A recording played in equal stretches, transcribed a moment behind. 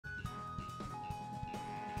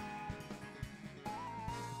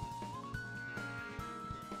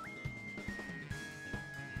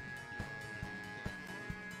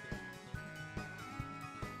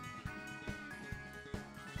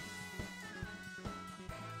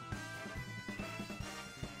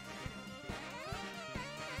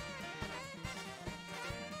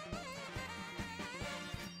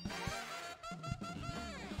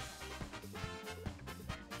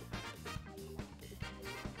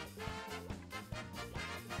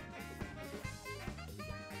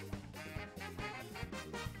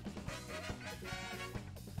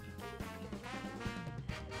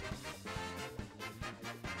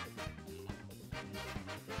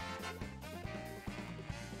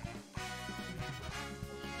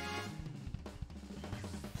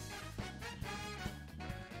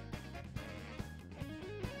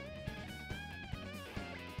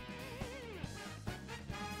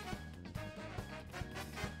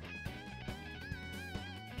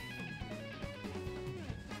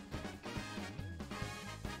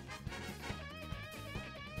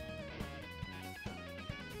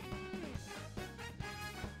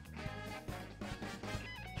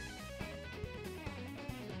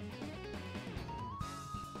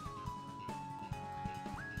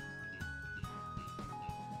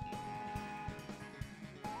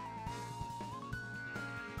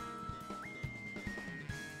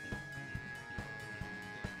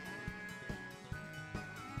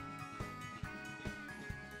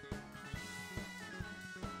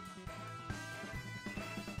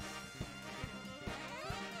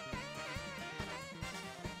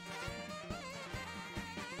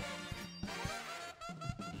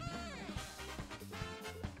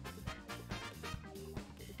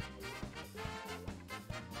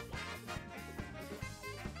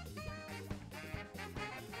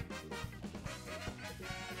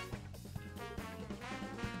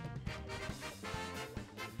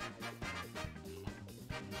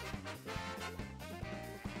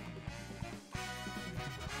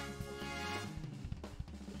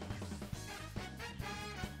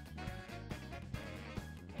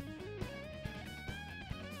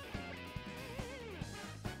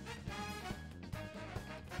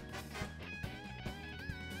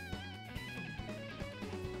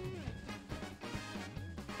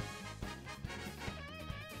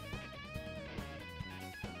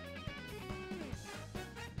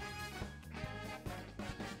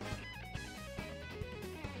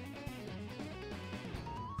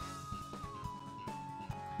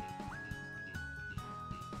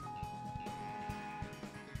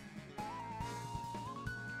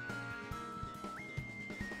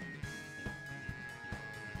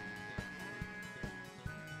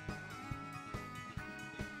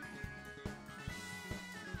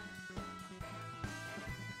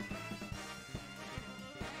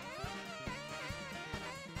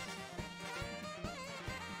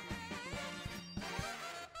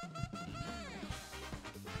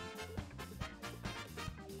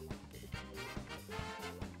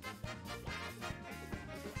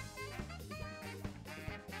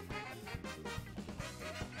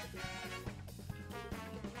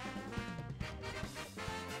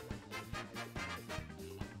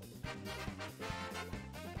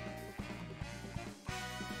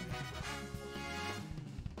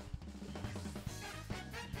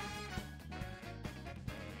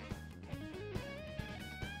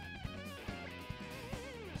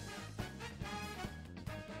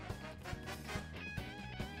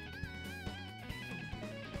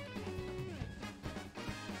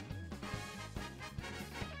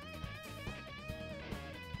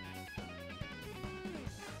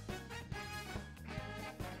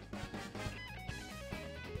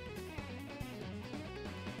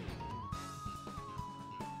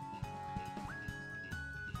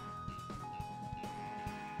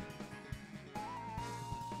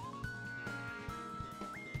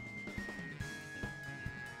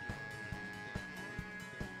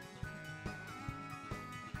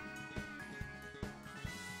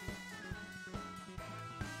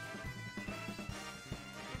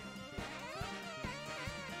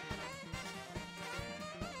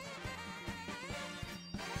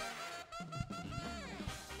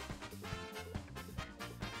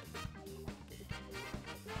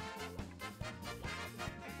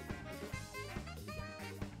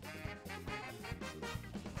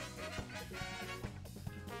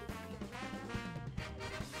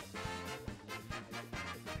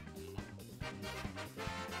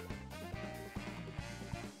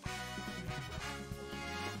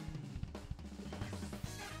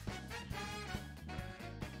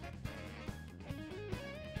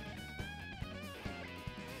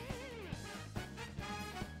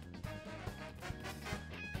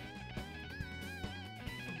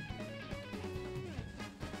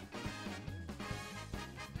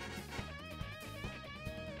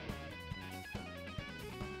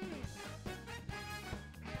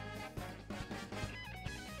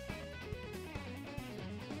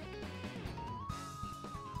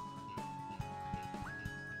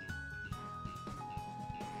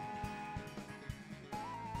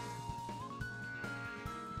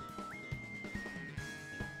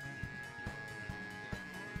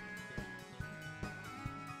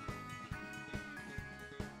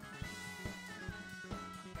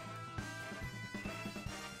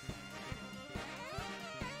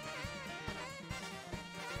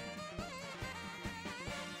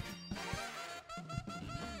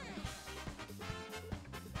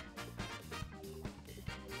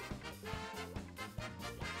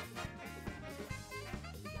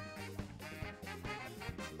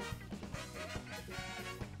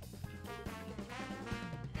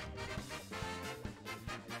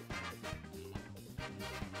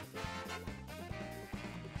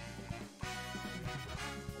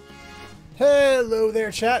Hello there,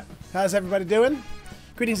 chat. How's everybody doing?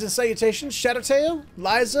 Greetings and salutations, Shadowtail,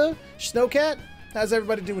 Liza, Snowcat. How's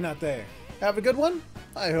everybody doing out there? Have a good one?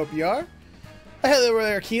 I hope you are. Hello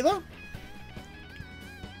there, Keela.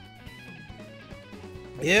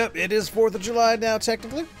 Yep, it is 4th of July now,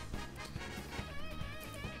 technically.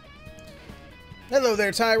 Hello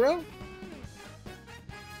there, Tyro.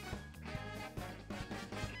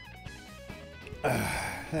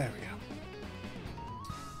 There we go.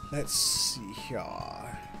 Let's see here.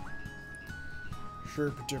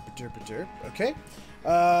 Okay.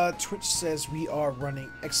 Twitch says we are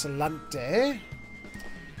running excelente.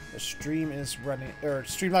 The stream is running, or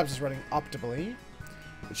Streamlabs is running optimally.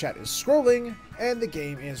 The chat is scrolling, and the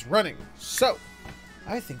game is running. So,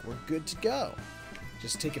 I think we're good to go.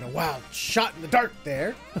 Just taking a wild shot in the dark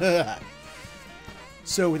there.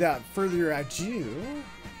 So, without further ado,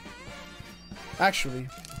 actually,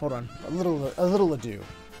 hold on, a little ado.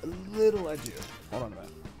 Hold on a minute.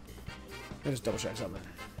 Let me just double check something.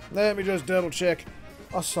 Let me just double check.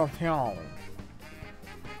 That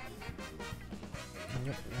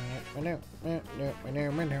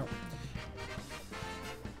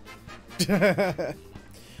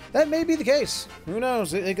may be the case. Who knows?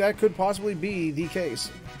 That could possibly be the case.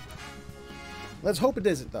 Let's hope it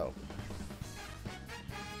isn't, though.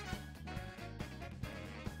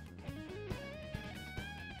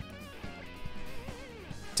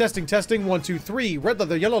 Testing, testing, 1, 2, 3. Red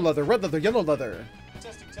leather, yellow leather, red leather, yellow leather.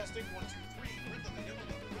 Testing, testing, 1, 2, 3. Red leather, yellow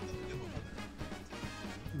leather, red leather, yellow leather.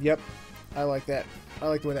 Yep, I like that. I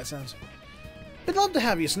like the way that sounds. I'd love to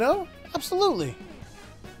have you, Snow. Absolutely.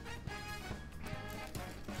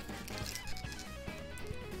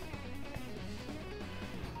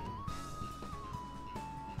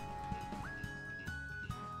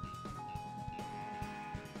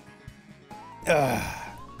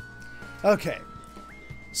 Okay.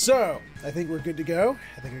 So, I think we're good to go.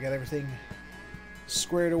 I think we got everything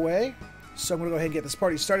squared away. So I'm going to go ahead and get this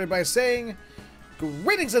party started by saying,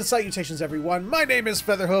 greetings and salutations, everyone. My name is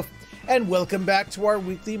Featherhoof, and welcome back to our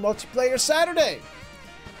weekly multiplayer Saturday,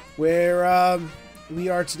 where we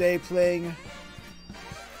are today playing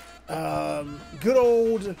good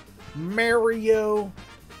old Mario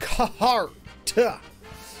Kart,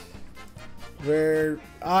 where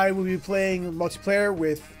I will be playing multiplayer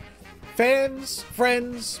with fans,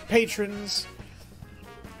 friends, patrons,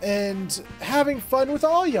 and having fun with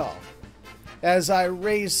all y'all as I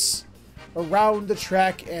race around the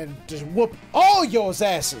track and just whoop all y'all's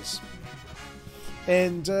asses.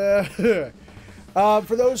 And for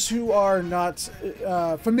those who are not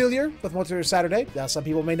familiar with Multiplayer Saturday, some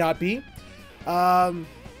people may not be,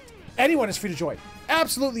 anyone is free to join.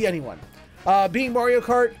 Absolutely anyone. Being Mario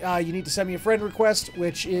Kart, you need to send me a friend request,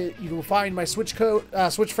 which you will find my Switch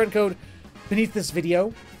friend code beneath this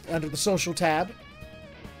video under the social tab.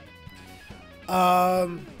 But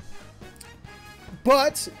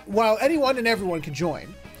while anyone and everyone can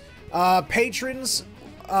join, patrons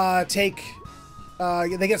they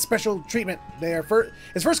get special treatment.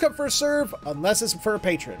 It's first come, first serve, unless it's for a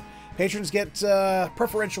patron. Patrons get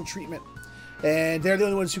preferential treatment, and they're the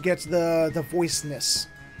only ones who get the voiceness.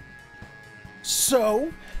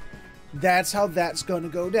 So, that's how that's going to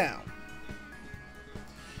go down.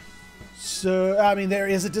 So, I mean, there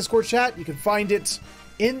is a Discord chat. You can find it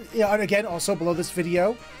in, and again, also below this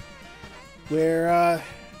video, where,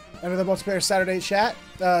 under the Multiplayer Saturday chat,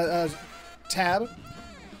 tab.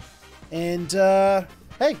 And,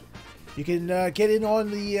 hey, you can, get in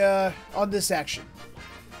on the, on this action.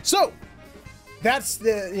 So, that's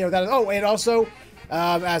the, oh, and also,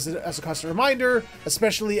 as a constant reminder,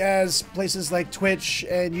 especially as places like Twitch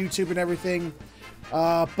and YouTube and everything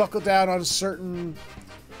buckle down on certain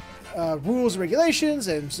rules and regulations,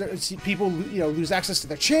 and people lose access to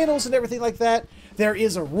their channels and everything like that, there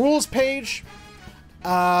is a rules page.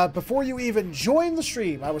 Before you even join the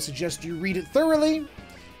stream, I would suggest you read it thoroughly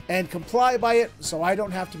and comply by it, so I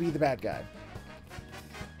don't have to be the bad guy.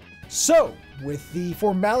 So, with the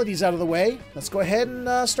formalities out of the way, let's go ahead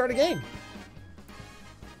and start a game.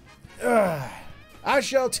 I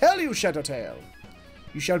shall tell you, Shadowtail.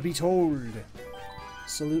 You shall be told.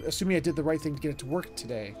 Salute, assuming I did the right thing to get it to work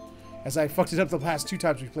today, as I fucked it up the last 2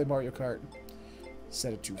 times we played Mario Kart.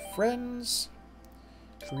 Set it to friends.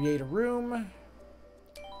 Create a room.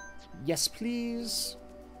 Yes, please.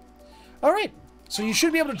 Alright, so you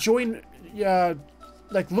should be able to join,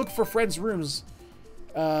 like, look for friends' rooms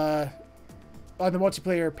on the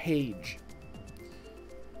multiplayer page.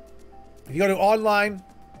 If you go to online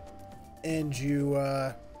and you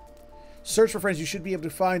search for friends, you should be able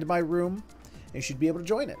to find my room, and you should be able to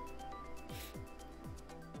join it.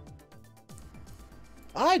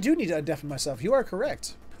 I do need to undeafen myself. You are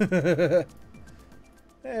correct. There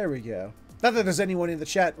we go. Not that there's anyone in the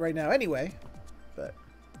chat right now anyway, but...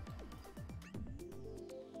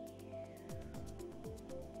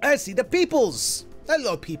 I see the peoples!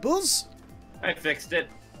 Hello, peoples! I fixed it.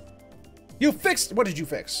 You fixed... What did you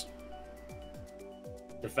fix?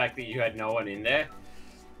 The fact that you had no one in there.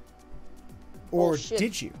 Or shit.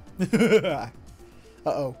 did you?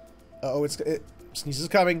 Uh-oh. Uh-oh, Sneeze is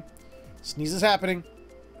coming. Sneeze is happening.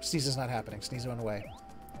 Sneeze is not happening. Sneeze went away.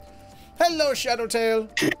 Hello, Shadowtail!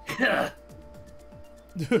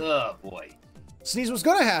 Oh, boy. Sneeze was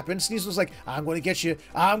gonna happen. Sneeze was like, I'm gonna get you.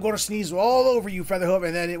 I'm gonna sneeze all over you, Featherhoof.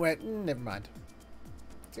 And then it went, never mind.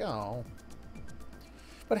 Oh.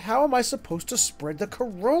 But how am I supposed to spread the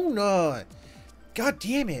corona? God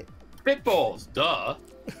damn it. Spitballs, duh.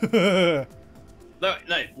 No,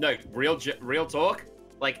 real talk.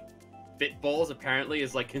 Like, spitballs apparently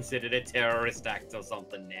is like considered a terrorist act or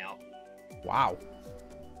something now. Wow.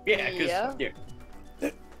 Yeah, because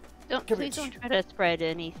Please don't try to spread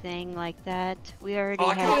anything like that. We already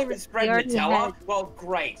I had. can't even spread we already Nutella. had- Well,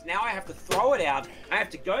 great. Now I have to throw it out. I have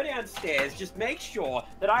to go downstairs. Just make sure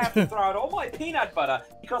that I have to throw out all my peanut butter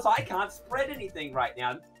because I can't spread anything right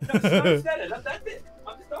now. No, said it. That's it.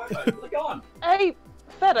 I'm just over. Look on. Hey,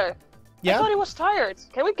 Feather. Yeah? I thought he was tired.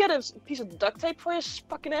 Can we get a piece of duct tape for his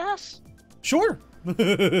fucking ass? Sure.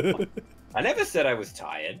 I never said I was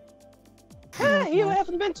tired. Yeah, you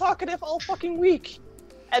haven't been talkative all fucking week.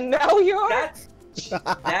 And now you're... That's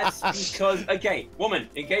because, okay, woman,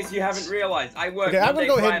 in case you haven't realized, I work Okay, I'm Monday,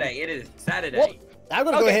 gonna go ahead Friday. It is Saturday. Well, I'm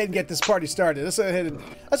gonna go Okay. ahead and get this party started. Let's go ahead and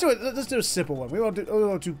let's do a simple one. We won't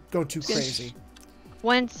go too crazy.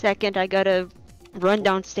 1 second, I gotta run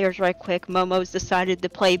downstairs right quick. Momo's decided to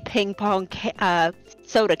play ping pong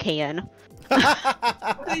soda can.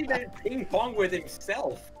 What did he even ping pong with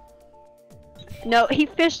himself? No, he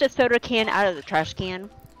fished a soda can out of the trash can.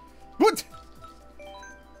 What?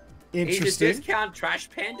 He's a Interesting. discount trash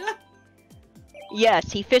panda? Yes,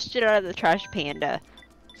 he fished it out of the trash panda.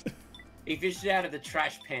 He fished it out of the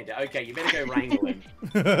trash panda. Okay, you better go wrangle him.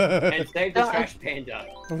 And save the trash panda.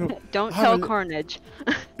 Don't tell Carnage.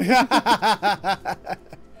 Yeah.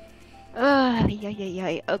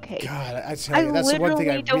 Okay. God, I tell you, that's the one thing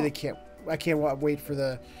I literally really can't. I can't wait for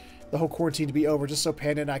the whole quarantine to be over, just so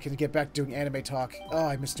Panda and I can get back doing anime talk. Oh,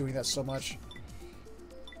 I miss doing that so much.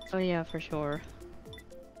 Oh yeah, for sure.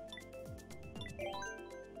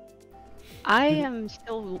 I am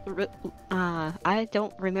still. I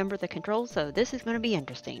don't remember the controls, so this is going to be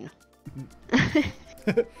interesting.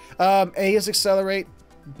 A is accelerate,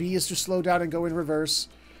 B is to slow down and go in reverse.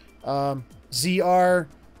 ZR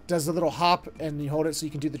does the little hop and you hold it so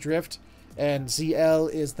you can do the drift, and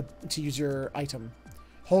ZL is to use your item.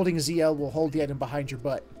 Holding ZL will hold the item behind your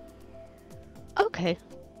butt. Okay.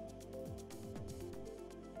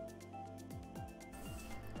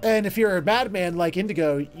 And if you're a madman like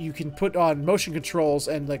Indigo, you can put on motion controls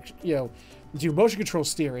and, like, you know, do motion control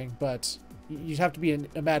steering, but you'd have to be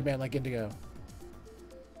a madman like Indigo.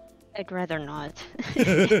 I'd rather not.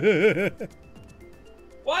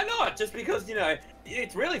 Why not? Just because, you know,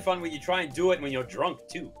 it's really fun when you try and do it when you're drunk,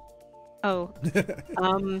 too. Oh.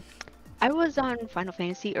 I was on Final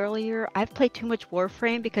Fantasy earlier. I've played too much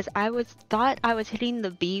Warframe because I thought I was hitting the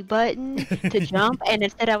B button to jump, and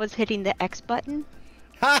instead I was hitting the X button.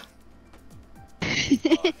 Ha!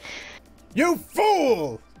 You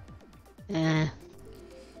fool! Eh.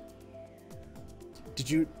 Did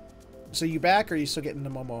you... So you back, or are you still getting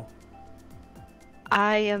the Momo?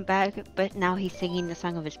 I am back, but now he's singing the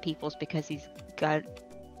song of his peoples because he's got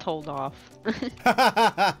told off.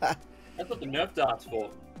 That's what the Nerf dart's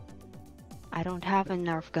for. I don't have a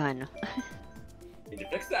Nerf gun. Need to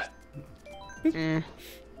fix that. Eh.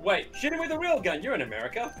 Wait, shoot him with a real gun. You're in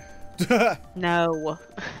America. No.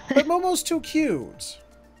 But Momo's too cute.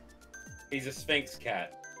 He's a Sphinx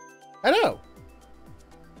cat. I know.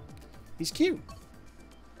 He's cute.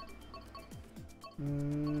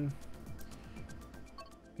 No,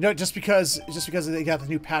 just because they got the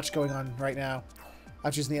new patch going on right now.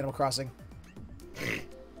 I'm choosing the Animal Crossing.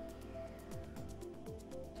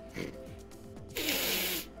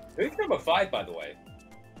 Who's number 5, by the way?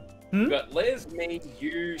 Hmm? We've got Liz, me,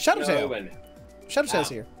 you, Shadowtail. Snow, and... Shadowtail's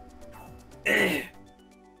here.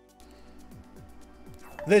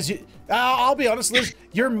 Liz, I'll be honest, Liz.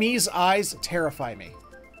 Your Mii's eyes terrify me.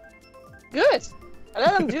 Good. And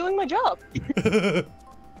then I'm doing my job.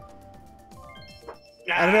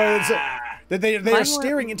 I don't know. They are Mine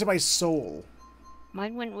staring into my soul.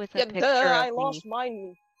 Mine went with a Yeah, picture duh, of I me. lost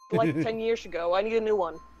mine like 10 years ago. I need a new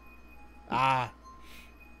one. Ah.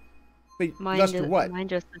 But Mine Lester, just, what? mine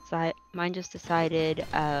just decided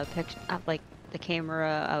picture like the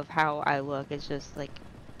camera of how I look is just like.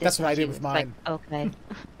 That's what I did with it's like, mine. okay.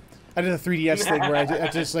 I did a 3DS thing where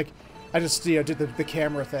I just did the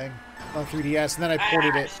camera thing on 3DS, and then I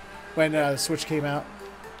ported it when the Switch came out.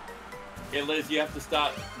 Yeah, Liz, you have to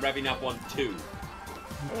start revving up on 2.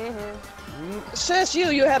 Says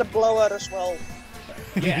you had a blowout as well.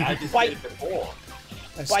 Yeah, I just did it before.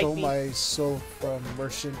 I stole my soul from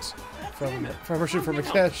Merchant, from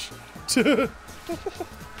Rakesh.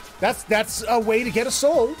 That's a way to get a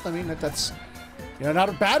soul. I mean, that's not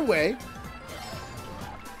a bad way.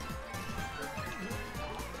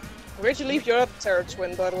 Where'd you leave your other Terror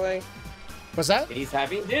Twin, by the way? What's that? He's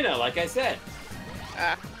having dinner, like I said.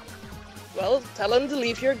 Ah. Well, tell him to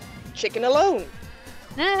leave your chicken alone.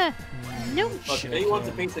 No. Look, if he wants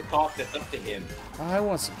a piece of cock, that's up to him. I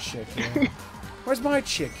want some chicken. Where's my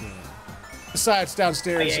chicken? Besides,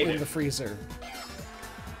 downstairs in the freezer.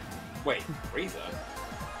 Wait, freezer?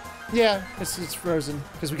 Yeah, it's frozen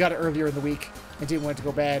because we got it earlier in the week and didn't want it to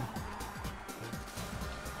go bad.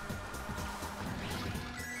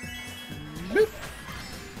 Boop.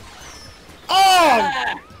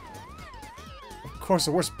 Oh! Of course,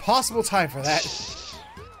 the worst possible time for that.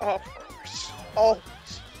 Of course. Oh.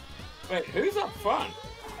 Wait, who's up front?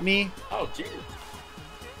 Me. Oh, jeez.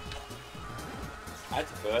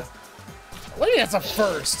 That's a first. What do you mean that's a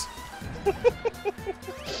first?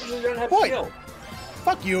 You don't have Boy. skill.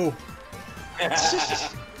 Fuck you.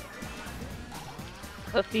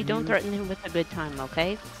 Puffy, don't threaten him with a good time,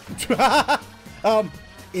 okay?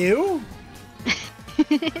 Ew?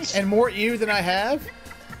 And more ew than I have?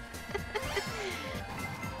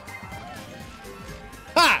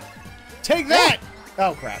 Ha! Take that!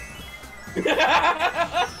 Oh, crap.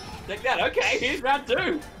 Take that. Okay, here's round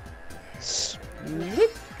 2.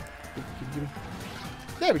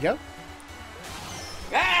 There we go.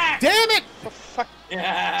 Ah! Damn it! For fuck.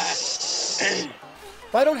 Yeah.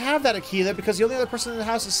 But I don't have that Akila because the only other person in the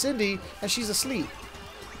house is Cindy, and she's asleep.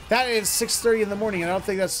 That is 6:30 in the morning, and I don't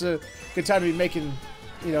think that's a good time to be making,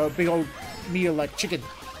 a big old meal like chicken.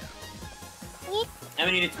 I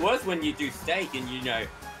mean, it's worse when you do steak and, you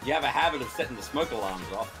have a habit of setting the smoke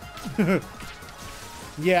alarms off.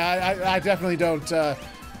 Yeah, I definitely don't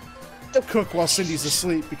cook while Cindy's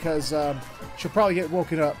asleep because she'll probably get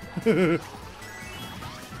woken up.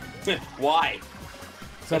 Why?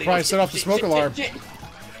 So I'll probably set off the smoke alarm.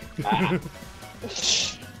 Ah.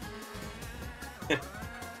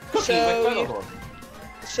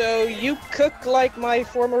 So you cook like my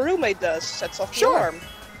former roommate does, sets off the Sure. alarm.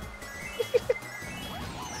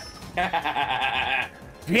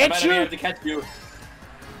 Get you? have to catch you.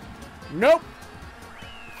 Nope.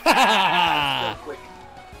 Quick.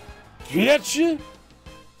 Get you?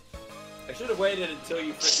 I should have waited until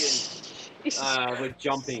you freaking were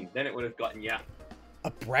jumping. Then it would have gotten ya. A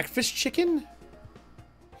breakfast chicken?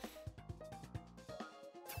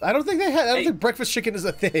 I don't think they had. I don't think breakfast chicken is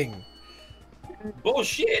a thing.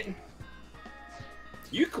 Bullshit.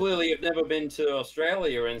 You clearly have never been to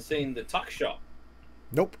Australia and seen the tuck shop.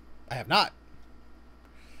 Nope, I have not.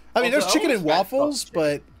 I mean, there's chicken and waffles,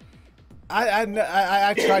 but I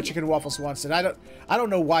tried chicken and waffles once, and I don't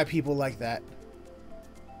know why people like that.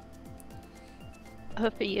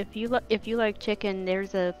 If you like chicken,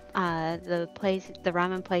 there's a the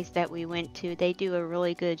ramen place that we went to. They do a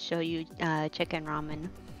really good shoyu chicken ramen.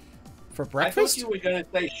 For I breakfast? thought you were going to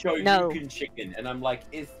say shoryuken chicken, and I'm like,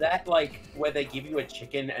 is that like where they give you a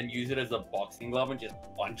chicken and use it as a boxing glove and just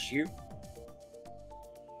punch you?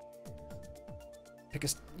 Pick a.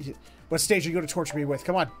 What stage are you going to torture me with?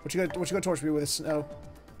 Come on, what you going to torture me with? Snow.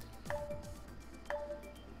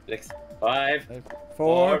 6, 5,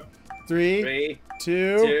 4, 3, 3,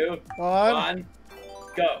 2, 1.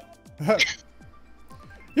 Go.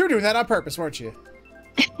 You were doing that on purpose, weren't you?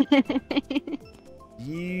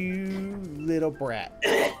 You little brat.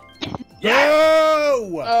 Yeah.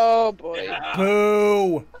 Boo! Oh boy. Yeah.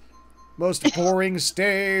 Boo! Most boring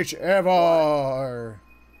stage ever.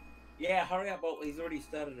 Yeah, hurry up, Bolt. He's already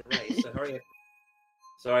started a race, so hurry up.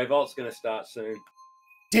 Sorry, Volt's going to start soon.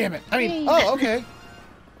 Damn it. I mean, oh, okay.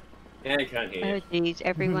 Yeah, you can't hear. Oh jeez,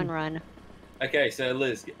 everyone run. Okay, so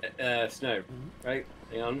Liz, Snow, right?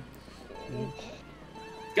 Hang on.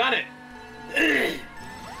 Got it!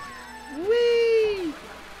 Whee!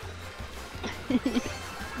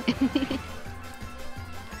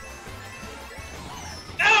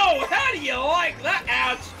 Oh, how do you like that?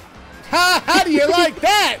 Ouch! Ha! How do you like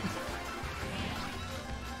that?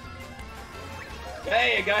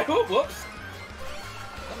 There you go. Oh, whoops.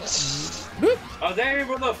 I was aiming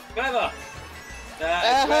for the feather.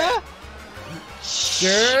 Uh-huh.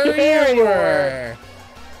 Sure you were.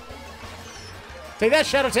 Take that,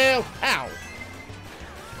 Shadow Tail. Ow.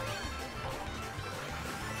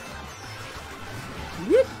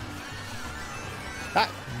 Whoop. Ah,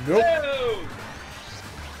 nope. Whoa!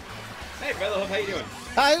 Hey, brother, how you doing?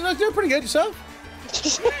 I'm doing pretty good. Yourself?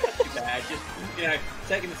 Yeah, not too bad. Just, you know,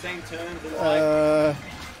 taking the same turns and like.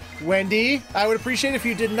 Wendy, I would appreciate if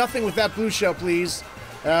you did nothing with that blue shell, please.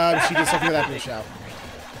 She did something with that blue shell.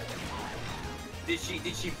 Did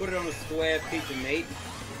she put it on a square piece of meat?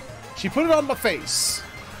 She put it on my face.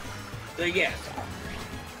 So yes.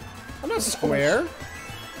 I'm not square.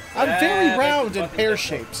 I'm very round and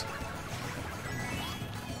pear-shaped.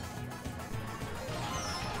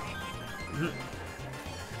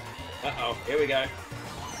 Uh-oh, here we go.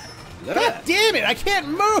 God damn it, I can't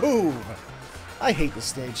move! I hate this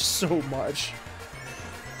stage so much.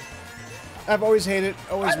 I've always hated it,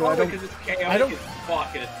 always will. I don't because it's chaotic as fuck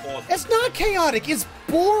and it's awesome. It's not chaotic, it's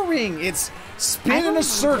boring. It's spin in a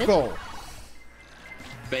circle.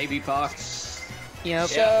 Baby Park. Yep.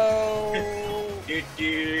 So.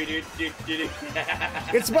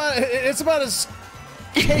 It's about as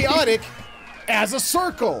chaotic as a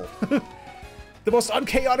circle. The most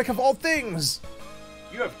unchaotic of all things.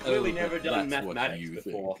 You have clearly never done that's what mathematics you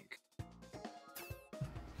before. think.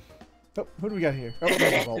 Oh, who do we got here?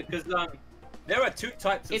 Oh, Because there are two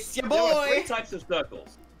types of It's your there are boy! 3 types of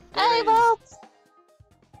circles. Hey, There Bolt!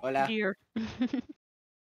 Hola. Dear. is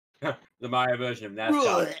the Mario version of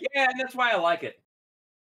NASCAR. Yeah, and that's why I like it.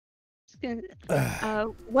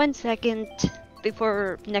 1 second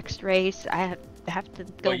before next race, I have to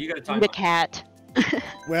go you got a feed timer. the cat.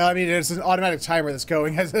 Well, I mean, it's an automatic timer that's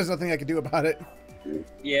going. There's nothing I can do about it.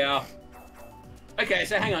 Yeah. Okay,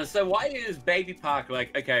 so hang on. So why is Baby Park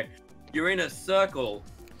like, okay, you're in a circle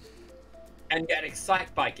and that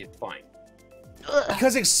Excite Bike is fine?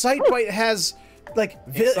 Because Excitebike has like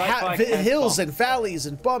Excitebike has hills bumps. and valleys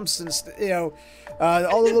and bumps and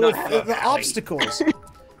all the little not have a valley. obstacles. It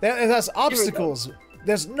has obstacles.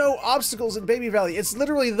 There's no obstacles in Baby Valley. It's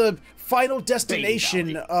literally the final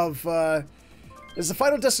destination of. It's the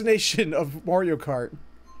final destination of Mario Kart.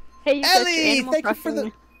 Hey, you got your Ellie, Animal thank you for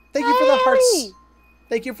the Crossing- hearts.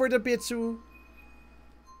 Thank you for the bitsu.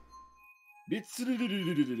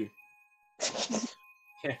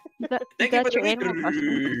 You got your Animal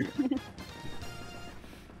Crossing.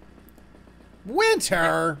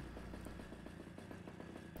 Winter.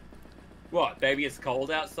 What, baby, it's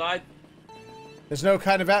cold outside? There's no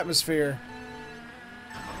kind of atmosphere.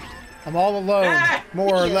 I'm all alone, Ah!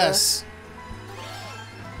 more or Yeah. less.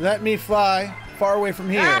 Let me fly far away from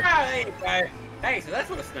here. Ah, there you go. Hey, so that's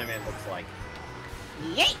what a snowman looks like.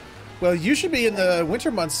 Yay! Well, you should be in the winter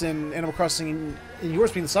months in Animal Crossing, in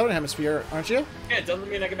yours being the southern hemisphere, aren't you? Yeah, it doesn't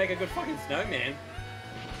mean I can make a good fucking snowman.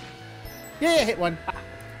 Yeah, hit one.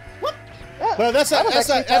 Yeah. Well, that's I was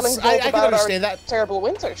actually telling Bolt I can about understand our that. terrible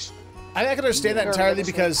winters. I can understand that Very entirely good.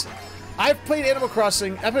 because I've played Animal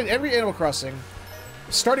Crossing. I've played every Animal Crossing,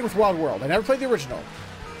 starting with Wild World. I never played the original,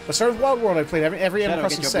 but starting with Wild World, I played every Animal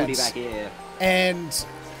Shadow, Crossing get your booty since. back here. And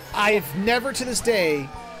I've never to this day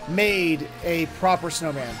made a proper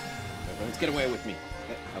snowman. Let's get away with me.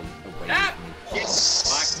 Away Ah!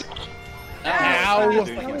 with me. Ow. Doing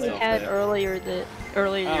The one we himself had there. earlier Oh,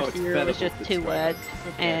 this it's year was just feathers, too it's wet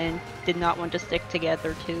feathers. and did not want to stick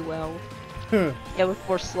together too well. It was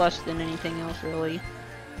more slush than anything else, really.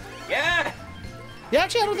 Yeah! Yeah,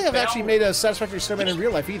 actually, I don't think I've actually made a satisfactory snowman in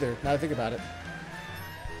real life either, now that I think about it.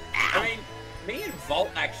 I mean, me and Volt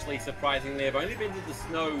actually, surprisingly, have only been to the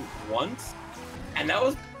snow once, and that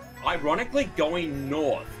was ironically going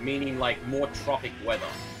north, meaning like more tropic weather.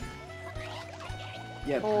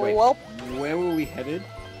 Yeah, Oh, wait. well. Where were we headed?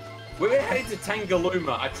 We were headed to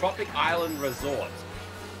Tangaluma, a tropic island resort.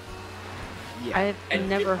 Yeah. I've And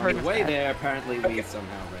never On heard the of way that. there, apparently we Okay.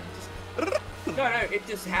 somehow ran. No, it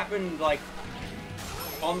just happened like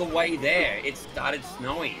on the way there. It started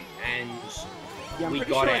snowing, and Yeah, I'm we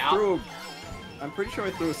pretty got sure out. I'm pretty sure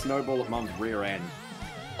I threw a snowball at Mum's rear end.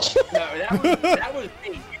 No, that was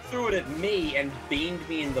me. You threw it at me and beamed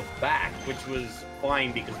me in the back, which was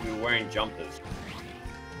fine because we were wearing jumpers.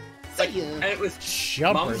 Like, and it was Mum's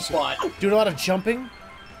Jumpers. butt. Doing a lot of jumping?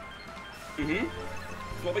 Mm-hmm.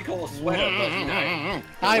 It's what we call a sweater, but you know.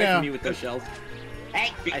 I Away know. from me with those shells.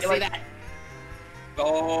 Hey, I see that.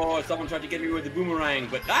 Oh, someone tried to get me with the boomerang,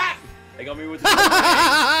 but they got me with the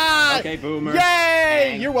boomerang. Okay, boomer. Yay!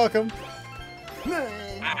 Bang. You're welcome.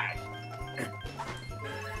 Ah.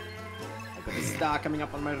 I've got a star coming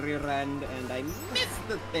up on my rear end, and I missed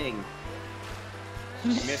the thing.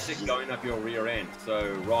 You missed it going up your rear end,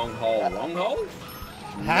 so wrong hole, wrong hole?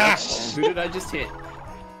 Ha! And who did I just hit?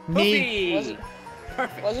 Me. Poopy!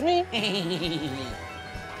 Perfect. Wasn't me?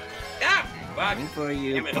 Ah, fuck. Coming for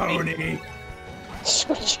you, Damn it. pony.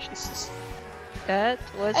 Jesus. That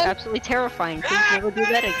was And- absolutely terrifying. Please never do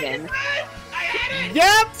that again. I had it.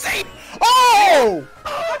 Yep! Oh!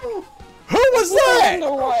 Who was I that? don't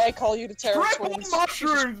know why I call you the terror Triple twins.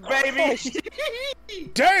 mushrooms, Christ.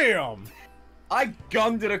 baby! Damn! I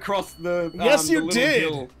gunned it across the. Yes, the you little did.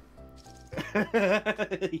 hill.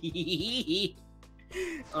 Shit.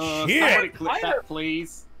 Somebody clip that,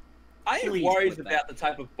 please. I am Please worried clip about the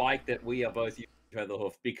type of bike that we are both using,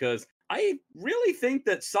 Featherhoof, because I really think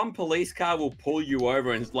that some police car will pull you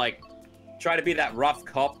over and like try to be that rough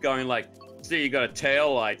cop, going like, "See, you got a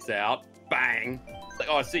tail lights out, bang." It's like,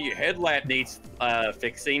 "Oh, I see your headlamp needs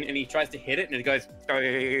fixing," and he tries to hit it, and it goes.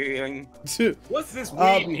 "Ding." What's this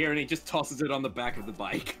weed in here? And he just tosses it on the back of the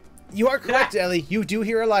bike. You are correct, Ellie. You do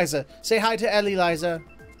hear Eliza. Say hi to Ellie, Liza.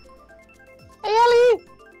 Hey, Ellie!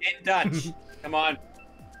 In Dutch. Come on.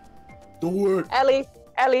 Do it.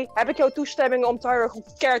 Ellie, heb ik jouw toestemming om Tyra goed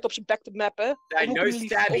keihard op zijn bek te mappen? Hey, Of moet no ik lief- of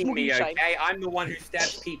stabbing moet ik me, lief zijn? okay? I'm the one who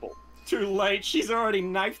stabs people. Too late. She's already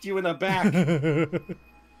knifed you in the back.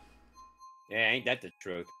 Yeah, ain't that the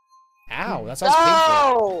truth? Ow, that sounds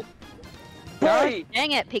painful. No! Hey,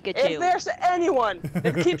 Dang it, if Pikachu. there's anyone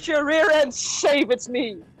that keeps your rear end safe, it's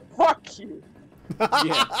me. Fuck you.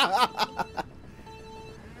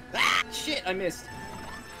 Shit, I missed.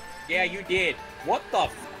 Yeah, you did. What the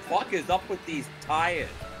fuck is up with these tires?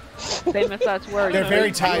 Famous last words. They're very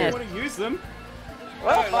I tired. don't want to use them.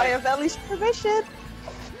 Well, Oh, I have Ellie's permission.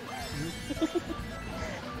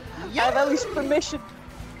 I have Ellie's permission.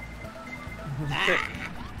 I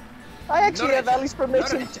actually have Ellie's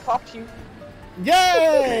permission to pop you.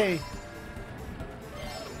 Yay!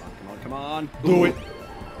 Come on. Do it.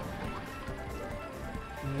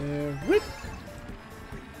 Whip.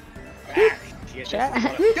 Ah, shit,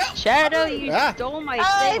 that's not Shadow, you Ah. stole my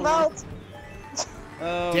Hey, thing. Vault!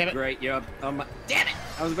 Oh, Damn it. great. You're up on my. Damn it!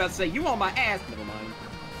 I was about to say, you on my ass. Never mind.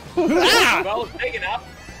 a- well, it's big enough.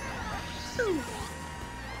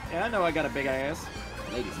 Yeah, I know I got a big ass.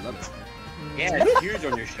 Ladies love it. Yeah, it's huge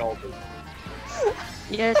on your shoulders.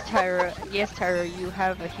 Yes, Tyra. Yes, Tyra, you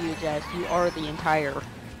have a huge ass. You are the entire.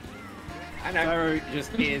 I know. Tyro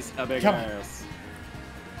just is a big Come on. ass.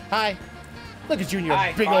 Hi. Look at you and your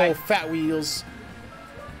Hi, big hi. old fat wheels.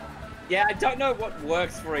 Yeah, I don't know what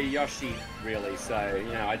works for a Yoshi, really, so,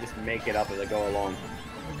 you know, I just make it up as I go along.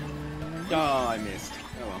 Oh, I missed.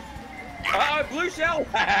 Oh well. Oh, blue shell!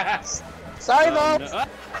 Sorry, Oh, Vault. no.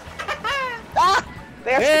 Ah!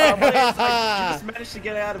 There's Yeah. the problem. I just managed to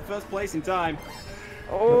get out in first place in time.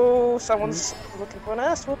 Oh, someone's looking for an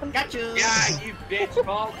ass whooping. Gotcha! Yeah, you bitch,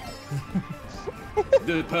 Bob.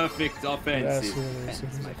 The perfect offensive That's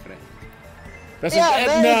defense, my friend. That's Yeah,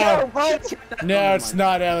 there you go, no, Vault. no, it's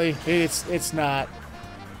not, Ellie. It's not.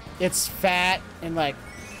 It's fat and like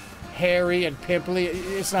hairy and pimply.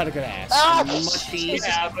 It's not a good ass. Ah, Mushy,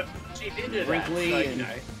 Yeah, but she did it. wrinkly, so, you and know.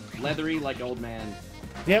 leathery like old man.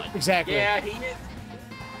 Yep, exactly. Yeah, he is.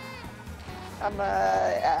 I'm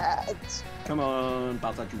Come on,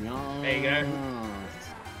 Balsa Junior. There you go.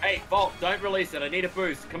 Hey, Bolt, don't release it. I need a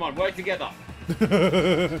boost. Come on, work together.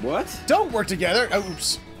 What? Don't work together. Oh,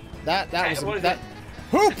 oops. That Hey, was what is that.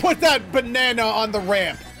 Who put that banana on the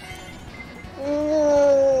ramp?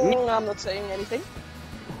 I'm not saying anything.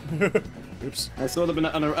 Oops. I saw the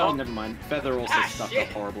banana. Oh, Oh. never mind. Feather also Ah, stuck shit.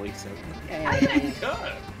 up horribly, so. How did that go?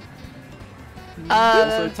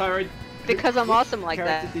 Also, Uh, Tyra, because I'm awesome like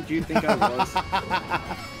character that. did you think I was?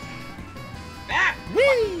 Ah!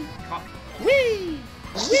 Wee! Cock. Wee!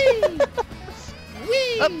 Wee!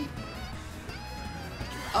 Wee! Up.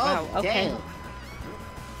 Oh, Wow, okay. damn.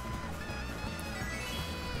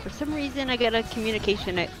 For some reason, I get a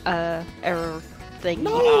communication error thing.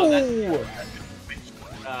 No! Oh,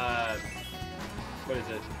 what is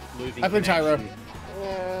it? Losing I blame Tyra.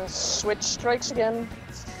 connection. Switch strikes again.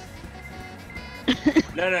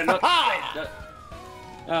 No, not no.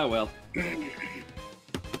 Oh well.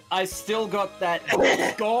 I still got that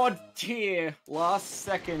god tier last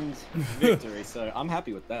second victory, so I'm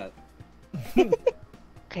happy with that.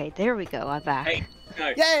 Okay, there we go. I'm back. Hey,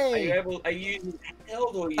 no. Yay! Are you using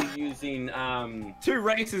held or are you using 2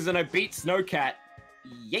 races and I beat Snowcat.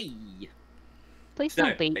 Yay! Please No,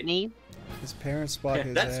 don't beat but- me. His parents bought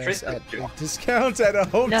his That's ass Tristan. at big discounts at a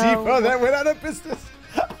Home No. Depot that went out of business.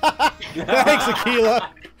 Thanks, Aquila.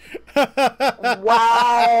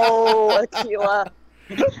 Wow, Aquila.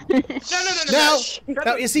 Now,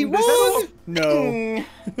 now, is he wrong? No.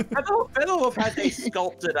 Featherwolf has a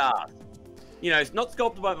sculpted ass. You know, it's not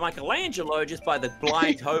sculpted by Michelangelo, just by the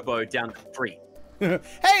blind hobo down the street. Hey,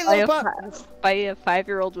 By little a, pup. by a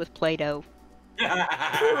 5-year-old with Play-Doh.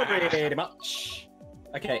 Pretty much.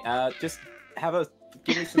 Okay, just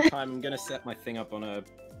give me some time. I'm gonna set my thing up on a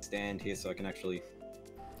stand here so I can actually.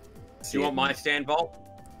 Do you want my stand, Volt?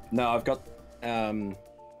 No, I've got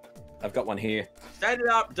one here. Stand it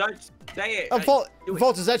up. Don't say it.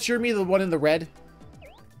 Volt, is that me, the one in the red?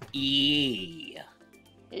 Yeah.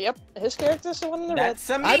 Yep, his character's the one in the red. That's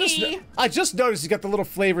a me. I just noticed he's got the little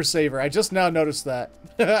flavor saver. I just now noticed that.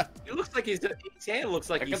 It looks like his hand looks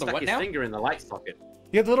like he stuck his finger in the light socket.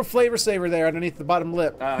 You got the little flavor saver there underneath the bottom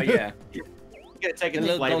lip. Oh yeah. You gonna take it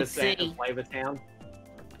to Flavor Town?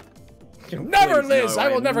 Never, Please, Liz! no, I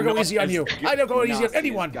will I'm never go not easy on as you. I don't go easy on nasty as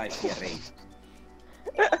anyone. Guy Fieri.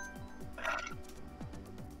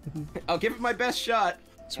 I'll give it my best shot.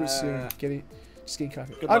 Just getting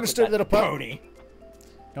coffee. Good luck Understood, with that little pup. pony.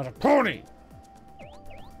 Not a pony.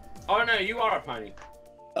 Oh no, you are a pony.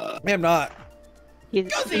 I'm not. He's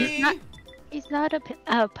not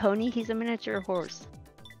a pony. He's a miniature horse.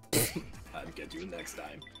 I'll get you next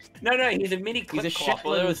time. No, he's a mini clip He's a clop.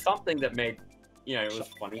 Well, there Shetland. was something that made, it was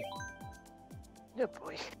funny. Oh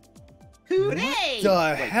boy. Hooray!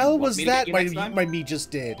 The hell want was me to that get you next time? my me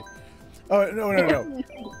just did? Oh, no.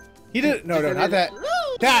 He didn't. No, not that.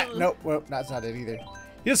 That. No, well, that's not it either.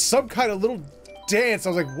 He does some kind of little dance. I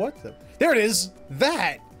was like, what the? There it is.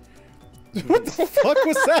 That. What the fuck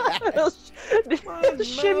was that? The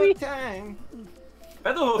shimmy.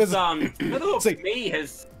 Featherhoof's like- me has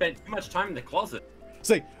spent too much time in the closet. It's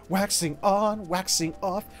like waxing on, waxing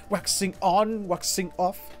off, waxing on, waxing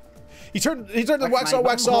off. He turned the wax on,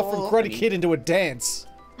 wax off from Karate Kid into a dance.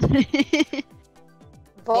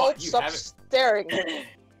 Bolt, you stop haven't- staring.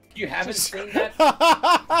 You haven't seen that?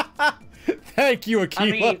 Thank you,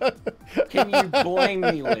 Akila. Can you blame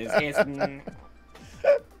me, Liz?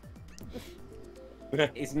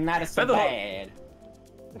 It's not so bad.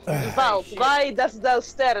 Bolt, why does thou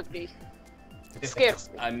stare at me? It scares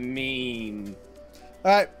me. I mean...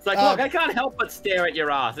 All right. It's like, look, I can't help but stare at your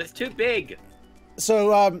ass. It's too big.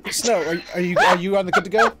 So, Snow, are you on the good to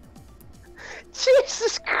go?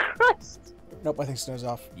 Jesus Christ! Nope, I think Snow's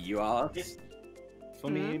off. You are? For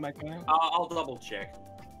me, my friend? I'll double check.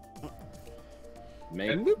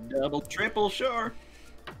 Maybe double, triple, sure.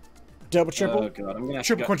 Double, triple, Oh god, I'm gonna have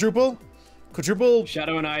triple, to go. quadruple.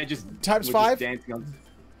 Shadow and I just Times we're 5? Just dancing on...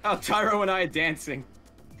 Oh, Tyro and I are dancing.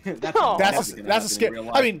 That's Oh. That's a scare.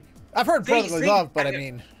 I mean, I've heard brotherly love, but I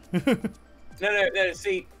mean. No.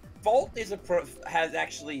 See, Volt has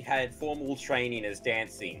actually had formal training as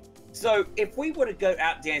dancing. So if we were to go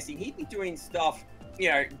out dancing, he'd be doing stuff,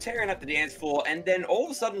 tearing up the dance floor, and then all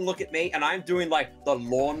of a sudden look at me, and I'm doing like the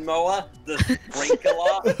lawnmower, the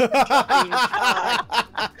sprinkler,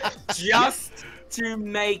 just to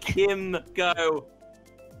make him go,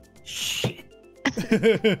 shit.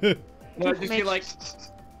 No, I just feel like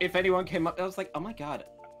if anyone came up, I was like, oh my god,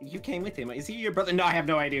 you came with him. Is he your brother? No, I have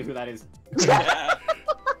no idea who that is.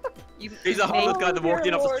 He's a homeless guy that walked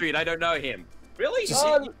in off the Lord. street. I don't know him. Really?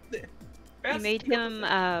 You made him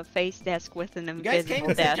face desk with an You guys came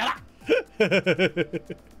invisible with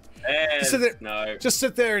desk. Just sit there. No. Just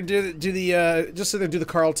sit there and do the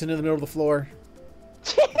Carlton in the middle of the floor.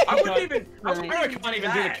 I wouldn't even. I can't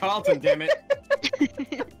even do the Carlton, damn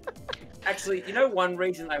it. Actually, one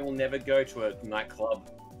reason I will never go to a nightclub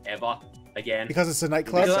ever again? Because it's a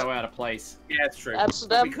nightclub. It's so out of place. Yeah, it's true.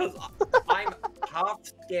 Amsterdam. Because I'm half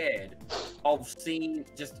scared of seeing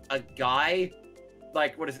just a guy.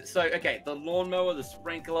 Like, what is it? So, okay, the lawnmower, the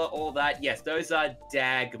sprinkler, all that. Yes, those are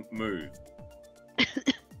dag moves.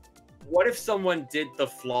 What if someone did the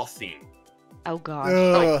flossing? Oh god.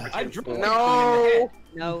 Ugh. I'd drop No.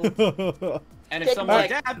 No. And if Take someone my-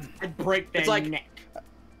 dabbed, I'd break their It's like- neck.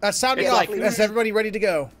 That's sounding It's off. like- Is everybody ready to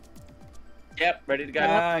go? Yep, ready to go.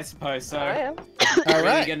 I suppose so. I am. All Really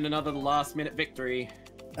right. getting another last-minute victory.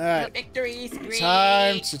 All right. Victory spree.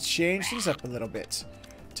 Time to change things up a little bit.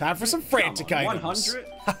 Time for some frantic Come on, items.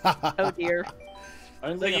 100? Oh dear. So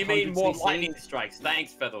Only you mean 100 more CC? lightning strikes?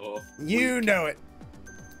 Thanks, Featherhoof. You know it.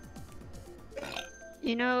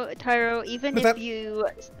 Tyro, even But if that- you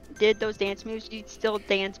did those dance moves, you'd still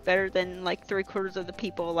dance better than like 3/4 of the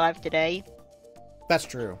people alive today. That's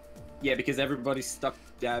true. Yeah, because everybody's stuck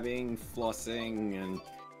dabbing, flossing, and...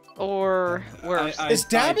 Or worse. Is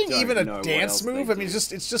dabbing don't even a know what dance else move? they I mean, do.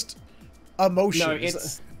 it's just emotion. No,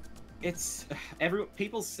 it's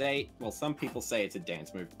people say, well, some people say it's a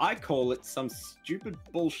dance move. I call it some stupid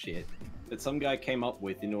bullshit that some guy came up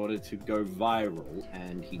with in order to go viral,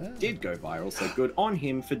 and he did go viral, so good on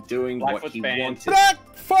him for doing what Blackfoot he band. wanted.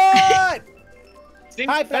 Blackfoot. See,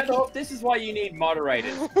 Hi, Becky. Featherhoof, this is why you need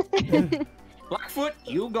moderators. Blackfoot,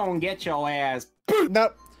 you gonna get your ass.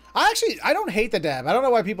 Nope. I don't hate the dab. I don't know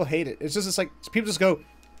why people hate it. It's just it's like people just go,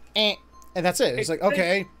 and that's it. It's like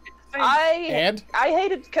okay. I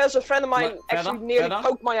hate it because a friend of mine actually nearly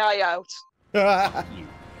poked my eye out.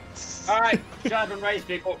 All right, shut up and raise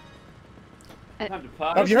people. Time to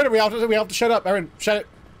party. Oh, you heard it. We have to shut up. Aaron, shut it.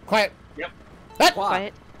 Quiet. Yep.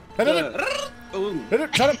 Quiet. Shut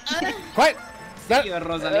up. Quiet.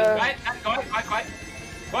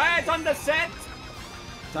 Quiet on the set.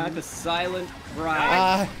 Time for silent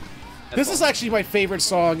ride. This is actually my favorite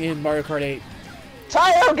song in Mario Kart 8.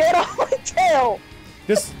 Tyro, get off my tail!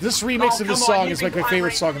 This remix of this song is like my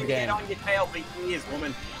favorite song in the game. On your tail for years,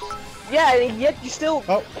 woman. Yeah, and yet you still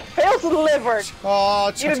fail to deliver.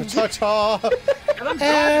 Oh, cha-cha-cha-cha.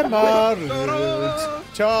 Emeralds.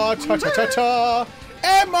 Cha-cha-cha-cha-cha.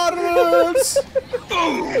 Emeralds.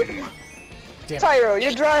 Tyro,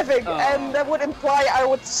 you're driving, and that would imply I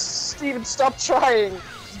would even stop trying.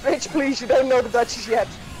 Bitch, please, you don't know the Dutchies yet.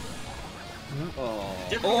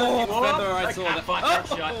 Feather, I saw that.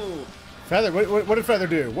 Oh. Feather, what did Feather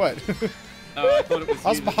do? What? I thought it was. I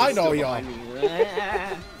was behind all y'all.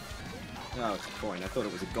 Oh, it's a coin. I thought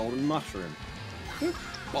it was a golden mushroom. Too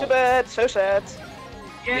bad, so sad.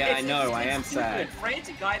 Yeah, I know. I am sad.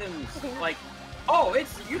 Frantic items, like,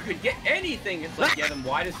 you could get anything. It's like, yeah, then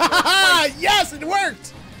why does? Yes, it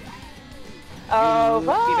worked. Oh,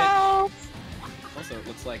 wow. Also, it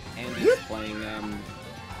looks like Andy's playing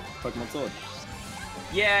Pokemon Sword.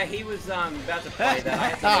 Yeah, he was about to play that. I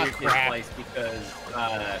had to leave his place because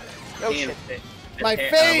he and My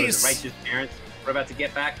face! Rachel's parents were about to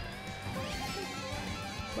get back.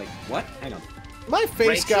 Like what? Hang on. My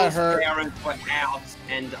face got hurt. Rachel's parents were out,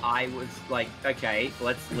 and I was like, okay,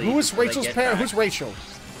 let's leave. Who is Rachel's parent? Who's Rachel?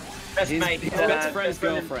 Best mate. His best friend's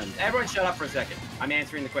girlfriend. Everyone shut up for a second. I'm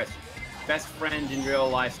answering the question. Best friend in real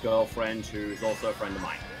life's girlfriend, who's also a friend of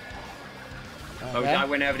mine. Okay. I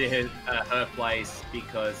went over to her place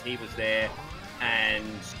because he was there, and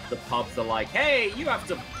the pubs are like, "Hey, you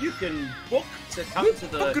can book to come to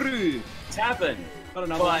the tavern." But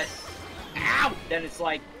then it's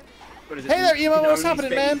like, what is it? Hey there, Emo. What's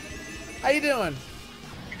happening, man? How you doing?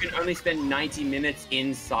 You can only spend 90 minutes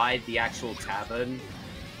inside the actual tavern,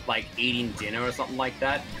 like eating dinner or something like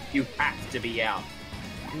that. You have to be out.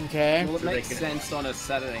 Okay. Well, it makes sense on a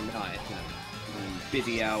Saturday night.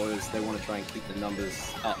 Busy hours, they want to try and keep the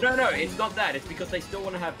numbers up. No, it's not that. It's because they still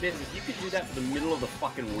want to have business. You could do that for the middle of the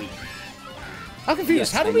fucking week. I'm confused.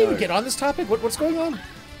 Yes, How did we even get on this topic? What's going on?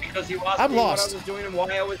 Because you asked me what I was doing and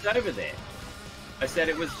why I was over there. I said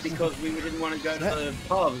it was because we didn't want to go to the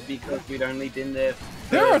pubs because we'd only been there.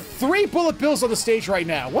 There are 3 bullet bills on the stage right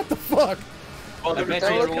now. What the fuck? Well, I bet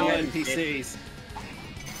you're all NPCs.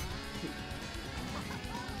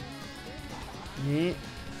 Yeah.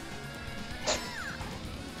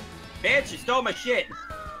 Bitch, you stole my shit.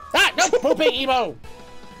 Ah, no, pooping Emo.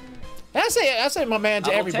 I say my man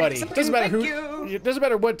to everybody. It doesn't matter it doesn't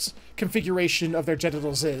matter what configuration of their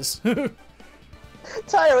genitals is.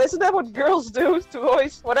 Tyro, isn't that what girls do to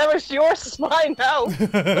boys? Whatever's yours is mine now. What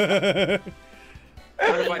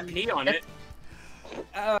if I pee on it?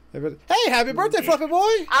 Hey, happy birthday, Fluffy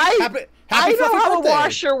Boy! Happy I know Fluffy how birthday. a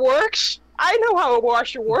washer works. I know how a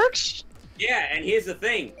washer works. Yeah, and here's the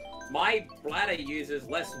thing. My bladder uses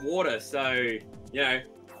less water, so, try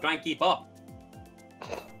and keep up.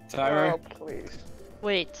 Tyro. Oh, please.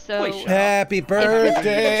 Wait, so... Happy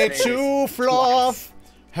birthday to Fluff!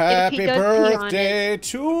 Happy birthday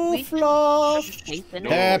to Fluff!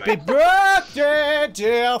 Happy birthday,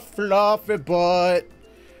 dear Fluffy Butt!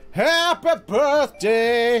 Happy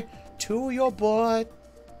birthday to your butt!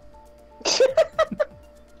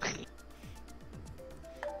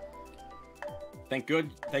 Thank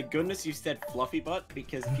goodness you said fluffy butt,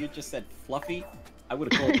 because if you just said fluffy, I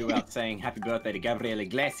would have called you out saying happy birthday to Gabriel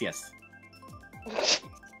Iglesias.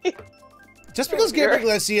 Just because Gabriel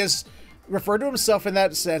Iglesias referred to himself in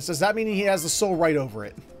that sense, does that mean he has the sole right over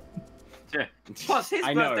it? Yeah. Plus, his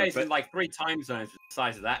birthday's in like 3 time zones the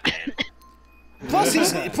size of that man.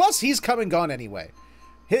 Plus, he's come and gone anyway.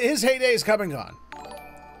 His heyday is come and gone.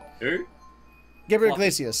 Who? Gabriel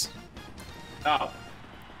Iglesias. Oh.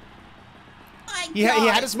 He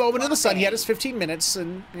had his moment in the sun. He had his 15 minutes,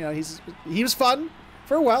 and he was fun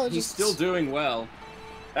for a while. He's still doing well.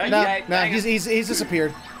 No, he's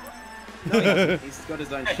disappeared. No, he hasn't. He's got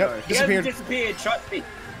his own show. He hasn't disappeared. Trust me.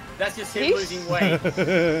 That's just him losing weight.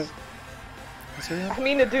 I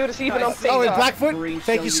mean, the dude is even on TikTok. Oh, and Blackfoot,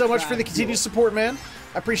 thank you so much for the continued support, man.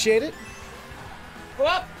 I appreciate it.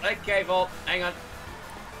 Whoop! Okay, Volt. Hang on.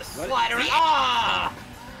 Slider. Ah!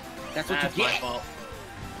 That's what you get. My fault.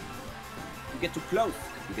 You get too close.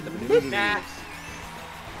 You get the Nah.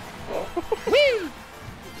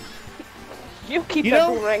 You keep You that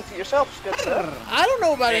know- boomerang to yourself, good sir. I don't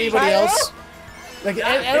know about anybody I don't else. Like,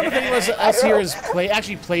 I don't know if anyone else here has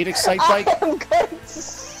actually played Excite Bike. I'm going to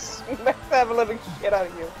smack the living shit out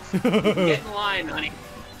of you. Get in line, honey.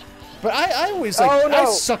 But I always, like, Oh, no. I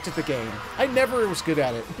sucked at the game. I never was good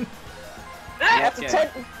at it. After Okay.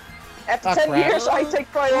 10 crap. years, I take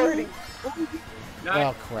priority. No.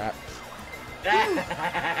 Oh, crap.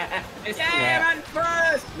 Yeah, I'm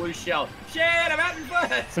first! Blue shell. Shit, I'm out in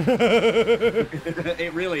first!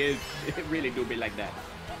 It really is. It really do be like that.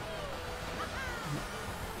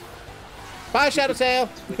 Bye, Shadowtail.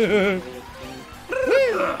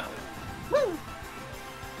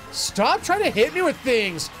 Stop trying to hit me with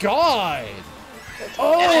things. God.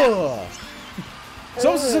 Oh. It's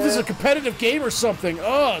almost as if this is a competitive game or something.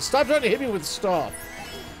 Oh, stop trying to hit me with stuff.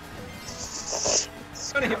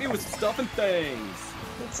 Gonna hit me with stuff and things.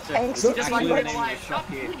 It's So- angsty. Just like Actually, real letting life. you Stop shop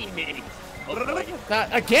here. hitting me.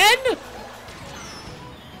 Again? Oh,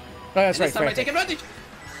 that's This time I right. take advantage.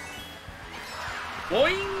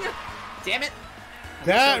 Boing! Damn it!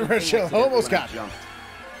 That Rachel almost got me. jumped.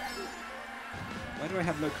 Why do I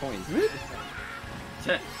have no coins?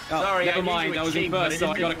 Sorry, never I knew mind, you I were was in cheap, first, but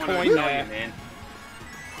so I didn't got a wanna coin tell there. you, man.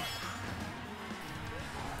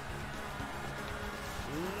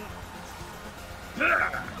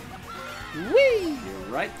 Whee! You're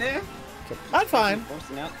right there. I'm fine.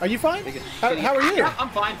 Forcing out. Are you fine? Biggest How shitty- are you? Yeah, I'm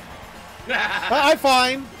fine. I'm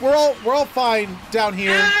fine. We're all fine down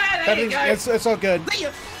here. Ah, there you Everything's- go. it's all good. See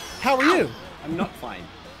ya. How are you? I'm not fine.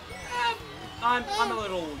 I'm a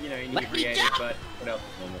little, inebriated, but what else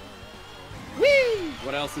is normal? Whee!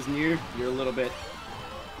 What else is new? You're a little bit.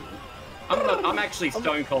 I'm actually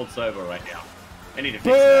stone cold sober right now. I need to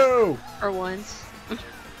fix that. Boo! For once.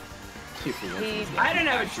 I don't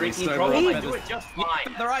have a drinking sober problem. up, I I do just- it just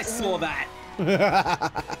fine. There, I saw that.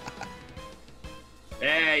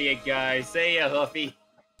 There you go. See ya, Huffy.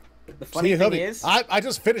 The See funny you, thing Hoofy. is, I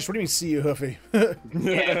just finished. What do you mean, see you, Hoofy? Yeah,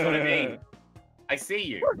 that's what I mean. I see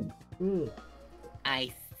you.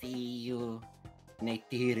 I see you.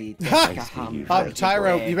 Neytiri.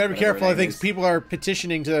 Tyro, you better be careful. I Whatever it think is. people are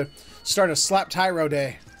petitioning to start a Slap Tyro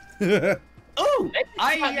Day. Oh,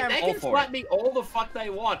 I am They all can for slap it. me all the fuck they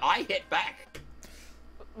want. I hit back.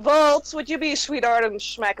 Volts, would you be a sweetheart and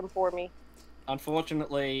smack him for me?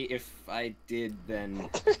 Unfortunately, if I did, then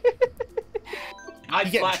I'd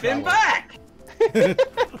You get in slap him trouble. back.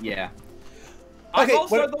 yeah. I'm Okay,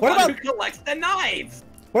 also what the one about- who collects the knives.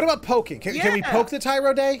 What about poking? Can we Yeah. poke the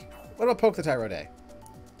Tyro Day? What about poke the Tyro Day?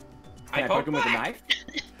 Can I poke him with a knife?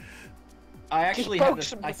 I actually Just have poke the,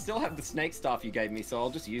 some- I still have the snake staff you gave me, so I'll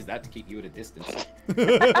just use that to keep you at a distance.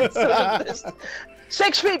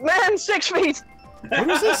 6 feet, man, 6 feet. Who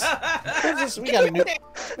is this? Who's this?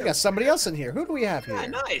 We got somebody else in here. Who do we have Yeah, here?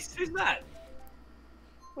 nice. Who's that?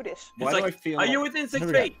 Who this? Why It's do like, I feel Are like- you within 6 Who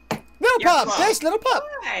we got? feet? Little Yes, pup. Bob. Yes, little pup.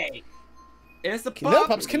 Hey. It's the Little pup.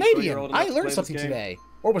 pup's Are you sure you're Canadian. old enough I to learned play this something game? today,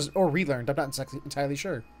 or relearned. I'm not entirely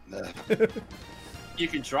sure. You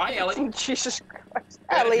can try, Ellie. Jesus Christ.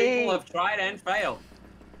 Other Ellie. people have tried and failed.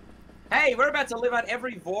 Hey, we're about to live out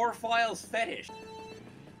every Vorphile's fetish.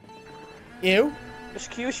 Ew.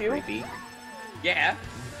 Excuse you. Creepy. Yeah.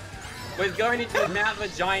 We're going into the mouth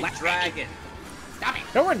of a giant dragon. Stop it!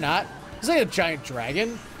 No, we're not. This ain't a giant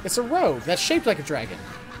dragon. It's a rogue that's shaped like a dragon.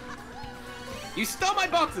 You stole my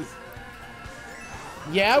boxes!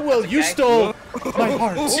 Yeah, well, you okay. stole my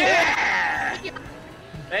heart. Yeah!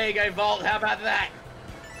 There you go, Vault. How about that?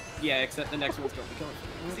 Yeah, except the next one's got me coming.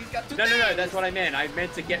 He's got two No, things. that's what I meant. I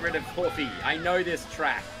meant to get rid of Huffy. I know this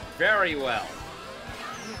track very well.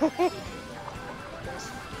 You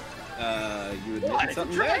What? admitted It's a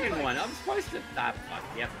something dragon there? one. I'm supposed to. Ah, fuck.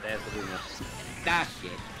 Yep, there's the rumor. Ah,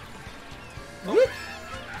 shit.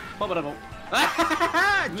 Bubble.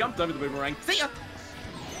 Jumped over the boomerang. See ya!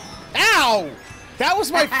 Ow! That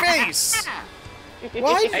was my face.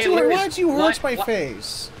 Why Hey, did you Lewis, hurt my what-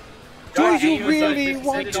 face? Go Do ahead, you you really was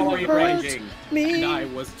want like, to "Send it hurt on And I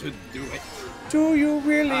me? was to do it. Do you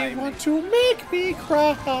really I want to make me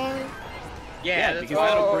cry? Yeah, that's because why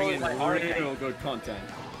that'll Oh, bring in like hurricane. real good content.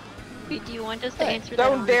 Wait, do you want us to Hey, answer that?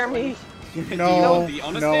 Don't dare me. Do you No, want the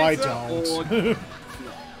honest no, I answer, don't. or-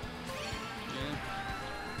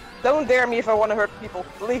 Don't dare me if I want to hurt people.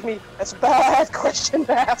 Believe me, that's a bad question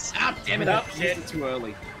to ask. Ah, damn it No, up, shit. used it too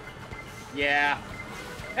early. Yeah.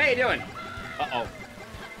 How you doing? Uh-oh.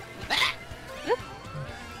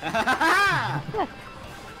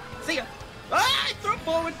 See ya! Ah, I threw it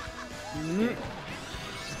forward!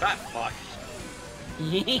 That fuck.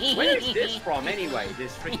 Where is this from, anyway?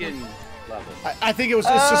 This freaking level. I think it's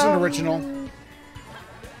just an original.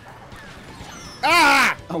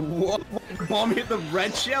 Ah! What? the bomb hit the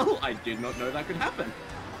red shell? I did not know that could happen.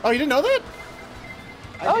 Oh, you didn't know that?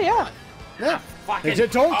 Oh yeah. Yeah. Fucking.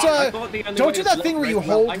 Don't I thought the only don't way do to that select thing where red- you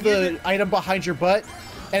well, I hold knew the that- item behind your butt,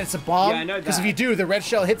 and it's a bomb. Yeah, I know Because if that. you do, the red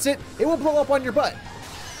shell hits it, it will blow up on your butt.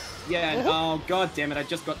 Yeah, and, oh god damn it, I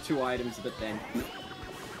just got 2 items of it then.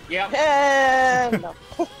 Yep. And no.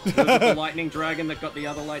 Was it the lightning dragon that got the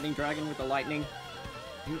other lightning dragon with the lightning?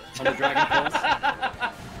 On the dragon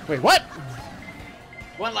force? Wait, what?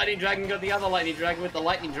 One lightning dragon got the other lightning dragon with the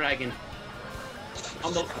lightning dragon.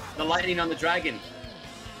 On the lightning on the dragon.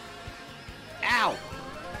 Ow!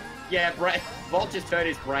 Yeah, Volt just hurt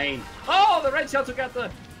his brain. Oh, the red shell took out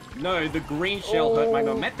the... No, the green shell hurt my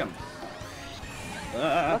Oh. momentum.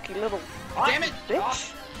 Lucky little Damn it!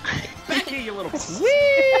 bitch. Back here, you little...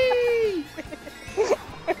 Whee!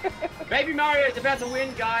 Baby Mario is about to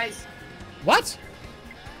win, guys. What?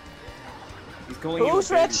 He's calling you a Who's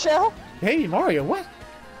Red baby. Shell? Hey, Mario, what?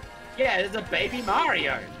 Yeah, there's a baby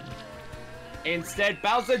Mario. Instead,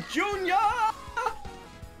 Bowser Jr.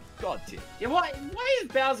 God damn. Yeah, why is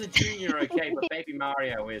Bowser Jr. okay, but Baby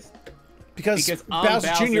Mario is? Because I'm Bowser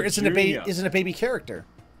Jr. Bowser isn't Jr.. a baby character.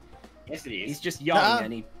 Yes, it He's is. just young, Nuh-uh.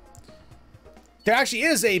 and he... There actually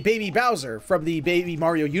is a baby Bowser from the Baby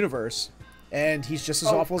Mario universe, and he's just as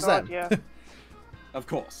awful as God, them. yeah. Of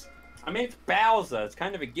course. I mean, it's Bowser. It's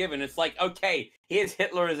kind of a given. It's like, okay, here's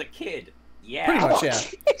Hitler as a kid. Yeah. Pretty much,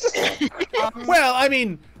 yeah. Well, I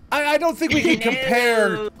mean, I don't think we can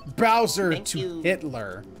compare Bowser Thank to you.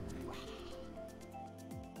 Hitler.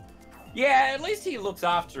 Yeah, at least he looks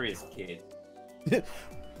after his kid.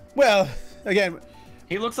 Well, again,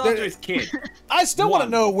 He looks after There- his kid. I still want to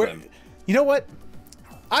One know of where. them. You know what?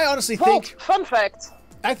 I honestly Halt! think Fun fact.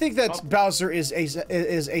 that Bowser is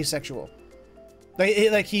asexual.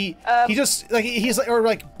 He just like he's like, or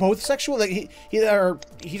like both sexual. Like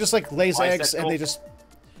he just like lays eggs and Bisexual. they just,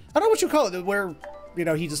 I don't know what you call it. Where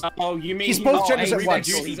he just Oh, you mean He's both oh, genders he at once.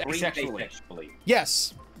 reproduces He's asexually. asexually.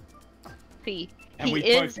 yes. And He we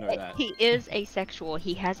is both know that. he is asexual.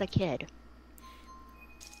 He has a kid.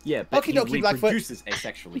 Yeah, but Okie he dokie, Blackfoot. reproduces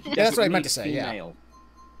asexually. Yeah, that's what I meant to say, yeah. Female.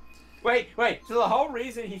 Wait. So the whole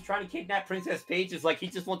reason he's trying to kidnap Princess Peach is like he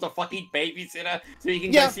just wants a fucking babysitter so he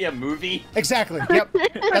can Yeah. go see a movie. Exactly. Yep.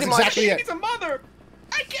 That's exactly it. He's a mother.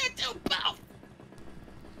 I can't do both.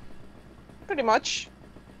 Pretty much.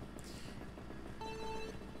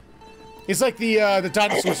 It's like the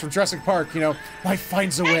dinosaurs from Jurassic Park. You know, life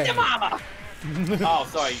finds a way. Mama. Oh,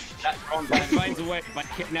 sorry. That's wrong. That finds a way by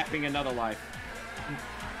kidnapping another life.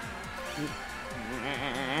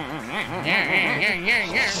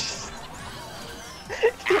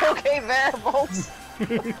 You okay there, Volt?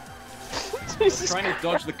 Jesus Trying to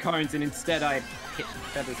dodge the cones, and instead I hit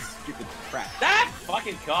Feather's stupid crap. That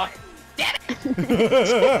fucking cock.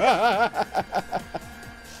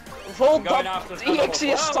 Volt Going up. after The EXE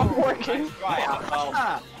has stopped working. Nice try, asshole.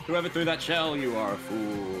 Ah, whoever threw that shell, you are a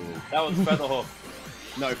fool. That was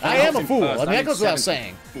Featherhoof. No, I am a Featherhoof's in fool. first. I mean, that I'm goes without seventh,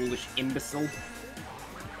 saying. Foolish imbecile.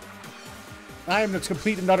 I am the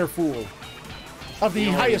complete and utter fool of the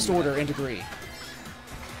You're highest in order and degree.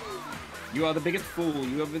 You are the biggest fool.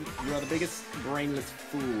 You are the biggest brainless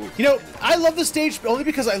fool. You know, I love the stage only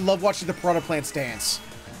because I love watching the piranha plants dance.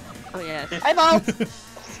 Oh yes. I'm out.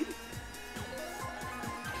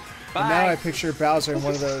 And now I picture Bowser in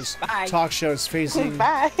one of those talk shows facing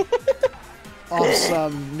Bye. off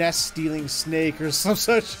some nest-stealing snake or some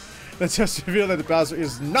such. That just reveal that Bowser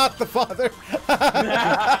is not the father.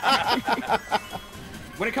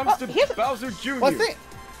 When it comes to here's- Bowser Jr., Well,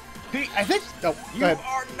 I think. Oh, go you ahead.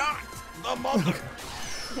 are not the mother.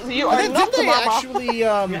 You are Didn't not the they mama. actually?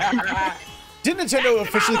 Didn't Nintendo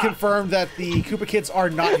officially confirm that the Koopa kids are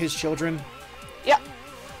not his children? Yeah,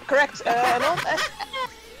 correct. No,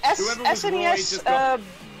 Whoever was Roy SNES just got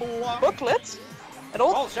booklet. An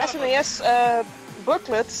old Oh, shut up. SNES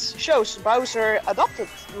booklet shows Bowser adopted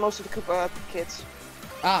most of the Koopa kids.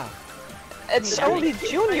 Ah, It's only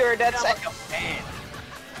Junior that's. Like a fan.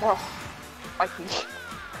 Oh, I think.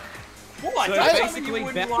 What? So Don't tell me basically, you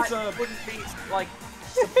wouldn't, Bowser- wouldn't be like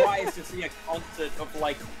surprised to see a concert of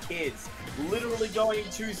like kids literally going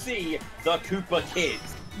to see the Koopa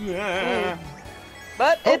kids.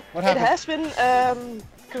 But it what happened? has been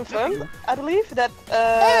confirmed, I believe, that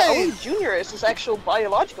Hey! only Junior is his actual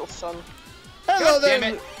biological son. hello God damn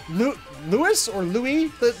there, it. Louis or Louis,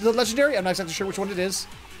 the legendary. I'm not exactly sure which one it is.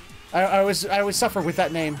 I always suffer with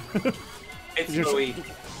that name. It's Just- Louis.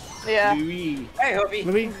 Yeah. Louis. Hey, Hoopy.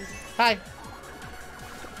 Louis, hi.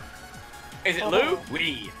 Is it Lou?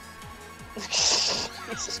 Wee.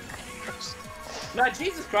 Jesus Christ. No,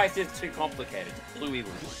 Jesus Christ is too complicated. Louis.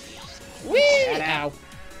 Wee! Ow.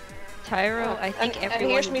 Tyro, I think and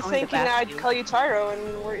everyone here's is me going to thinking back I'd you. call you Tyro,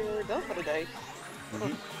 and we're done for the day.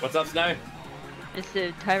 What's up, Snow? And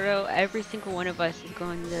so, Tyro, every single one of us is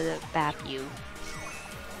going to bap you.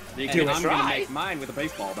 You Do can, it. I'm gonna Try. make mine with a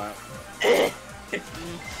baseball bat.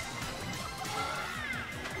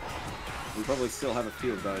 We probably still have a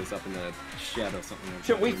few of those up in the shed or something.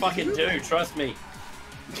 Shit, we fucking do, trust me.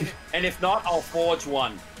 And if not, I'll forge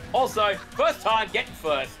one. Also, first time, getting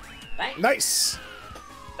first. Thanks. Nice.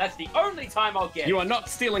 That's the only time I'll get You it. are not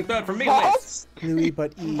stealing third from me, Liz. What? Louis,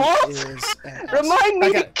 but E What? is ass. Remind me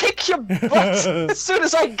I to got kick your butt as soon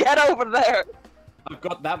as I get over there. I've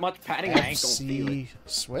got that much padding, I ain't gonna feel it. FC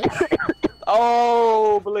switch.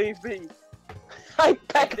 Oh, believe me. I I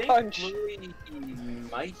peck think punch. Louis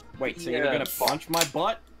might Wait, so be, you're gonna punch my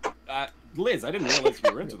butt? Liz, I didn't realize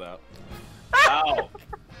you were into that. Wow.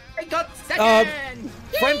 I got second!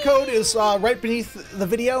 Friend code is right beneath the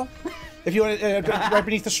video. If you want right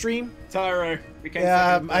beneath the stream. Tyro, we came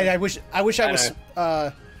Yeah, second. I wish I was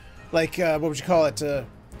like what would you call it?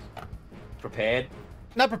 Prepared?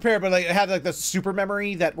 Not prepared, but like I had like the super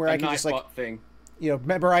memory that where A I can nice just like butt thing.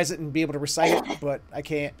 memorize it and be able to recite it, but I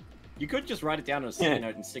can't. You could just write it down on a sticky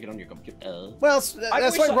note and stick it on your computer. Well, I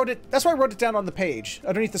that's wish why I I- wrote it. That's why I wrote it down on the page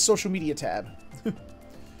underneath the social media tab.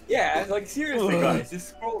 Yeah, like seriously, guys, just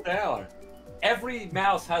scroll down. Every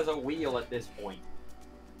mouse has a wheel at this point.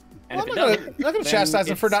 And Well, if I'm it not doesn't, gonna then chastise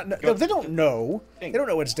them for it's not. No, got they don't know. thing. They don't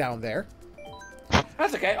know what's down there.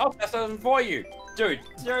 That's okay, I'll test them for you. Dude,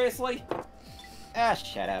 seriously? Ah,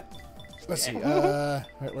 shut up. Let's see. Where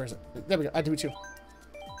is it? There we go. I do it too.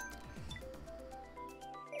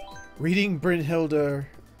 Reading Brynhilde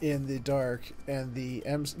in the dark, and the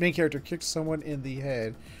main character kicked someone in the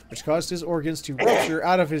head, which caused his organs to rupture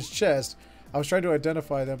out of his chest. I was trying to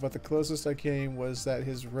identify them, but the closest I came was that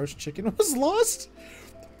his roast chicken was lost.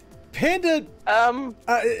 Panda, are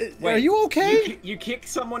Wait, you okay? You kick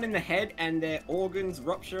someone in the head and their organs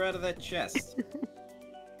rupture out of their chest.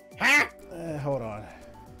 Hold on.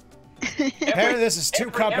 Apparently this is too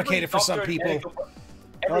complicated for some people.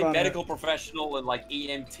 Every Hold on, medical professional and like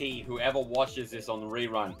EMT, whoever watches this on the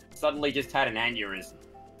rerun, suddenly just had an aneurysm.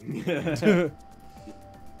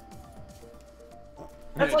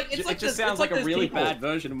 It's like, It just sounds like a really bad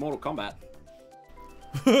version of Mortal Kombat.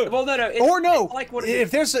 Well, no, it's, Or no, it's like what it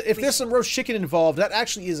if is. there's some roast chicken involved, that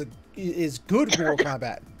actually is good Mortal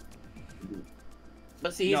Kombat.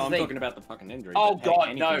 But see, here's No, the I'm thing. talking about the fucking injury. Oh, but, God,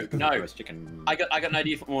 hey, no, anything's good no. for roast chicken. I got an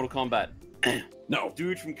idea for Mortal Kombat. No.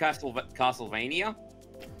 Dude from Castlevania,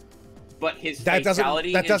 but his That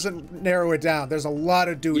fatality doesn't narrow it down. There's a lot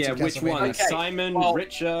of dudes Yeah, in which one? Castlevania. Okay, Simon, well,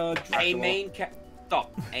 Richard, a Dracula?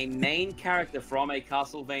 main character from a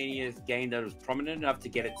Castlevania game that was prominent enough to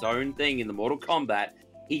get its own thing in the Mortal Kombat.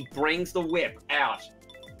 He brings the whip out,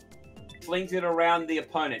 flings it around the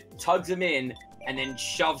opponent, tugs him in, and then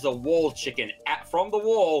shoves a wall chicken from the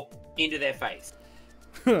wall into their face.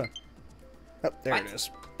 Oh, there What? it is.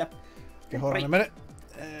 Okay, hold on a minute.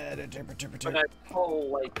 But that whole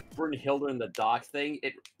like Brynhilde in the dark thing,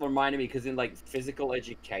 it reminded me because in like physical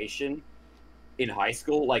education in high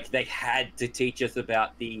school, like they had to teach us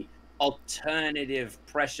about the alternative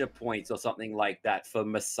pressure points or something like that for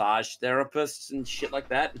massage therapists and shit like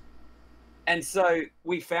that. And so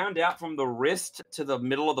we found out from the wrist to the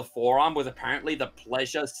middle of the forearm was apparently the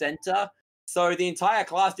pleasure center. So the entire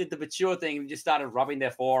class did the mature thing and just started rubbing their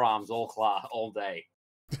forearms all day.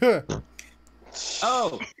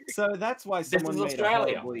 Oh, so that's why someone is made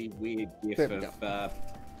Australia. a horribly weird gif There we of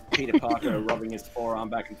Peter Parker rubbing his forearm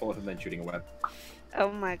back and forth and then shooting a web.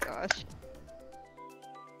 Oh my gosh.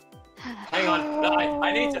 Hang on, no,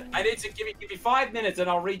 I need to give me 5 minutes and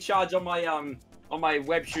I'll recharge on my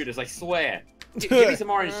web shooters. I swear. Give me some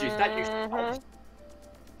orange juice. That juice.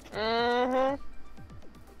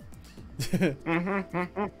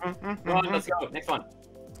 Come on, let's go. Next one.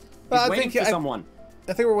 He's waiting for someone.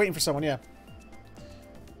 I think we're waiting for someone. Yeah.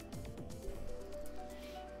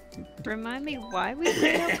 Remind me why we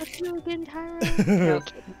played up with you again, Tyro? No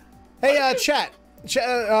kidding. Hey, chat. You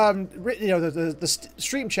know the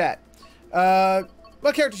stream chat.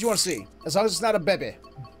 What characters do you want to see? As long as it's not a baby,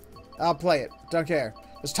 I'll play it. Don't care.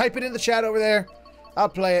 Just type it in the chat over there. I'll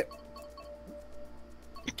play it.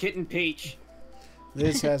 Kitten Peach.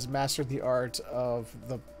 Liz has mastered the art of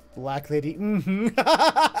the Black Lady.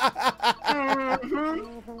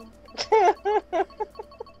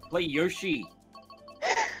 Play Yoshi.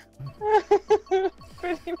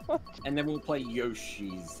 Pretty much. And then we'll play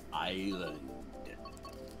Yoshi's Island.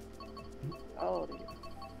 Oh,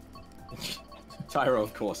 Tyro,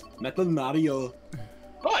 of course. Metal Mario.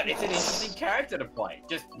 But it's an interesting character to play,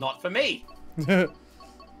 just not for me.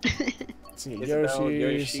 see, Isabel,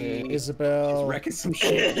 Yoshi, She's Isabel. wrecking some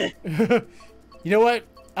shit. You know what?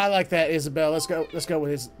 I like that, Isabel. Let's go. Let's go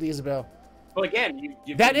with the Isabel. Well, again,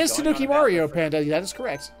 you've That been is going on Tanuki about Mario, the- Panda. That is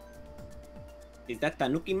correct. Is that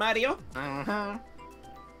Tanuki Mario? Uh-huh.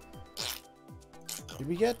 Did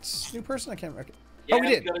we get new person? I can't remember. Yeah, Oh, we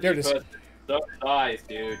did. it's got a There it new is. person. So nice,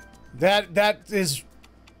 dude. That is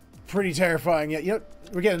pretty terrifying. Yeah, you know,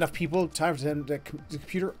 we're getting enough people. Time for them to the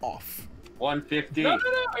computer off. 150. No,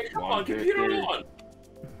 come on, computer on.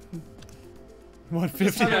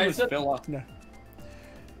 150. Okay, This so- filler. No.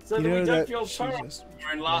 So You that know we that don't feel she sorry. just-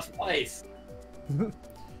 We're in last place.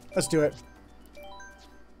 Let's do it.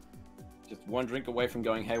 Just one drink away from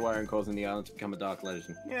going haywire and causing the island to become a dark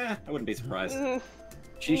legend. Yeah, I wouldn't be surprised.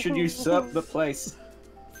 She should usurp the place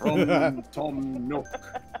from Tom Nook.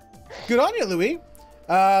 Good on you, Louis.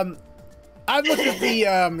 I've looked at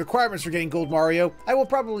the requirements for getting Gold Mario. I will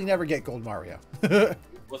probably never get Gold Mario.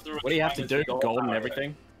 What's the What do you have to do? Gold and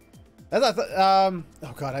everything? I thought,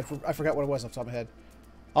 oh god, I forgot what it was off the top of my head.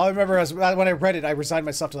 All I remember is when I read it, I resigned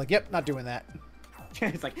myself to like, yep, not doing that.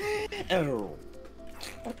 It's like, oh.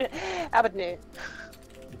 Abaddon.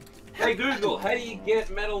 Hey Google, how do you get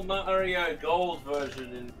Metal Mario Gold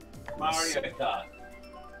version in Mario Kart?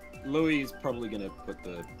 Louis is probably gonna put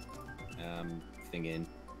the thing in,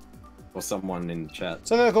 or someone in the chat.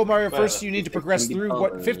 So the Gold Mario, Well, first you need to progress through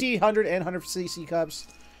what 50, 100, and 100cc cups.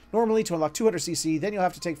 Normally to unlock 200cc, then you'll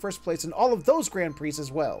have to take first place in all of those Grand Prix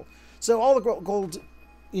as well. So all the gold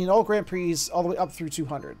in all Grand Prix all the way up through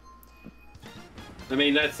 200. I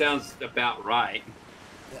mean, that sounds about right.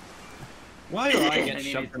 Why do I And get it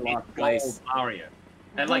shoved in is last place? Gold Mario.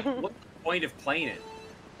 And like, what's the point of playing it?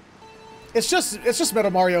 It's just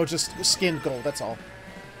Metal Mario, just skinned gold. That's all.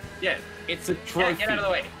 Yeah, It's a yeah, trophy. get out of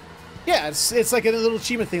the way. Yeah, it's like a little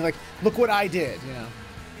achievement thing. Like, look what I did, you know.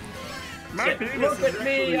 Yeah, look at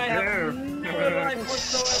me, I have no life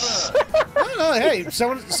whatsoever. I don't know. Hey, if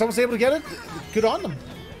someone's able to get it. Good on them.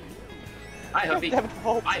 I hope he. Have a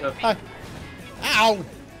vault. I hope he. Ow!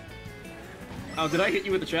 Oh, did I hit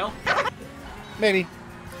you with the shell? Maybe.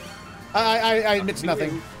 I admit to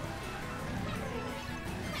nothing.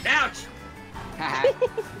 Ouch!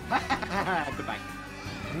 Goodbye.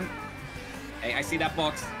 Hey, I see that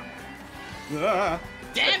box.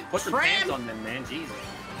 Damn, put some pants on them, man. Jesus.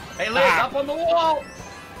 Hey, Liz, up on the wall.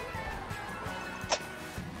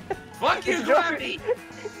 Fuck you, gravity.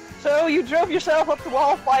 So you drove yourself up the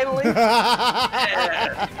wall finally.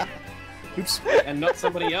 Yeah. Oops. And not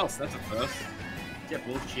somebody else. That's a first. Yeah,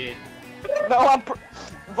 bullshit. No,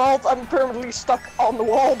 Vault, I'm permanently stuck on the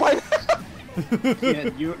wall by now. Yeah,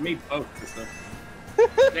 you and me both, sister.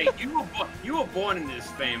 Hey, you were born in this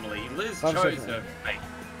family. Liz I'm chose sorry. her fate.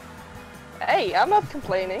 Hey, I'm not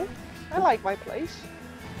complaining. I like my place.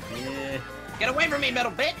 Yeah. Get away from me,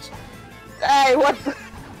 metal bitch! Hey, what the?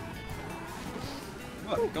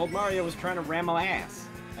 Look, Gold Mario was trying to ram my ass.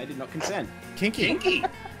 I did not consent. Kinky. Kinky!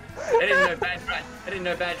 I didn't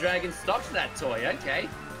know Bad Dragon stocked that toy, okay.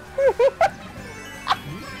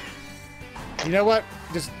 You know what?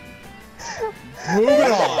 Just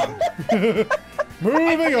moving on.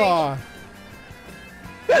 Moving on.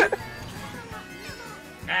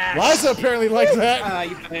 Ah, Liza apparently likes that. Ah,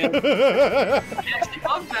 you fan. I actually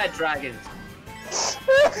love Bad Dragons.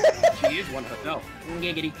 She is one herself.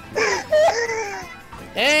 Giggity.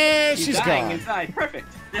 And she's dying gone. inside. Perfect.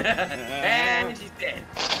 And she's dead.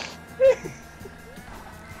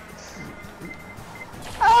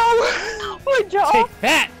 Oh, my jaw. Take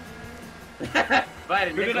that. If I had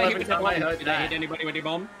a Did nickel I every hit the time I bomb? heard Did I hit that. anybody with a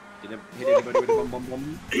bomb? Did I hit anybody with a bomb bomb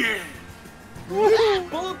bomb?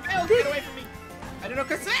 Bullet Bill, get away from me! I did not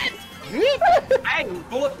consent! Hey,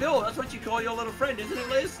 Bullet Bill, that's what you call your little friend, isn't it,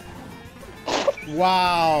 Liz?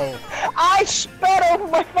 Wow. I spat over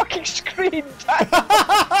my fucking screen.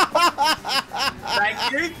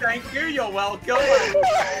 Thank you, you're welcome.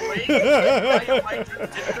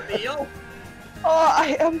 The meal. Oh,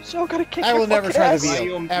 I am so gonna kick I will your never fucking try ass. the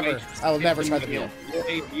veal. Ever. I will never try the veal.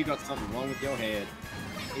 You got something wrong with your head.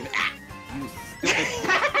 You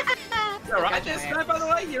stupid. You're right this time, by the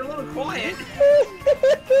way, you're a little quiet.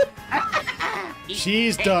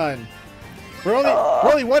 She's done. We're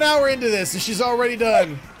only 1 hour into this, and she's already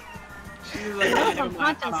done. She's like, I'm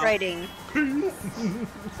concentrating.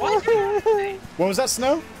 What? What was that,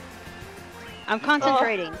 Snow? I'm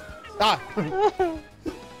concentrating. Ah.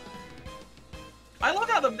 I love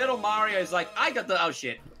how the Metal Mario is like, I got the, oh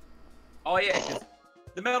shit. Oh yeah, 'cause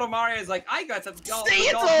the Metal Mario is like, I got the gold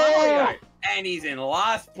Mario. And he's in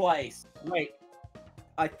last place. Wait.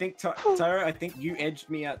 I think, Tyra, I think you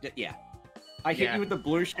edged me out. Yeah. I hit Yeah. you with the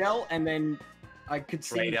blue shell, and then I could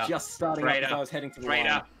see you Traitor. just starting up as Traitor. I was heading to the Traitor.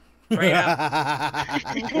 line.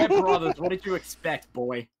 They're brothers. What did you expect,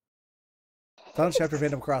 boy? Final chapter of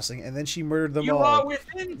Animal Crossing, and then she murdered them You all, are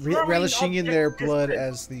within throwing relishing in their objective blood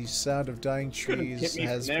distance. as the sound of dying Could've hit trees me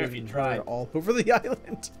has from there if been you heard tried. all over the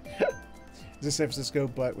island. Is this San Francisco,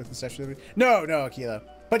 but with the statue? No, Akila.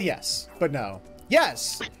 But yes, but no.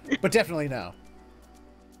 Yes, but definitely no.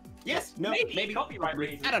 Yes, no, maybe. Copyright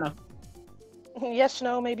reasons. I don't know. Yes,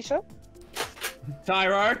 no, maybe so.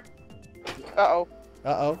 Tyro. Uh-oh.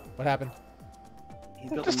 Uh-oh, what happened?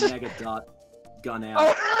 He's got the mega dart gun out.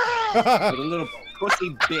 Oh. Like a little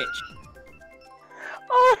pussy bitch.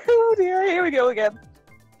 Oh dear, here we go again.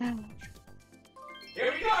 Here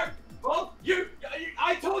we go. Well,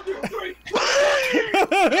 I told you 3.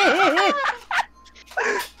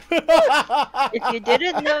 If you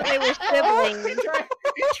didn't know they were siblings,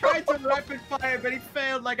 He tried to rapid fire, but he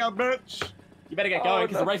failed like a bitch. You better get going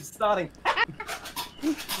because the race is starting.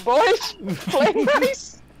 Boys, play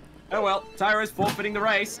nice. Oh well, Tyro's forfeiting the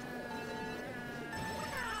race.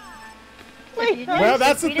 if you Well,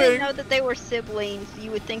 that's if the you didn't thing. know that they were siblings,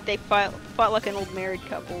 you would think they fought like an old married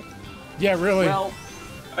couple. Yeah, really. Well,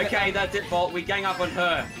 Okay, that's it, Bolt. We gang up on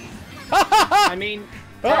her. I mean,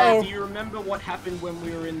 Uh-oh. do you remember what happened when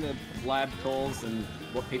we were in the lab tours and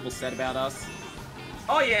what people said about us?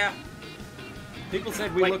 Oh yeah. People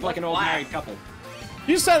said we Wait, look like an what old lab? married couple.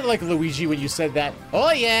 You sounded like Luigi when you said that.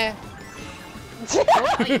 Oh, yeah.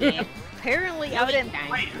 Apparently out in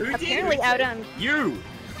Wait, who did? apparently Who out did? on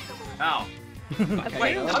Oh.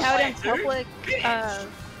 apparently I'm out in playing too. public Gotcha.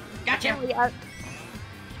 apparently out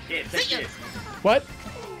Here, take this. What?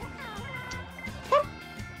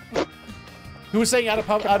 Who was saying out in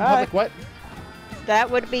public what? that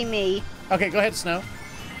would be me. Okay, go ahead, Snow.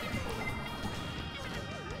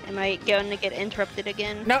 Am I going to get interrupted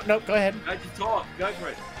again? No, go ahead. Go to talk. Go for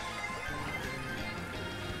it.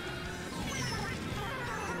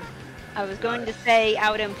 I was going to say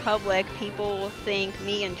out in public, people think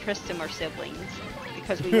me and Tristan are siblings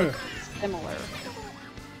because we look similar.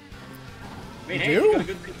 I mean, You hey, do? you got a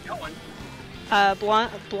good thing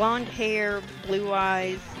going. Blonde hair, blue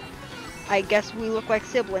eyes. I guess we look like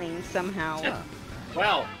siblings somehow.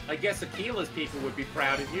 Well, I guess Aquila's people would be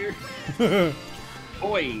proud of you.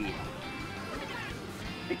 Boy.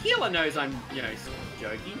 Aquila knows I'm,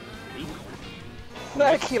 joking.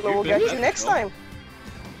 Aquila will get you next time.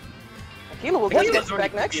 Aquila will get Aquila's you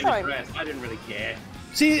back already next feeling time. pressed. I didn't really care.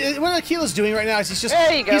 See, what Akila's doing right now is he's just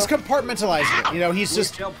There you go. he's compartmentalizing it. You know, he's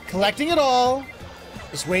just collecting it all,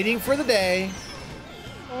 just waiting for the day.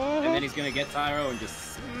 And then he's gonna get Tyro and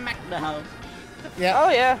just smack the house. Yeah. Oh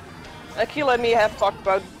yeah. Aquila and me have talked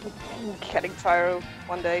about getting Tyro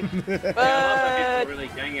one day. I love that But people really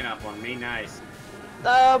ganging up on me. Nice.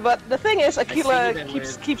 but the thing is, I see Aquila you then,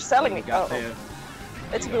 Liz. keeps telling me. When we got Oh, there.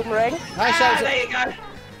 it's a boomerang. There you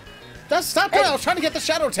go. Stop it! I was trying to get the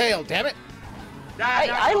shadow tail. Damn it! Nah,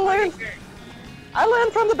 I learned. I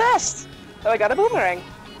learned from the best. So I got a boomerang.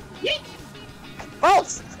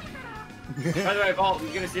 False. By the way, Bolt,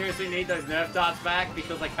 you're gonna seriously need those Nerf darts back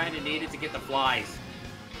because I kind of needed to get the flies.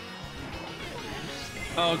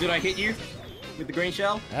 Oh, did I hit you with the green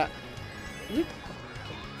shell? Yeah.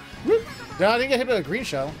 No, I didn't get hit with a green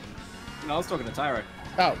shell. No, I was talking to Tyro.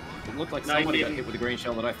 Oh. It looked like No, you somebody got didn't. hit with the green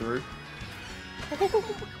shell that I threw.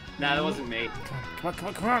 Nah, that wasn't me. Come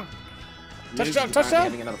on. Liz is Touchdown, apparently touchdown.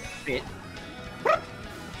 Having another fit.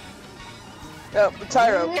 Oh,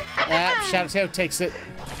 Tyro. Shadow tail takes it.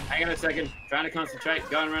 Hang on a second. Trying to concentrate.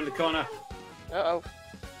 Going around the corner. Uh-oh.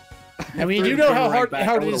 I mean, you Threw know the how boomerang hard back. it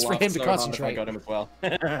I is would've for laughed him to so hard if I concentrate. got him as well.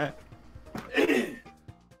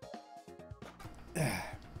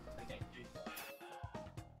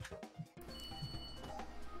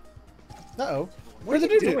 Uh-oh. Where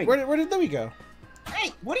did you doing? Where did Louie go?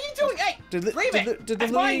 Hey, what are you doing? Hey, Did the, leave it. did the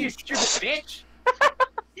That's why Louie... you stupid bitch.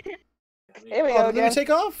 Here we Oh, go did Louie again. take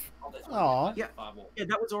off? Aw. Yeah, yeah,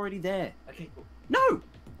 that was already there. Okay, cool. No!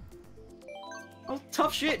 Oh,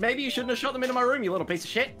 tough shit. Maybe you shouldn't have shot them into my room, you little piece of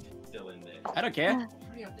shit. Still in there. I don't care.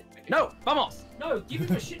 No, vamos! No, give me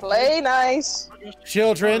the shit. Play nice.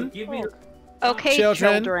 Children. Give me the... Okay,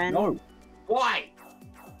 Children. children. No. Why?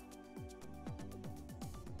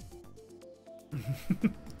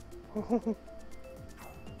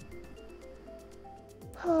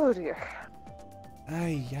 Oh dear.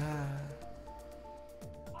 Ay, yeah.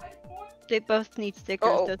 They both need stickers.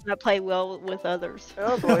 Uh-oh. Does not play well with others.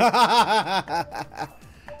 Oh boy.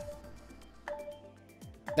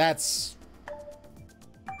 That's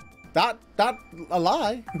not a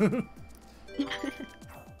lie.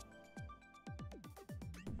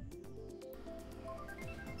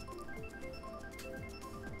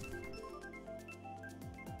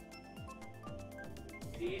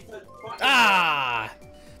 It's a Ah!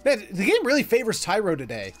 Man, the game really favors Tyro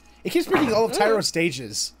today. It keeps picking all of Tyro's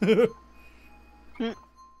stages.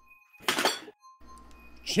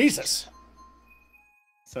 Jesus.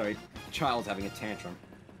 Sorry, child's having a tantrum.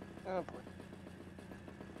 Oh boy.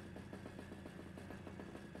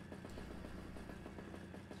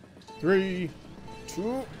 Three,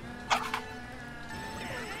 two.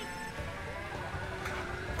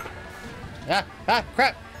 Ah,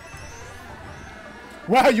 crap.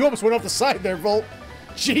 Wow, you almost went off the side there, Volt.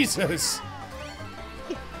 Jesus.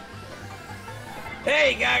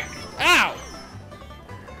 There you go. Ow.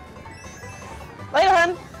 Later,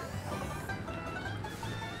 hun.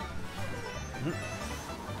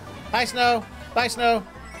 Bye, Snow. Bye, Snow.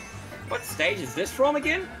 What stage is this from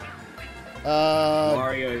again?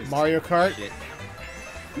 Mario's Mario Kart. shit.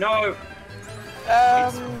 No.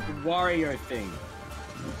 It's the Wario thing.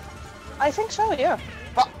 I think so, yeah.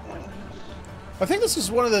 But I think this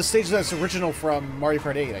is one of the stages that's original from Mario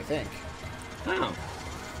Kart 8, I think. Oh.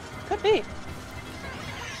 could be.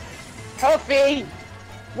 Coffee!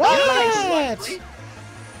 What?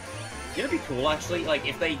 It'd be cool, actually, like,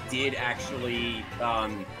 if they did actually,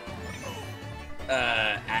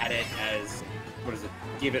 add it as, what is it,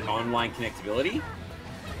 give it online connectability?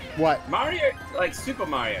 What? Mario, like, Super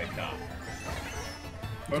Mario Kart.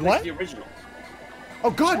 Or at What? least the original. Oh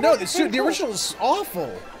god, no, the original's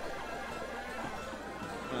awful.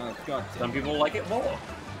 Oh, God. Some people like it more.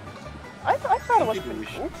 I thought it was pretty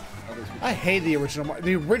cool. I hate the original.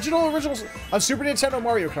 The original on Super Nintendo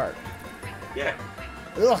Mario Kart. Yeah.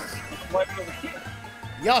 Ugh. Why was a kid?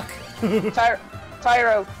 Yuck.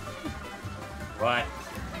 Tyro. What?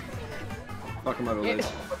 Fuck him over, Liz.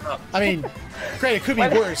 What's up? I mean, great, it could be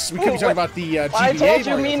worse. We could be talking about the GBA I told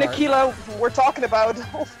you, Mario me and Kart. Akilo were talking about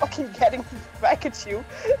fucking getting back at you.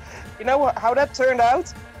 You know how that turned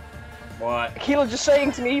out? What? Akilo just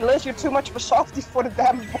saying to me, Liz, you're too much of a softie for the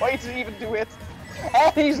damn boy to even do it.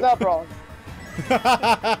 And he's not wrong. And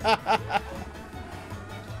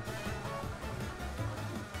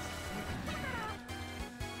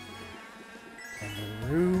the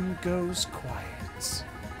room goes quiet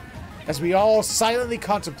as we all silently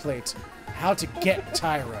contemplate how to get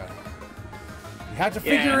Tyro. You have to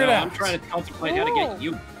figure it out. I'm trying to contemplate how to get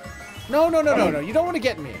you. No. You don't want to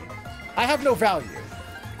get me. I have no value.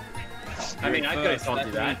 I mean, I could have told you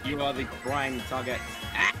That that. means you are the prime target.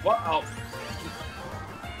 Whoa.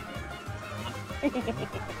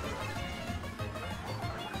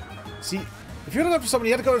 See, if you're gonna go for someone,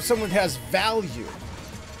 you have to go to someone who has value.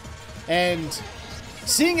 And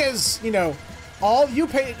seeing as, you know, all you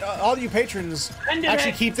patrons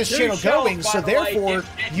actually keep this channel going, so therefore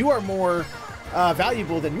you are more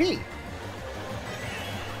valuable than me.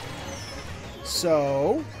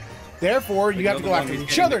 So, therefore, you have to go after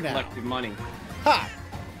each other now. Money. Ha!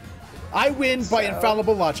 I win by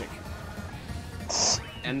infallible logic.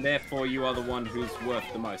 And therefore, you are the one who's worth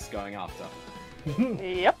the most going after.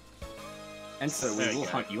 Yep. And so we will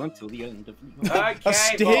hunt you until the end of Okay, A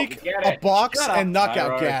steak, a box, Shut up, and knockout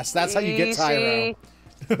Tyro. gas. That's how you get Tyro.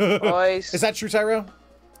 Boys. Is that true, Tyro?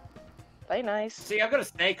 Play nice. See, I've got a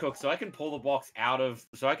snake hook, so I can pull the box out of,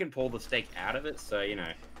 so I can pull the steak out of it. So you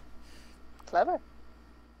know. Clever.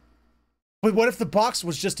 But what if the box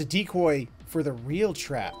was just a decoy for the real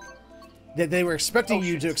trap? That they were expecting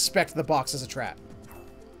you to expect the box as a trap.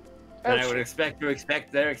 Then I would expect to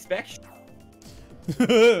expect their expectation.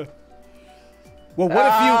 Well,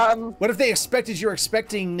 what if they expected your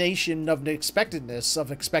expecting nation of the expectedness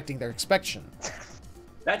of expecting their expectation?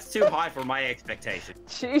 That's too high for my expectation.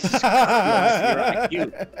 Jesus.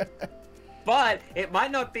 But it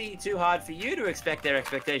might not be too hard for you to expect their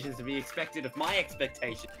expectations to be expected of my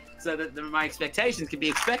expectation, so that my expectations can be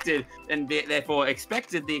expected and therefore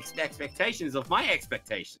expected the expectations of my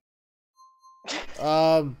expectation.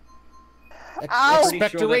 Ow.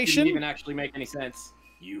 Expectoration? Didn't even actually make any sense.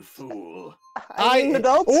 You fool.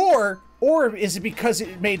 Or is it because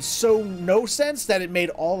it made so no sense that it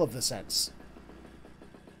made all of the sense?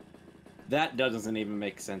 That doesn't even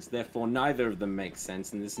make sense. Therefore, neither of them make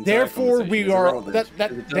sense. And this entire Therefore, we conversation is are irrelevant,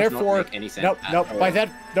 because it does therefore not make any sense at all. by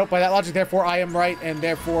that logic, therefore I am right, and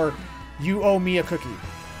therefore you owe me a cookie.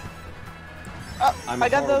 I'm I a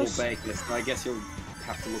got horrible those. baker, so I guess you'll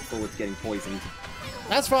have to look forward to getting poisoned.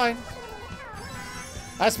 That's fine.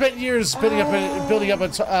 I spent years building up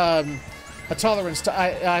a tolerance to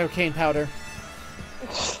iocane powder.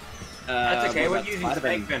 That's okay, what we're about using spider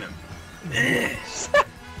snake venom.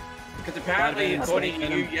 Because apparently, according to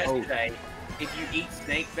you yesterday, if you eat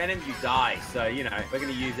snake venom, you die. So, you know, we're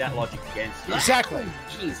going to use that logic against you. Exactly.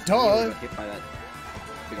 Jeez, Duh. I got hit by that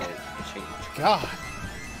big old change. God.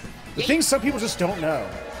 The things some people just don't know.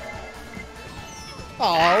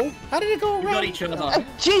 Oh, how did it go We got around? each other.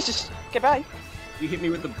 Jesus! Goodbye. You hit me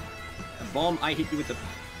with the bomb. I hit you with the.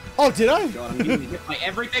 Oh, did I? God, I'm getting hit by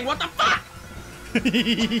everything. What the fuck?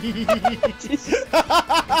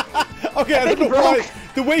 Okay, I don't know why.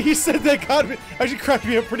 The way he said that got me, actually cracked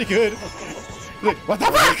me up pretty good. Like, what the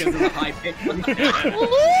Because of the fuck? high pitch.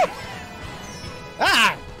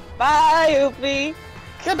 Ah! Bye, Oopie.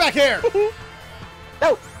 Get back here!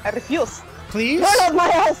 No, I refuse. Please? You're not my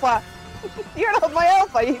alpha. You're not my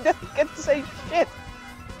alpha. You don't get to say shit.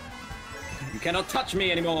 You cannot touch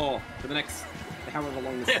me anymore for the next however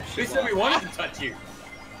long this We shit said we lasts. wanted to touch you.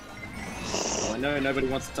 Well, I know nobody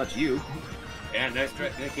wants to touch you. Yeah, no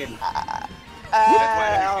stress, no kidding.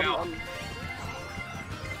 Um,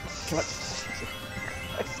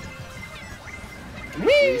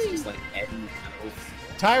 It's just like Eddie Elf.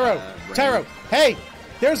 Tyro! Rain. Tyro! Hey!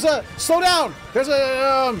 There's a... Slow down! There's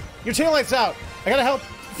a... your taillight's out! I gotta help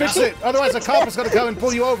fix it, otherwise a cop is gonna come and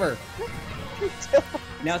pull you over.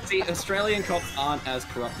 Now, see, Australian cops aren't as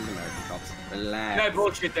corrupt as American cops. Relax. No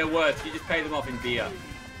bullshit, they're worse. You just pay them off in beer.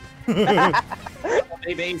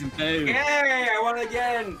 BBs and boom. Yay, I won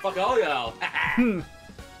again! Fuck all y'all.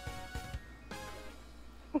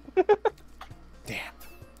 Damn.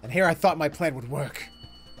 And here I thought my plan would work.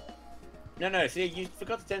 No, see, you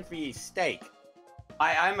forgot to send me steak.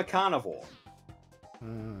 I'm a carnivore.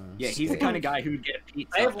 Yeah, he's the kind of guy who would get a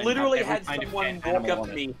pizza. I have and literally every had kind of someone pet walk animal up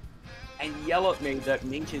to on it. me and yell at me that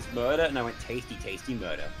meat is murder, and I went, tasty, tasty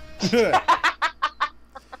murder.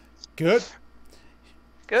 Good?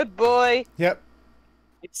 Good boy. Yep.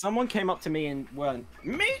 If someone came up to me and went,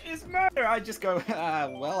 meat is murder, I'd just go,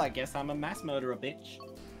 well, I guess I'm a mass murderer, bitch.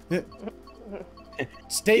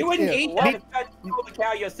 Steak... You wouldn't yeah, eat meat- that if you killed the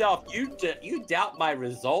cow yourself. You doubt my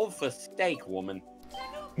resolve for steak, woman.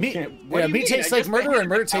 Meat, What do you meat mean? tastes I like just murder, made and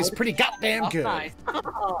murder it. tastes pretty goddamn good. Nice.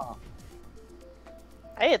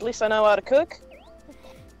 Hey, at least I know how to cook.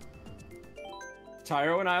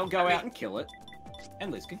 Tyro and I will go out and kill it,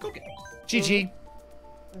 and Liz can cook it. GG.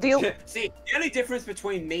 Deal. See, the only difference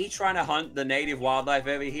between me trying to hunt the native wildlife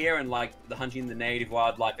over here and like the hunting the native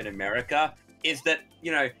wildlife in America is that,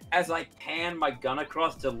 you know, as I pan my gun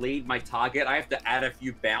across to lead my target, I have to add a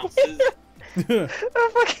few bounces. A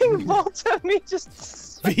fucking bolt at me just.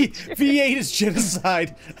 V8 is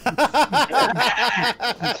genocide.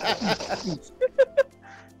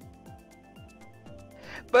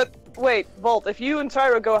 But wait, Bolt, if you and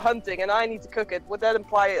Tyro go hunting and I need to cook it, would that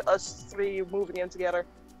imply us three moving in together?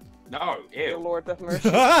 No, Dear ew. Lord have mercy.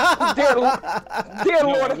 Dear No, Lord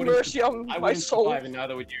I have wouldn't- mercy on I my wouldn't soul. survive, and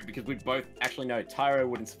neither would you, because we both actually no. Tyro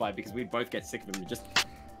wouldn't survive because we'd both get sick of him. Just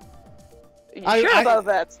You I- sure I- about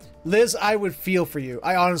that? Liz, I would feel for you.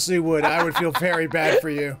 I honestly would. I would feel very bad for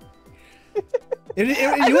you. I You think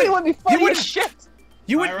it would be funny would- as shit.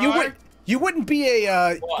 You would. You Tyro? would. You wouldn't be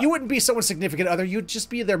a. What? You wouldn't be someone's significant other. You'd just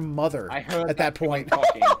be their mother. I heard at that point.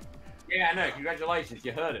 talking. Yeah, I know. Congratulations,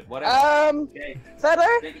 you heard it. Whatever.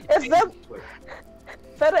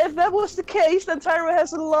 If that was the case, then Tyro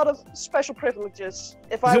has a lot of special privileges.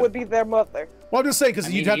 If I would be their mother. Well, I'm just saying because I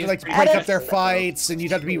you'd mean, have he to is like pretty break up much- their fights, and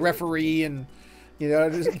you'd have to be referee, and you know,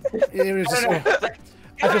 it was just.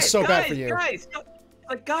 I feel so bad for you.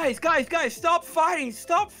 Guys, stop fighting!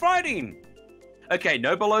 Stop fighting! Okay,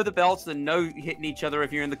 no below the belts and no hitting each other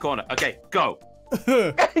if you're in the corner. Okay, go.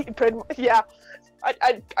 Pretty much, yeah.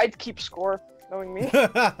 I'd keep score, knowing me.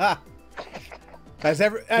 Guys,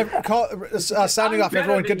 sounding off.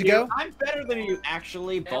 Everyone good to go? I'm better than you.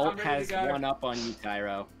 Actually, Yeah, Bolt I'm ready has to go. one up on you,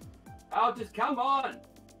 Tyro. Oh, just come on.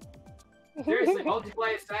 Seriously,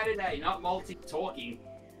 multiplayer Saturday, not multi-talking.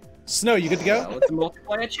 Snow, you good to go? Well, it's a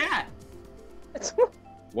multiplayer chat.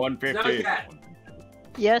 150. No, Cat.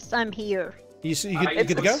 Yes, I'm here. You good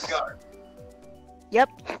to go? Yep.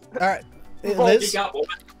 All right, Bolt, Liz. Pick up, woman.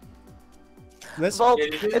 Liz. Well, Yeah,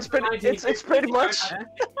 this is it's pretty much.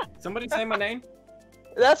 Somebody say my name.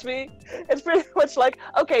 That's me. It's pretty much like,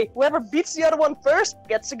 okay, whoever beats the other one first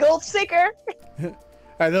gets a gold sticker. All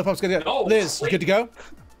right, Lil Pup's good to go. No, Liz, you wait. good to go?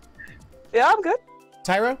 Yeah, I'm good.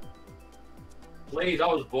 Tyro. Please, I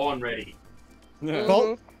was born ready.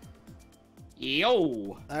 Bolt.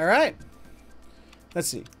 Yo. All right. Let's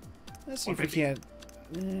see. Let's see if we can.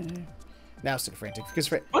 Now stick Frantic because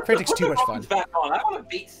Frantic's too much fun. buttons back on? I want to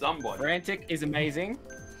beat someone. Frantic is amazing,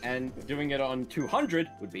 and doing it on 200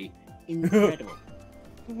 would be incredible.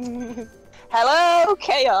 Hello,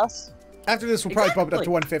 chaos. After this, we'll probably bump it up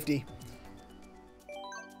to Exactly. 150.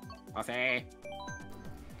 Okay.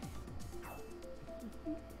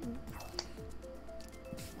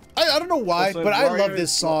 I don't know why, Also, but I Mario- love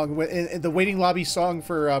this song. In the waiting lobby song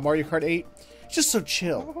for Mario Kart 8. It's just so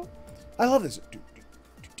chill. I love this.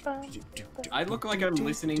 I look like I'm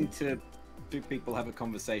listening to two people have a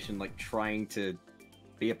conversation, like trying to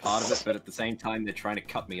be a part of it, but at the same time they're trying to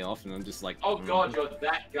cut me off, and I'm just like, Oh god, you're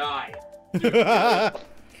that guy.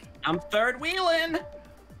 I'm third wheeling.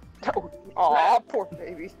 Aw, poor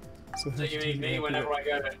baby. So you mean me whenever I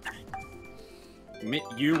go to... Meet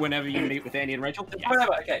you whenever you meet with Andy and Rachel.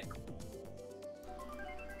 Whatever, okay.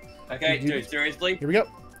 Okay, dude, seriously? Here we go.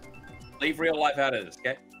 Leave real life out of this,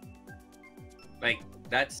 okay? Like,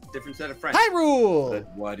 that's a different set of friends. Hyrule!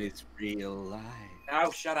 But what is real life?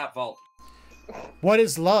 Oh, shut up, Volt. What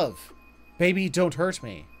is love? Baby, don't hurt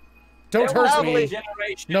me. Don't There will hurt be a me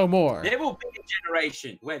generation. no more. There will be a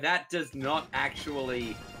generation where that does not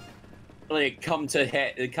actually like come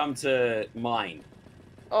to mind.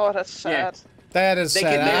 Oh, that's sad. That is They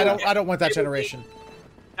sad. can- I don't want that it would be- generation.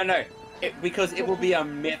 No, because it will be a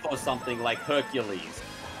myth or something like Hercules,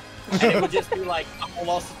 and it would just be like a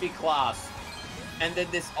philosophy class, and then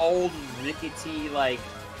this old rickety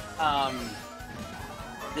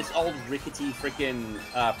freaking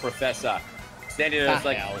professor standing there,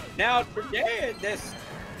 like, now today in this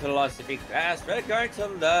philosophy class we're going to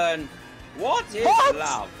learn what is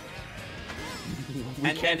love. We And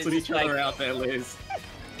then cancel it's each like- other out there, Liz.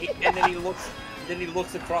 And then he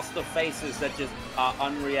looks across the faces that just are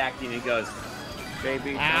unreacting and goes,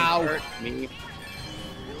 "Baby, don't Ow. hurt me."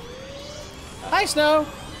 Hi, Snow.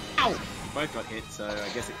 Ow! Both got hit, so I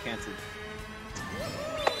guess it cancelled.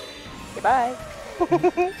 Goodbye.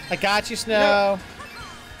 I got you, Snow.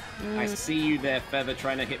 I see you there, Feather,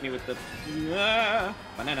 trying to hit me with the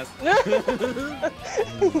bananas. Ow!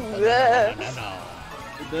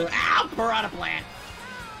 Piranha plant!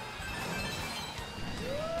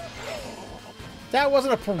 That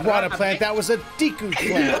wasn't a piranha plant. That was a Deku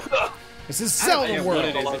plant. This is Zelda What World.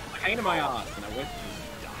 it is. It's a pain in my ass, and I went.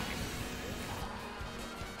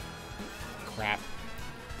 Crap.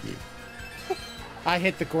 I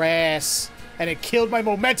hit the grass, and it killed my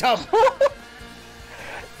momentum.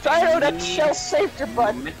 Tyro, that shell saved your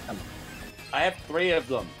butt. I have 3 of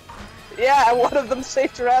them. Yeah, and one of them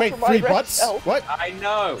saved your ass Wait, from my 3 red butts? shell. What? I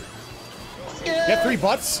know. You have 3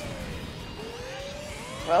 butts?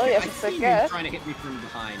 Well, I yes, see I you guess. trying to hit me from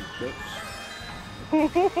behind.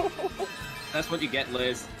 That's what you get,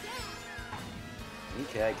 Liz.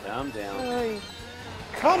 Okay, calm down.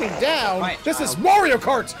 Calming down? Quiet, This is child. Mario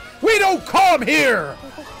Kart! We don't calm here!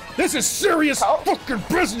 This is serious Calm? fucking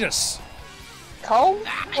business! Calm?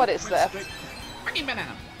 What is that? Freaking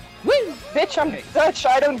banana. Woo! Bitch, I'm Okay. Dutch,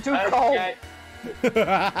 I don't do calm. Okay.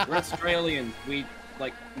 We're Australians. We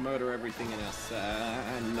like murder everything in us.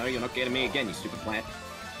 No, you're not getting me again, you stupid plant.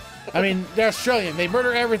 I mean, they're Australian. They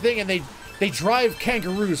murder everything and they drive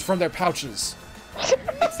kangaroos from their pouches.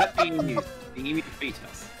 Except the emus. The emu beat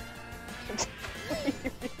us.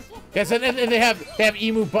 Yes, and they have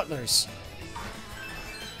emu butlers.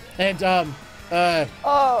 And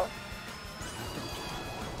Oh,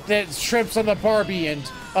 there's shrimps on the Barbie and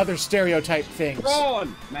other stereotype things.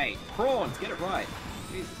 Prawn, mate. Prawns. Get it right.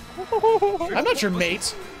 Jesus. I'm not your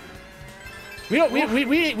mate. We don't.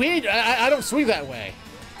 I don't swing that way.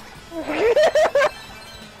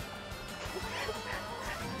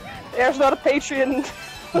 there's not a Patreon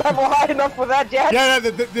level high enough for that yet.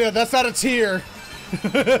 Yeah, that's not a tier.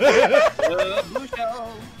 Blue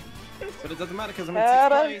shell. But it doesn't matter because I'm in 6th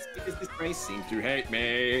Ta-da. place because this race seems to hate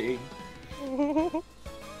me.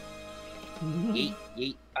 Yeet,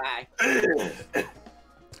 yeet, bye.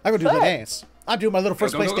 I'm gonna do the dance. I'm doing my little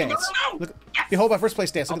first Go, place go, go, go, dance. go, go. Look, behold my first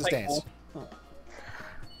place dance. Look at this I'll take dance.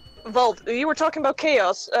 Volt, you were talking about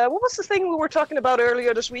chaos. What was the thing we were talking about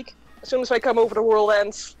earlier this week? As soon as I come over, the world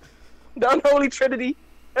ends. The unholy trinity.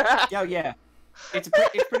 Yeah. It's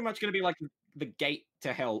pretty much going to be like the gate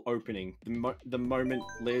to hell opening. The moment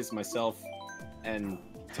Liz, myself, and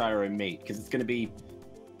Tyro meet. Because it's going to be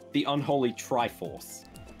the unholy Triforce.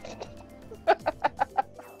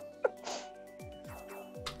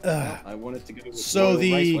 I wanted to go with So Royal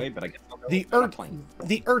the- Raceway, but I guess I'll go The with Earth, plane.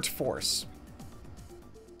 the Earth Force.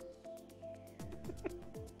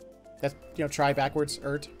 That's, try backwards,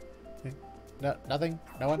 Earth. No, nothing?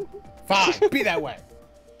 No one? Fine, be that way.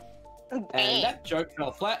 And that joke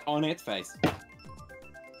fell flat on its face.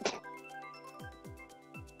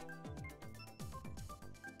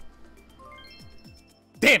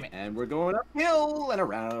 Damn it! And we're going uphill and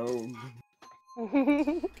around.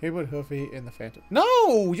 Cable Hoofy in the Phantom.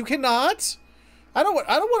 No, you cannot. I don't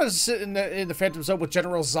want to sit in the Phantom Zone with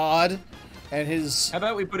General Zod and his How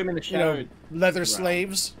about we put him in the shadow? leather realm?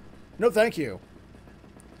 slaves. No, thank you.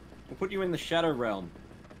 We'll put you in the shadow realm.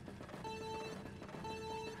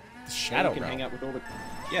 Shadow you can Realm. hang out with all the...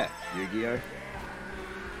 Yeah, Yu-Gi-Oh!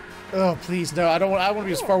 Oh, please, no. I don't want to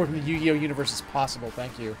be as far away from the Yu-Gi-Oh universe as possible.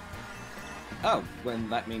 Thank you. Oh, well,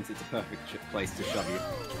 that means it's a perfect place to shove you.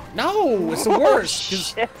 No, it's the worst.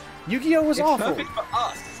 Because Yu-Gi-Oh was It's awful. perfect for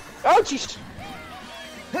us. Oh, jeez.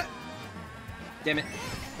 Damn it.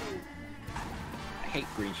 I hate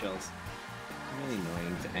green shells. Really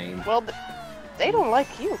annoying to aim. Well, they don't like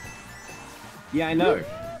you. Yeah, I know.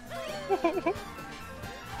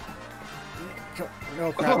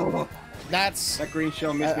 No crap. That's. That green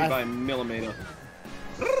shell missed me by a millimeter.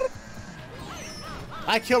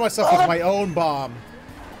 I kill myself with my own bomb.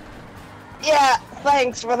 Yeah,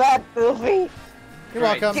 thanks for that, Goofy. You're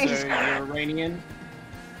Right, welcome. so you're Iranian?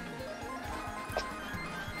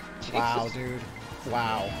 Wow, dude.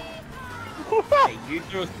 Wow. Hey, you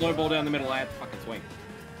threw a snowball down the middle, I had to fucking swing.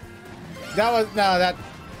 That was that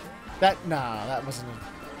wasn't.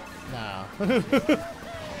 No.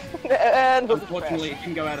 And Unfortunately, it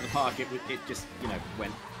didn't go out of the park. It just, you know,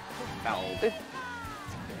 went foul.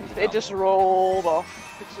 it just rolled off.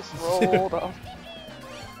 It just rolled off.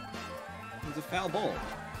 It was a foul ball.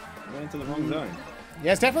 It went into the wrong zone.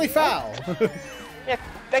 Yeah, it's definitely foul. Yeah,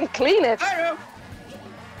 then clean it. Tyro!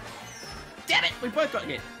 Damn it! We both got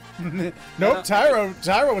hit. Nope,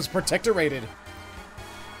 Tyro was protectorated.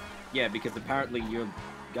 Yeah, because apparently you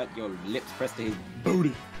got your lips pressed to his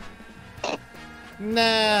booty.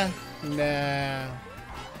 Nah. Well,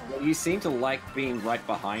 you seem to like being right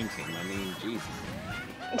behind him. I mean, Jesus.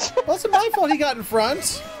 Well, it's my fault he got in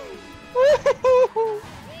front.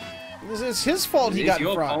 It's his fault he got in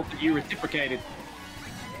It's your front. fault that you reciprocated.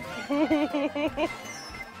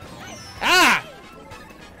 Ah!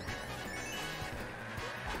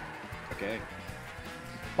 Okay.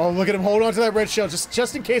 Oh, look at him hold on to that red shell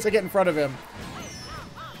just in case I get in front of him.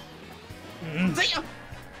 See ya!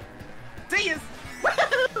 See ya!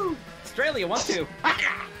 Woohoo! Australia, 1-2.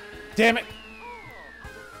 Damn it!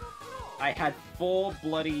 I had 4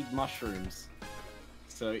 bloody mushrooms.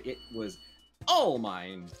 So it was all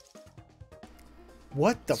mine.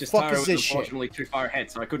 What the It's just fuck Tyro is was this shit? unfortunately too far ahead,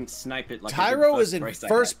 so I couldn't snipe it like I did Tyro the is in race I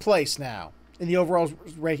first had. place now in the overall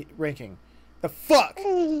ranking. The fuck?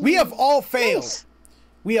 We have all failed.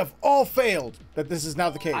 We have all failed that this is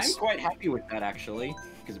now the I'm case. quite happy with that, actually,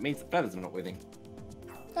 because it means the feathers are not winning.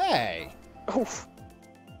 Hey. Oof.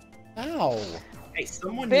 Ow. Hey,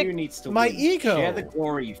 someone Big- new needs to my win. ego. Share the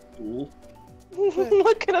glory, you fool.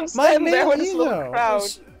 Look at him My standing there main with his little ego. crowd.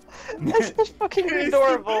 That's just fucking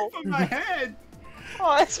adorable. my head!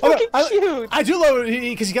 Oh, it's Oh, no, fucking cute. I do love it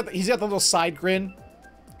because he's got the little side grin.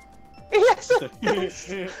 Yes.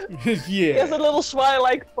 He Yeah. has a little smile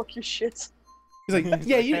like, fuck your shit. He's like,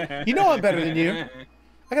 yeah, you know I'm better than you.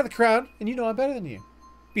 I got the crown, and you know I'm better than you.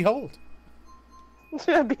 Behold.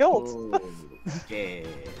 Behold. Okay,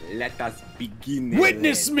 let us begin.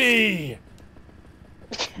 Witness me!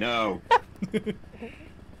 No.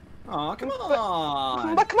 Aw, come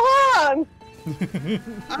on! But come on!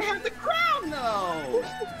 I have the crown, though!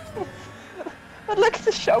 But look at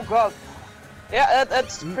the show, God. Yeah,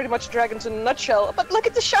 that's pretty much dragons in a nutshell. But look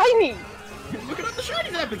at the shiny! Look at all the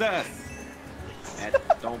shinies I possess!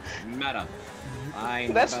 That don't matter. I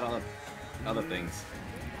know That's- about other things.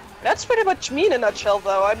 That's pretty much me in a nutshell,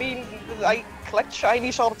 though. I mean, I collect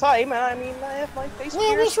shinies all the time, and I mean, I have my face Well,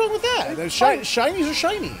 pierced. what's wrong with that? The shinies are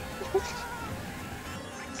shiny.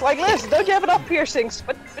 It's like, Liz, don't you have enough piercings?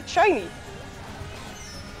 But shiny.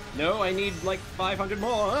 No, I need like 500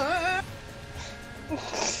 more.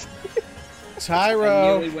 Tyro, I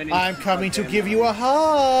nearly went into I'm coming to goddamn give you a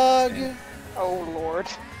hug. Oh, Lord.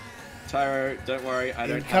 Tyro, don't worry, I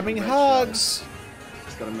don't Incoming have a red hugs. shell.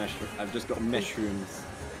 I've just got mushrooms.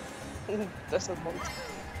 That's a month.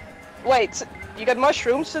 Wait, you got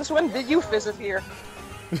mushrooms? Since when did you visit here?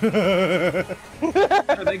 No,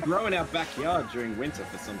 they grow in our backyard during winter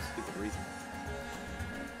for some stupid reason.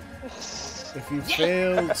 If you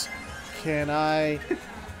failed, can I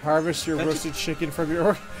harvest your roasted chicken from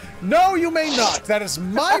your... No, you may not. That is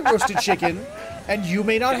my roasted chicken, and you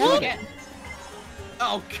may not have it.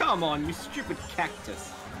 Oh, come on, you stupid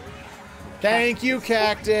cactus. Thank you,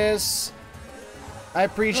 cactus. I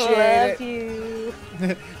appreciate Love it. you.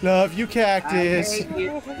 Love you, cactus. I hate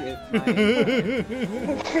it with my...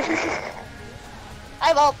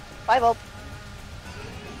 5 volt. 5 volt.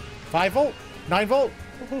 5 volt, 9 volt,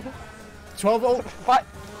 12 volt, 5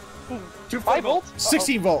 volt.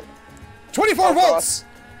 16 volt, 24 Oh, God. volts.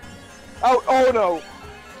 Oh no.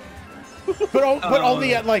 But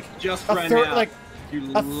only at like Just a ran third, out. like You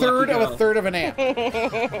a third lucky of a girl. third of an amp.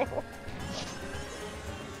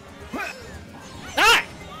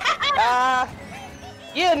 Ah!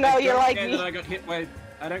 You know you like That me. I got hit by.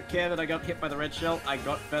 I don't care that I got hit by the red shell. I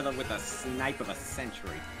got feathered with a snipe of a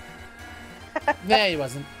century. Nah, he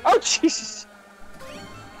wasn't. Oh, Jesus.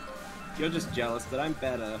 You're just jealous that I'm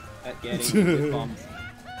better at getting the bombs.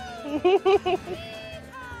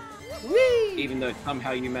 Even though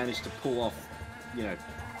somehow you managed to pull off, you know,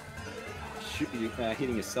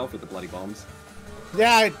 hitting yourself with the bloody bombs.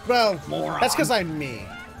 Yeah, well, Moron. that's because I'm me.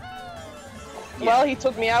 Well, he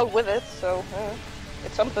took me out with it, so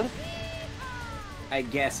it's something. I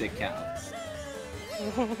guess it counts.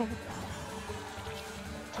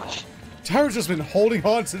 Tyro's just been holding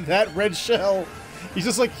on to that red shell. He's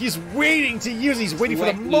just like, he's waiting to use it. He's waiting for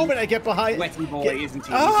the moment I get behind. Sweaty boy, isn't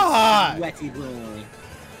he? Ah! Sweaty boy.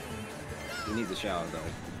 He needs a shower, though.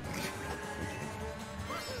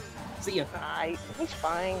 See ya. Aye, he's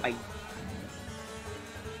fine. Bye.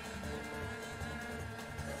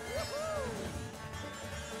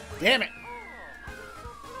 Damn it!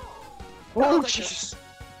 Oh, Jesus.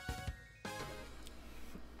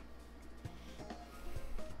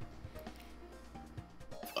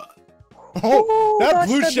 Oh, that that's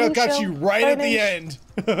blue the shell blue got shell. you right at the end.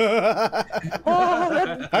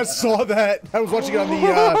 I saw that. I was watching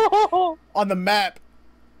it on the map.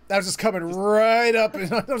 That was just coming right up,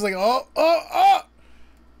 and I was like, oh!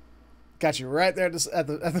 Got you right there at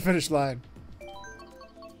the finish line.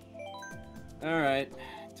 All right,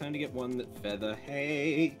 time to get one that Feather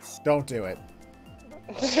hates. Don't do it.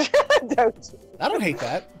 Don't. I don't hate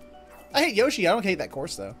that. I hate Yoshi. I don't hate that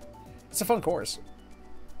course though. It's a fun course.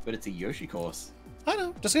 But it's a Yoshi course. I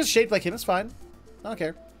know. Just because it's shaped like him, it's fine. I don't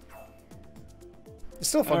care. It's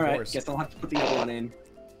still a fun All right, course. guess I'll have to put the other one in.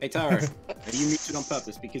 Hey, Taro, are you muted on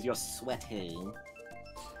purpose because you're sweating?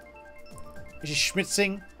 Is she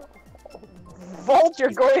schmitzing? Vault, you're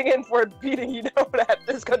going in for a beating, you know that.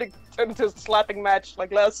 It's gonna turn into a slapping match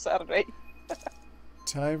like last Saturday.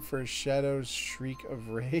 Time for Shadow's Shriek of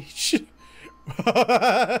Rage.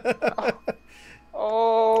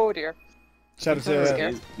 Oh dear. Shadow's because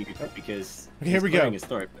Okay, here we he's go. playing his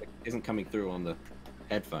story, but it isn't coming through on the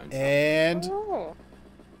headphones. And Oh.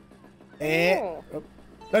 oh,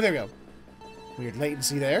 there we go. Weird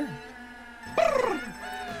latency there.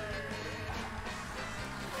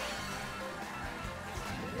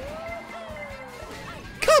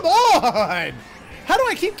 Come on! How do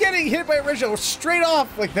I keep getting hit by a red shell straight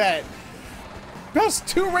off like that? Past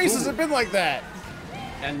 2 races have been like that.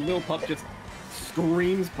 And Lil Pup just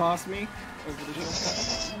screams past me over the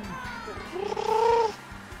shell.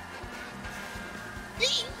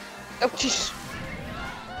 Oh, jeez.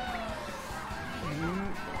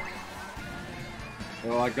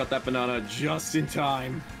 Oh, I got that banana just in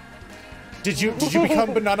time. Did you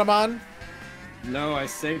become Banana Man? No, I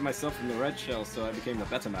saved myself from the red shell, so I became the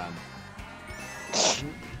better man.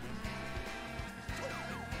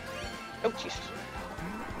 Oh, jeez.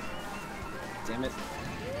 Damn it.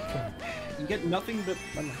 You get nothing but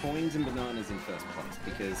coins and bananas in first place,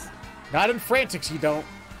 because Not in Frantics, you don't.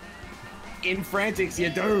 in Frantics you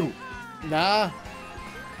do! Nah.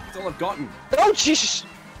 That's all I've gotten. Oh, Jesus.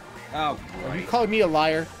 Oh, Are you great. calling me a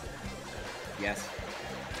liar? Yes.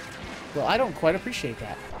 Well, I don't quite appreciate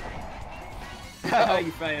that.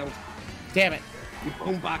 You failed. Damn it. Your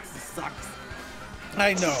boombox sucks.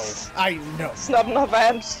 I know. I know. It's not enough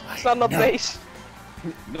amps. It's not enough No. bass.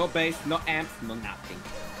 No bass, no amps, no nothing.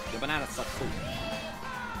 Your banana sucks too.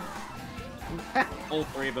 All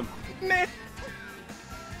 3 of them. Meh.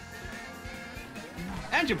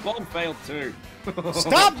 And your bomb failed too.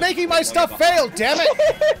 Stop making my stuff fail, damn it!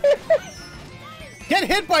 Get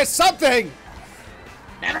hit by something!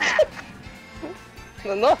 I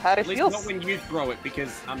don't know how At it least feels. not when you throw it,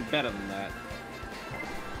 because I'm better than that.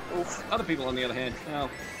 Oof. Other people, on the other hand, well...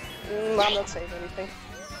 I'm not saying anything.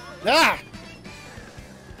 Ah!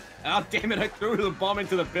 Oh, damn it, I threw the bomb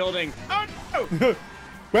into the building. Oh, no!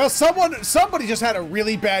 Well, somebody just had a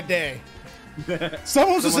really bad day.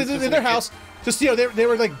 Someone was just Someone's in just their like- house, just, you know, they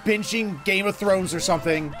were like binging Game of Thrones or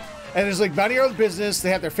something, and it's like minding their own business, they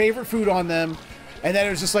have their favorite food on them, and then it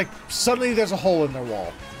was just like, suddenly there's a hole in their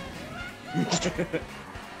wall.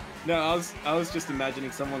 No, I was just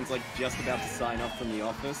imagining someone's like just about to sign up from the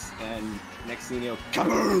office, and next thing you know,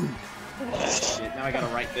 kaboom! Shit, now I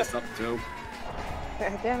gotta write this up too.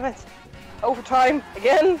 God damn it. Overtime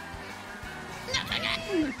again.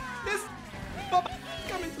 This bomb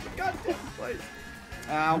coming to the goddamn place.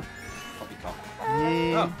 Ow. Poppy cock.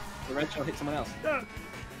 Yeah. Oh, the red shell hit someone else. Okay.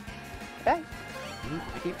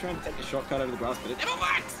 I keep trying to take a shortcut over the grass, but it never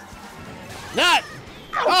works! Not!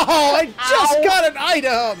 Oh, I just Ow. got an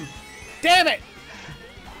item! Damn it!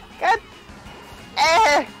 God.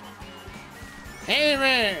 Eh.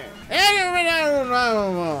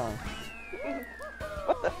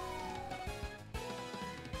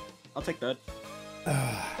 I'll take that.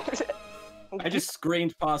 I just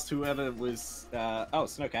screamed past whoever was. Oh,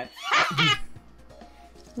 Snowcat.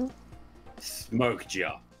 Smoked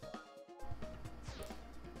ya.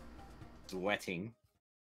 Sweating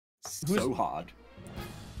so hard.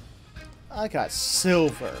 I got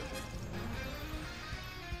silver.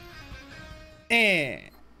 And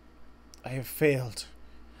I have failed.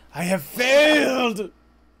 I have failed.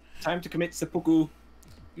 Time to commit seppuku.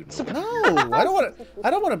 No, I don't want to. I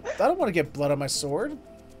don't want to get blood on my sword.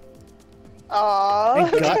 Aww,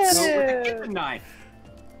 And look guts. at Get the it. knife.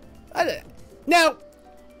 Now,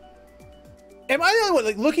 am I the only one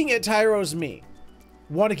like looking at Tyro's me?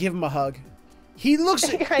 Want to give him a hug? He looks.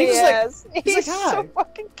 He's Yes, like. he's like, hi. so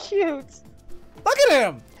fucking cute. Look at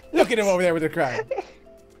him. Look at him over there with the crown.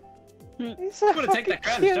 He's so I'm gonna take fucking that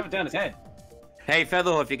crown and cute. shove it down his head. Hey,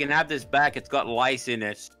 Featherhoof, you can have this back. It's got lice in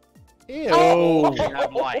it. Ew. You can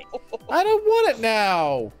have lice. I don't want it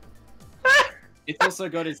now. It's also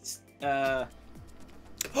got his.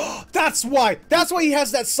 That's why. That's why he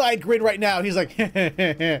has that side grin right now. He's like,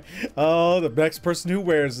 oh, the next person who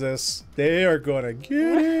wears this, they are gonna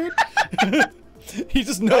get it. He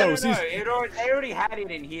just knows. No, He's- they already had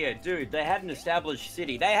it in here, dude. They had an established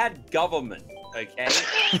city. They had government, okay?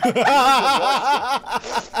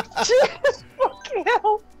 Jesus fucking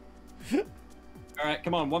hell. All right,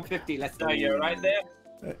 come on, 150. Let's go. No, you're right there.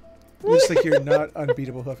 Looks like you're not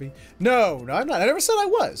unbeatable, Huffy. No, I'm not. I never said I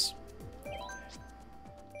was.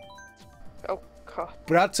 Oh, God.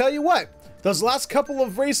 But I'll tell you what. Those last couple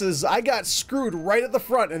of races, I got screwed right at the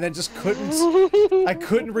front and then just couldn't. I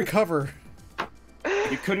couldn't recover.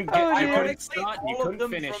 You couldn't get. Oh, you dear. couldn't start. You All of couldn't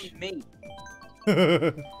them finish. from me.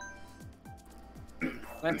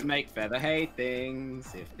 Let's make feather hay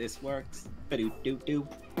things. If this works. Ba-do-do-do.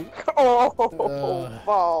 Oh,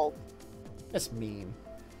 ball. That's mean.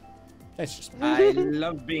 That's just mean. I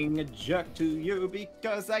love being a jerk to you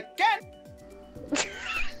because I can.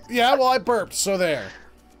 Yeah, well, I burped, so there.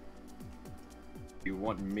 Do you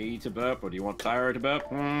want me to burp or do you want Tyro to burp?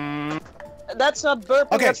 That's not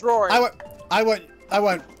burping, Okay, that's roaring. I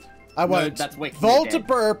want that's waking Volt me to dead.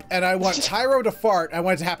 burp, and I want Tyro to fart. I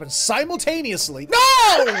want it to happen simultaneously.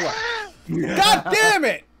 No! God damn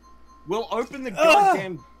it! We'll open the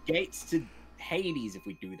goddamn gates to Hades if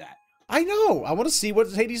we do that. I know. I want to see what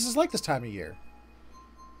Hades is like this time of year.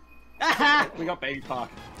 We got Baby Park.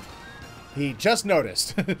 He just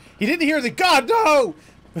noticed. He didn't hear the God no.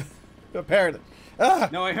 Apparently.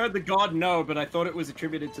 No, I heard the god no, but I thought it was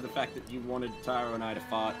attributed to the fact that you wanted Tyro and I to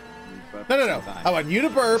fart. And burp No, at no, the no. same time. I want you to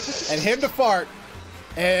burp and him to fart,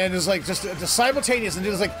 and it's like just simultaneous, and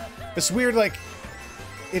it's like this weird like,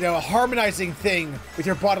 harmonizing thing with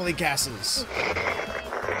your bodily gases.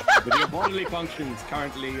 With your bodily functions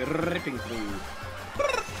currently ripping through.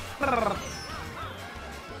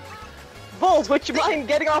 Bolt, would you mind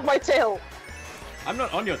getting off my tail? I'm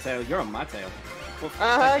not on your tail, you're on my tail.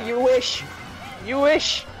 Uh-huh, you wish. You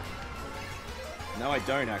wish. No, I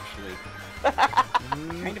don't actually.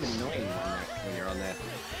 Kind of annoying when you're on there.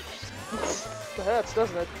 It hurts,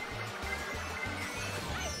 doesn't it?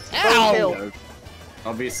 Ow! Hill. No.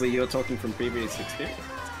 Obviously, you're talking from previous experience.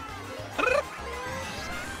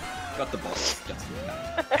 Got the boss just in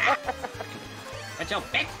time. Watch out,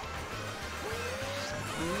 bitch!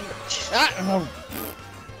 Oh.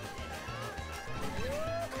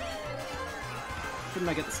 Couldn't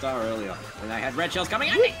I get the star earlier when I had red shells coming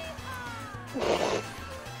at me?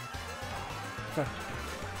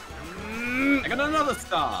 I got another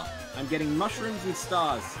star. I'm getting mushrooms and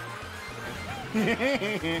stars.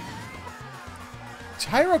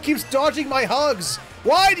 Tyro keeps dodging my hugs.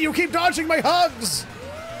 Why do you keep dodging my hugs?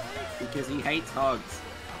 Because he hates hugs.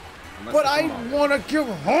 Unless But they're I from- want to give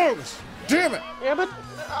hugs. Damn it! Yeah, but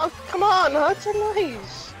come on, hugs are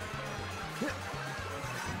nice.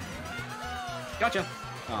 Gotcha.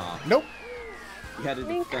 Aw, Nope. he had a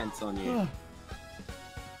defense on you.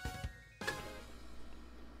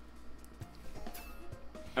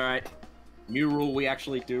 Alright. New rule, we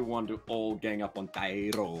actually do want to all gang up on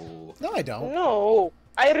Tyro. No, I don't. No,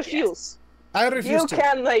 I refuse. I refuse You to.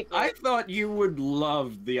 can like. I thought you would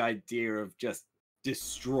love the idea of just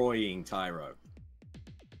destroying Tyro.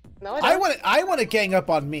 No, I don't. I want to gang up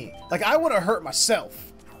on me. Like I want to hurt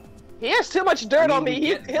myself. He has too much dirt I on mean, me. we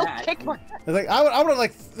get He'll that. kick my. Like I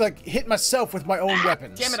want to like hit myself with my own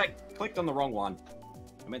weapons. Damn it, I clicked on the wrong one.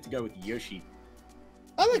 I meant to go with Yoshi.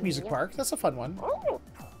 I like Music Park. That's a fun one. Oh,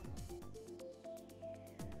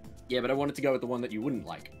 Yeah, but I wanted to go with the one that you wouldn't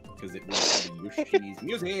like, because it was Yoshi's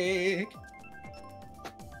music.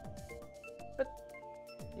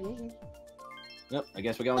 Yep, I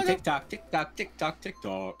guess we're going Okay. TikTok, TikTok, TikTok,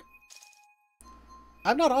 TikTok.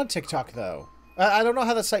 I'm not on TikTok though. I don't know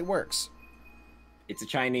how that site works. It's a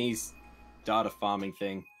Chinese data farming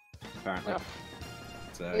thing, apparently. Oh.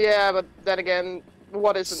 So, Yeah, but then again,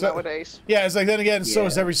 what is it So- nowadays? Yeah, it's like then again, so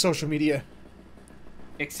is Yeah. every social media.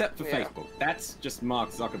 except for Yeah. Facebook. That's just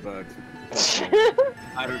Mark Zuckerberg.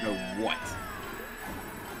 I don't know what.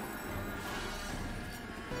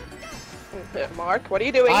 Mark, what are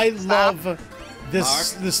you doing? I Stop. love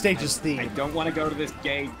this Mark, the stage's I theme. don't want to go to this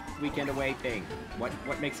gay weekend away thing. What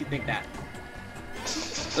makes you think that?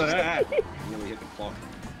 Nearly hit the clock.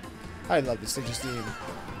 I love the stage's theme.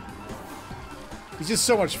 He's just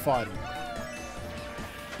so much fun.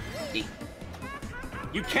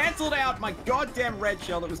 You cancelled out my goddamn red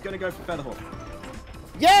shell that was going to go for Featherhoof.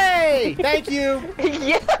 Yay! Thank you.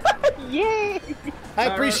 Yeah! Yay! I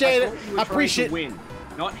appreciate it. thought you were I trying to appreciate. win,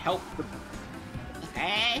 not help the.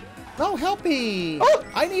 Eh? No, help me. Oh!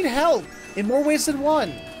 I need help in more ways than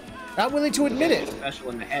one. I'm willing to admit it. Special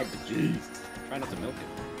in the head. Jeez. Try not to milk it.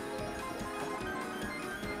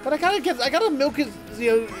 But I gotta milk it,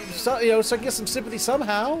 so I can get some sympathy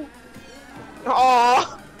somehow.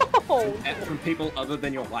 Aww! From people other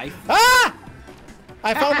than your wife. Ah!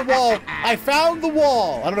 I found the wall. I found the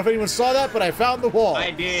wall. I don't know if anyone saw that, but I found the wall. I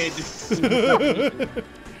did. How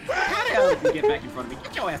the hell did you get back in front of me?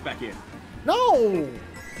 Get your ass back here. No,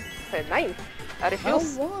 Hey, nine. How do you I feel?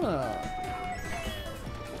 don't wanna.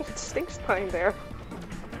 It stinks behind there.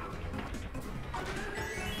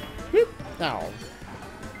 No.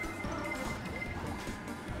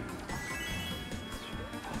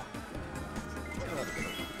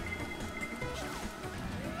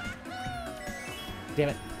 Damn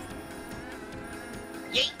it.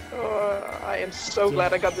 I am so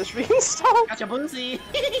glad I got this reinstalled. Gotcha, Boozy.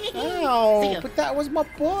 Ow, but that was my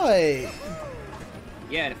boy.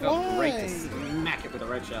 Yeah, and it felt great to Why? smack it with a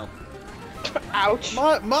red shell. Ouch.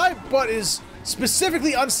 My butt is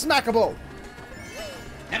specifically unsmackable.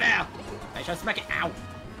 Now, I shall smack it. Ow.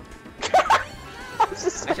 I was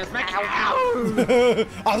just I shall smack it. Ow. Ow.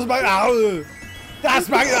 I'll smack it out. That's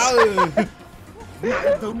smack it out.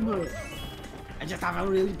 I just have a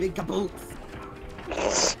really big caboose.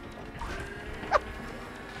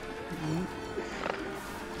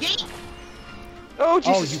 Oh, Oh,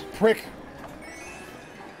 Jesus. you prick.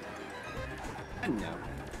 I know.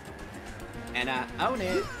 And I own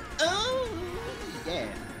it. Oh, yeah.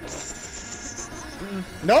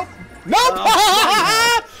 Nope. Nope.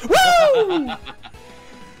 Woo!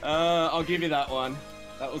 I'll give you that one.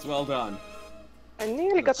 That was well done. I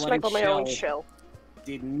nearly got bloody smacked by my own shell. shell.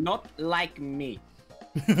 Did not like me.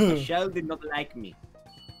 The shell did not like me.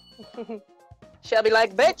 Shelby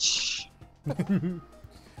like, bitch.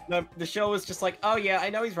 No, the shell was just like, oh yeah, I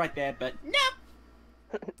know he's right there, but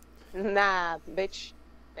no. Nah, bitch.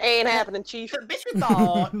 Ain't happening, chief. Bitch, we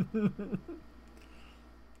thought.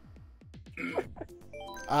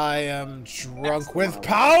 I am drunk with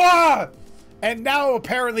power! And now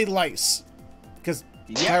apparently lice. Because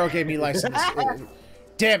Pyro gave me lice in this.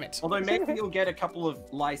 Damn it. Although maybe you'll get a couple of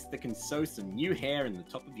lice that can sew some new hair in the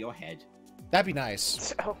top of your head. That'd be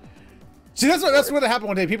nice. So, See, that's what happened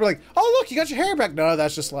one day. People are like, oh, look, you got your hair back. No,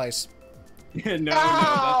 that's just lice. no, that's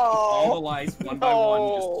all the lice, one by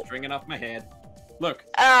one, just stringing off my head. Look.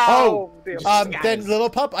 ow. Oh, Damn. then, little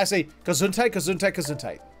pup, I say, gesundheit, gesundheit,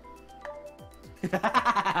 gesundheit.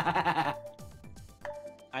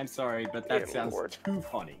 I'm sorry, but that Dear sounds Lord. too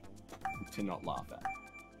funny to not laugh at.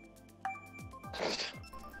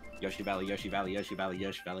 Yoshi Valley, Yoshi Valley, Yoshi Valley,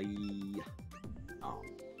 Yoshi Valley. Oh.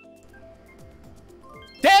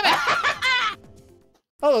 Damn it!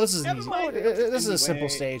 Oh, this is Never easy. mind. This is a simple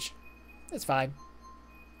Anyway. stage. It's fine.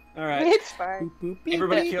 Alright. It's fine. Boop, boop, bleep,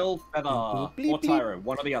 Everybody bleep. kill Feather Boop, bleep, or bleep. Tyro,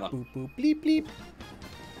 one or the other. Boop, boop, bleep, bleep.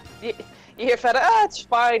 You hear Feta? Ah, it's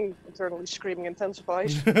fine. Internally screaming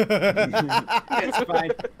intensifies. It's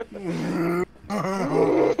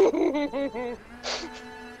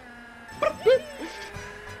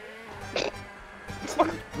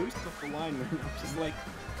fine. Boost off the line when I'm just like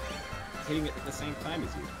hitting it at the same time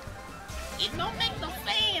as you. It don't make no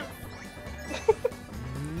sense.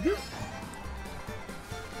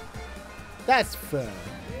 That's fun.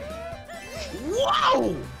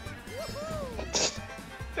 Whoa!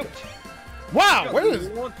 Wow, where is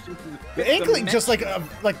Launched into the Inkling just like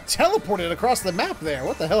teleported across the map there?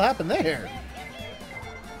 What the hell happened there?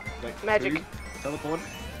 Wait, Magic. who teleported?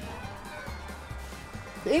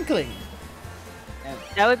 The Inkling.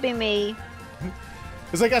 That would be me.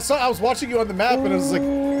 It's like I was watching you on the map, and I was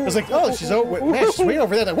like, oh, she's over. Man, she's way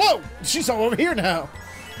over there. Like, whoa, she's all over here now.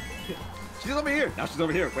 She's over here. Now she's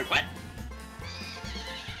over here. Wait, what?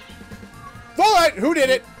 All right, who did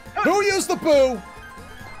it? Who used the boo?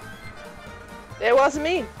 It wasn't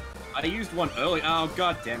me. I used one early. Oh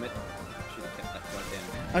god damn it! Should have kept that one.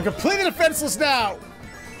 I'm completely defenseless now!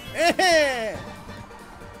 Eh.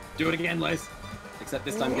 Do it again, Liz. Except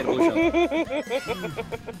this time get a blue shell.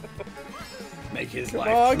 Make his life.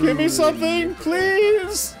 Oh, give me something,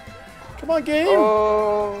 please! Come on, game!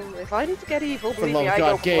 Oh, if I need to get evil, For believe the me, love I of go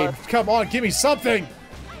God, for game! blood. Come on, give me something!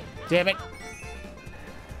 Damn it!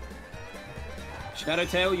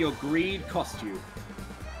 Shadowtail, your greed cost you.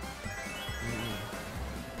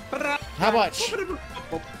 How much?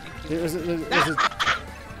 Was it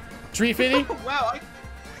tree fitty? Wow,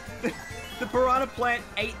 the piranha plant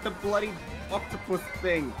ate the bloody octopus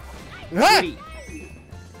thing. Ah! Pretty.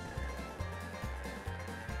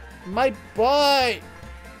 My butt!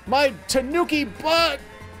 My tanuki butt!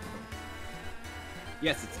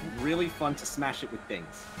 Yes, it's really fun to smash it with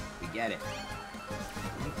things. We get it.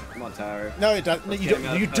 Come on, Tyro. No, it doesn't. Let's You get him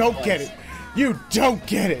don't, out you of don't first get place. it. You don't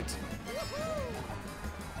get it.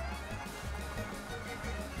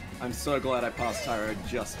 I'm so glad I passed Tyro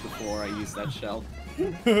just before I used that shell.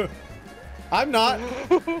 I'm not.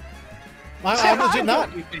 I'm legit not.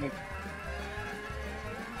 What do you think?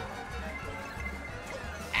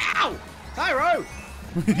 Ow! Tyro!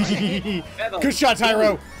 Good shot,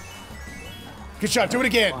 Tyro. Good shot. Do it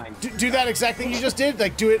again. Fine. Do that exact thing you just did.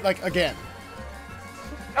 Like, do it like again.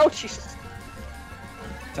 Oh, Jesus.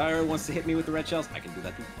 Tyro wants to hit me with the red shells. I can do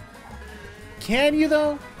that too. Can you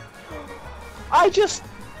though? I just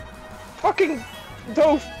fucking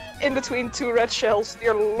dove in between two red shells,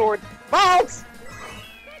 dear lord. Balls!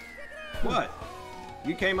 What?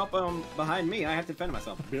 You came up behind me. I have to defend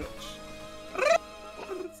myself. Bitch.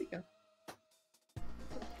 The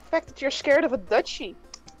fact that you're scared of a duchy.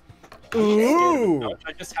 Ooh.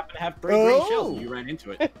 I just happen to have 3 green Oh. shells and you ran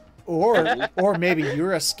into it. Or maybe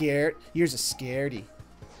you're a scared. You're a scaredy.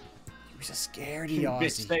 You're a scaredy, You bitch,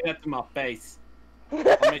 Aussie. say that to my face. I'll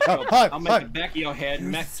make, Hug, I'll make hug. the back of your head You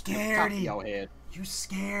match the top of scaredy. your head. You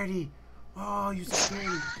scaredy. Oh, you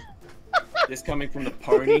scaredy. This coming from the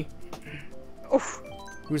pony. Oof.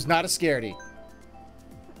 Who's not a scaredy?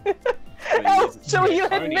 Oh, so you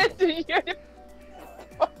Pony. admit that you're...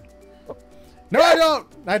 No, I don't.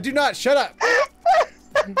 I do not. Shut up.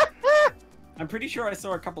 I'm pretty sure I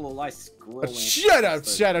saw a couple of lice scrolling. Shut up,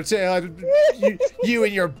 Shadowtail. You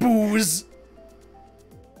and your booze.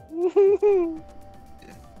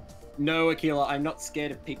 No, Akila, I'm not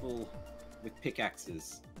scared of people with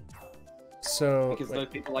pickaxes. So, Because those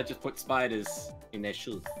people, I just put spiders in their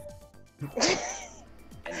shoes.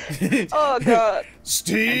 Oh, God. And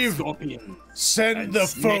Steve, scorpions. send and the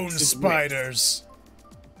snakes phone and spiders.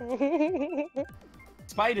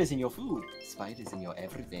 Spiders in your food. Spiders in your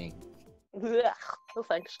everything. No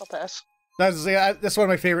thanks, I'll pass. That's one of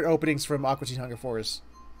my favorite openings from Aqua Teen Hunger Force.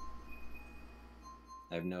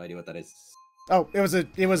 I have no idea what that is. Oh, it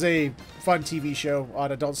was a fun TV show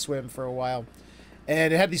on Adult Swim for a while,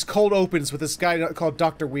 and it had these cold opens with this guy called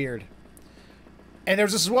Dr. Weird. And there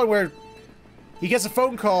was this one where he gets a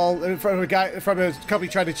phone call from a company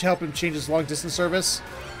trying to help him change his long distance service,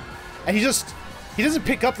 and he doesn't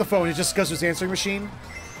pick up the phone. He just goes to his answering machine,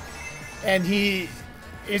 and he's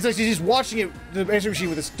watching it, the answering machine,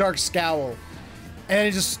 with this dark scowl, and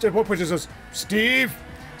he just at one point just goes, "Steve,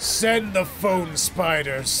 send the phone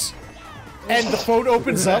spiders." And the phone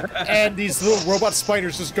opens up, and these little robot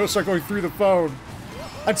spiders just start going through the phone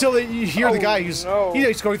until you hear the guy who's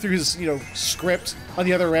he's going through his script on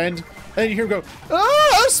the other end, and then you hear him go,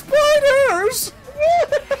 "Ah, spiders!"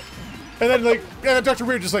 And then Dr.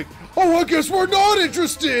 Weird just like, "Oh, I guess we're not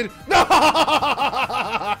interested."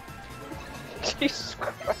 Jesus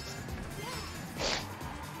Christ.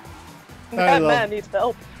 I That love- man needs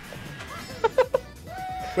help.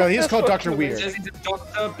 Well, he is called That's Dr. fucking He Weird. says he's a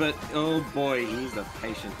doctor, but oh boy, he's a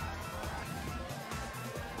patient.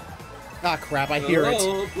 Ah, crap! I hear it.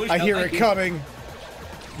 Oh, blue I shell, hear thank it you. coming.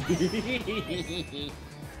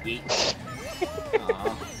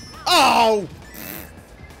 Oh!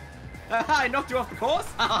 I knocked you off the course?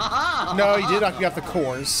 No, you did knock me off the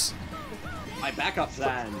course. My backup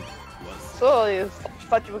plan was... So, you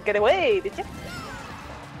thought you would get away, did you?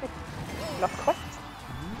 Not quite.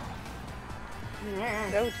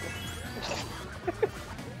 No.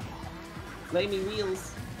 Flaming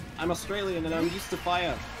wheels. I'm Australian and I'm used to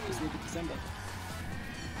fire. Just look at December.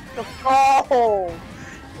 Oh!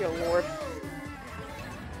 Your lord.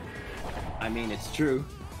 I mean, it's true.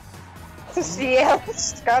 Yeah,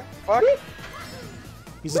 Scott, fuck.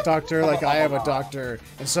 He's a doctor like I am a doctor,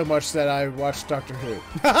 and so much that I watch Doctor Who.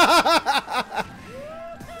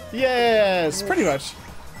 Yes, pretty much.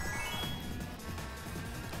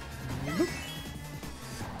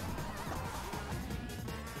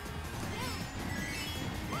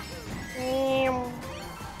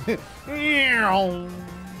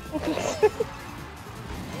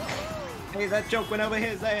 Hey, that joke went over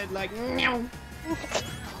his head like. Meow.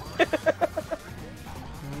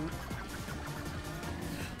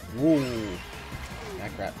 Whoa. Ah,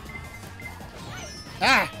 crap.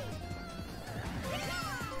 Ah!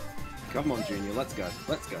 Come on, Junior. Let's go.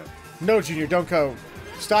 Let's go. No, Junior, don't go.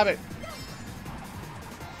 Stop it.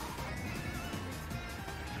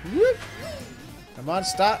 Whoop. Come on,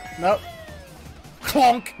 stop. Nope.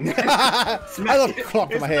 Clonk! I love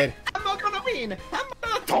clonk in my head. I'm not gonna win. I'm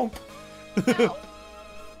gonna tomp.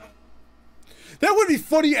 That would be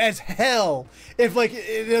funny as hell if, like,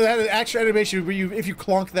 it had an extra animation where if you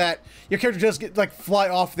clonk that, your character just get like fly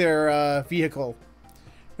off their vehicle.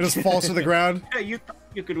 It just falls to the ground. Yeah, you thought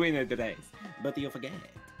you could win the race, but you forget.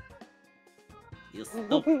 You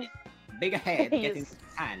stupid. Big head getting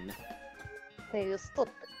tan. Hey, stop.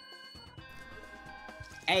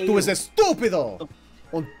 Hey, Tú eres estúpido.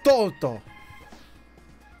 Un tonto.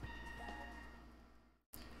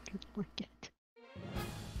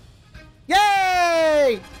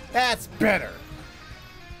 Yay! That's better.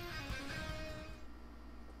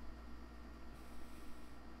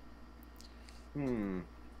 Hmm.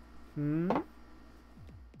 Hmm?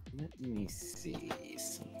 Let me see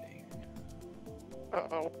something.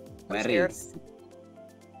 Uh-oh. I'm Where scared. is?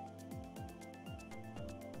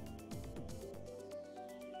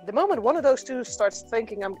 The moment one of those two starts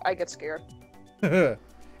thinking, I get scared.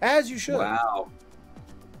 As you should. Wow.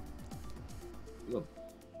 You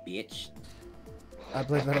a bitch. I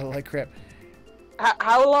believe that I like crap.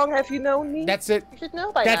 How long have you known me? That's it. You should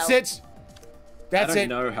know by That's now. it. That's I don't it.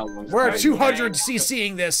 know how long. We're it's 200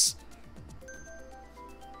 CCing this.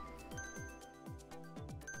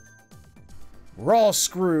 We're all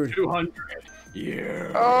screwed. 200.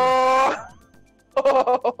 Yeah. Oh.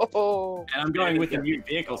 Oh. And I'm going with a new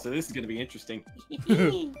vehicle, so this is going to be interesting.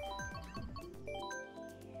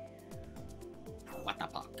 What the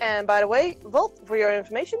fuck? And by the way, Volt, for your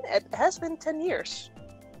information, it has been 10 years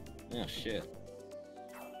Oh shit.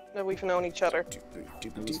 that we've known each other.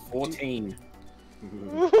 I was 14.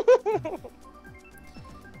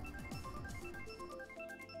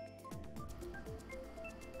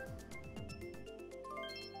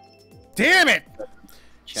 Damn it!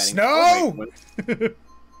 Chatting. Snow! Oh, wait,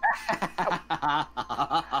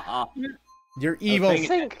 what? You're evil. I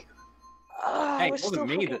think. Ah, Hey, I it was wasn't still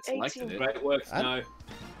me fucking that selected 18. it. Great work, Snow.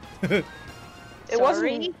 It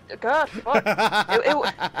wasn't. God, fuck.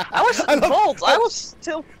 I was I love- Volt. I was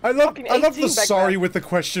still. I love fucking the 18 back sorry then. with the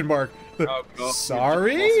question mark. Oh, God.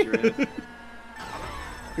 Sorry?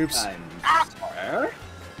 Oops. I'm sorry.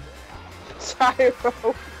 Tyro.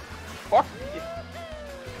 Fuck.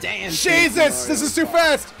 Damn. Jesus! This is too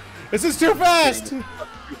fast! This is too fast!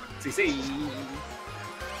 CC.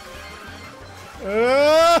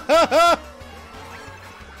 Ah!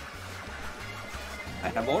 I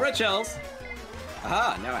have more red shells.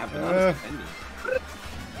 Aha, now I have bananas to defend me.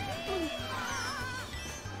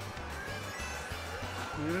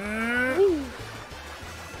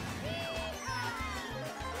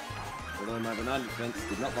 Although my banana defense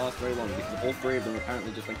did not last very long because all three of them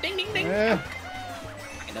apparently just went ding ding ding. I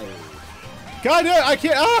know. God, no, I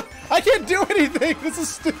can't. Ah, I can't do anything. This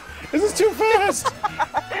is too fast.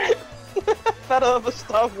 Fed up of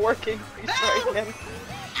stuff working. Please try again.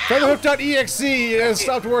 Featherhoof.exe has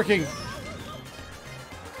stopped working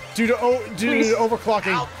due to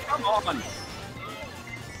overclocking. Ow, come on.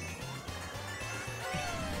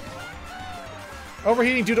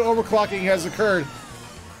 Overheating due to overclocking has occurred.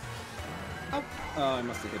 Oh, I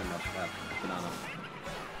must have hit him with that banana.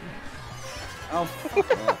 Oh,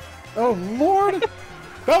 fuck off. Oh Lord,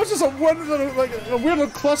 that was just a weird little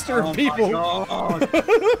cluster of people. Oh my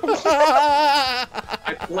God.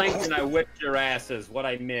 I blinked and I whipped your asses. What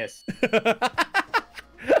I missed.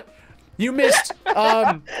 You missed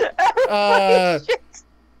that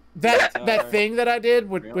thing that I did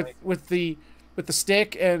with Really? with the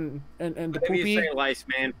stick and the Whatever you poopy. say, Lice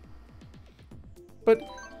Man. But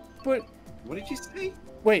What did you say?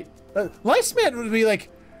 wait, Liceman would be like.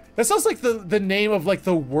 That sounds like the name of like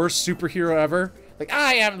the worst superhero ever. Like,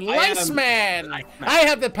 I am Liceman. I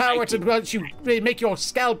have the power to make your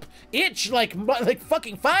scalp itch like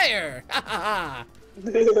fucking fire. And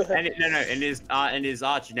and his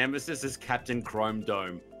arch nemesis is Captain Chrome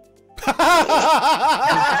Dome. I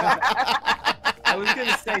was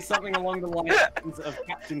gonna say something along the lines of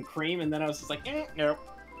Captain Cream, and then I was just like, no.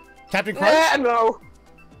 Captain Crunch. No.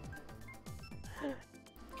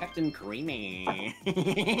 Captain Creamy.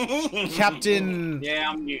 Captain. Yeah,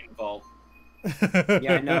 I'm Newton Bolt.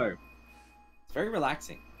 Yeah, I know. It's very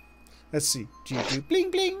relaxing. Let's see. Doop doop bling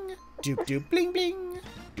bling. Doop doop bling bling.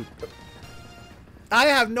 Doop. I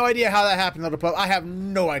have no idea how that happened, little pup. I have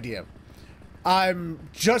no idea. I'm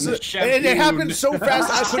just... And it happened so fast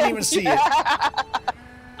I couldn't even see it.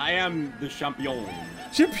 I am the champion.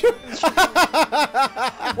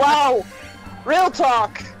 Wow. Real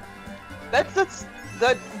talk. That's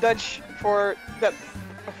the Dutch for the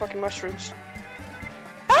fucking mushrooms.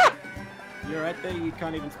 Ah! You're right there, you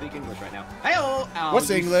can't even speak English right now. Hey-oh! Oh, What's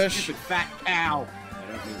you English? Stupid fat cow.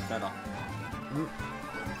 I don't mean feather.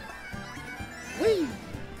 Whee!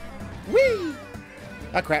 Whee!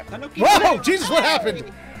 Ah, crap. Tanuki. Whoa! Jesus, what happened?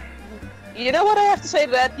 You know what I have to say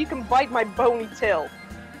to that? You can bite my bony tail.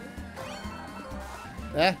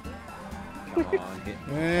 Eh? Come on, hit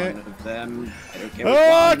one of them. I don't care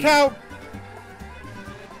Oh, which cow!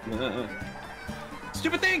 one.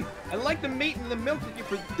 Stupid thing! I like the meat and the milk that you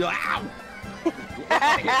produce. Ow!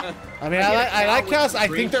 I mean, I like cows. I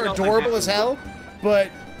think they're adorable as hell, but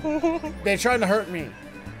they're trying to hurt me.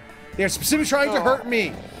 They're specifically trying to hurt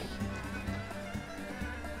me.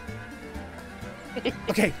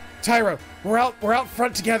 Okay, Tyro, we're out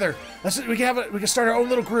front together. We can start our own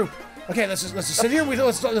little group. Okay, let's just sit here.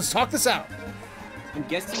 Let's talk this out. I'm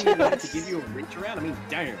guessing you wanted to give you a reach around. I mean,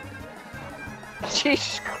 damn.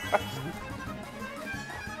 Jesus Christ.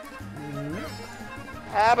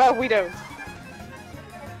 How about we don't?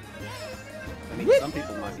 I mean, some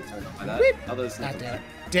people might be turned off by that. Others. God damn it!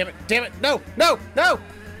 Damn it! Damn it! No! No! No!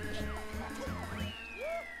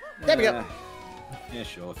 There we go. Yeah,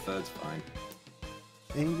 sure. Third's fine.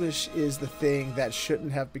 English is the thing that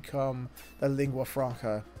shouldn't have become the lingua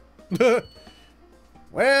franca.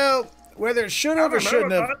 Well, whether it should have or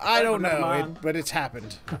shouldn't have, I don't know. But it's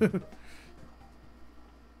happened.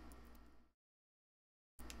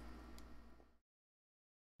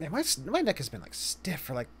 Man, my neck has been like stiff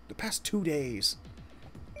for like the past 2 days.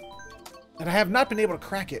 And I have not been able to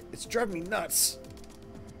crack it. It's driving me nuts.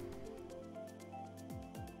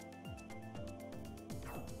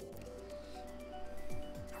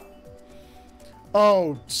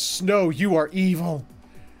 Oh, Snow, you are evil.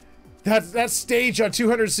 That stage on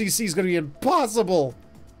 200cc is going to be impossible.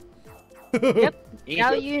 Yep.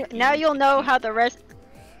 Now you'll know how the rest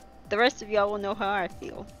of y'all will know how I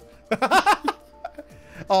feel.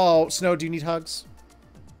 Oh, Snow, do you need hugs?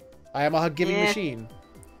 I am a hug-giving machine.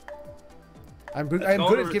 I'm good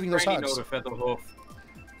at giving those hugs.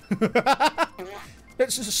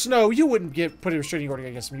 Snow, you wouldn't put a restraining order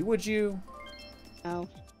against me, would you? No.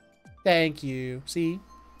 Thank you. See?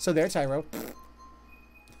 So there, Tyro.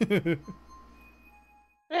 There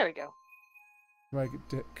we go.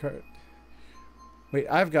 Wait,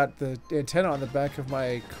 I've got the antenna on the back of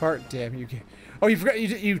my cart. Damn you! Oh, you forgot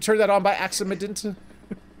you turned that on by accident. So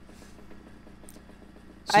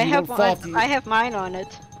I have mine on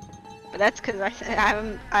it, but that's because my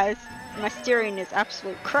steering is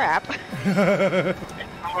absolute crap. Well,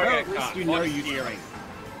 at least you know you're steering.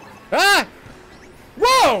 Ah!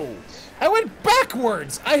 Whoa! I went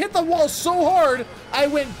backwards! I hit the wall so hard, I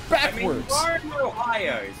went backwards. I mean, we are in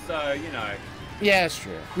Ohio, so, you know. Yeah, it's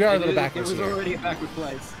true. We are a little backwards. It was here. already a backward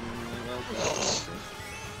place.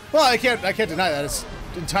 Well, I can't deny that. It's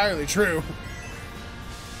entirely true.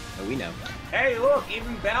 Oh, we know. Hey, look,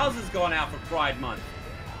 even Bowser's gone out for Pride Month.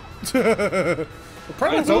 The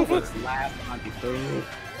Pride's over.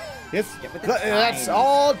 It's that's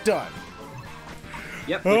all done.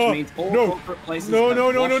 Yep, which means all corporate places. No!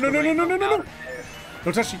 Don't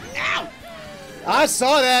touch me! Ow! I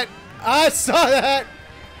saw that.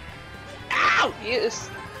 Ow! Yes.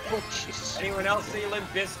 Oh, Jesus. Anyone else see Limp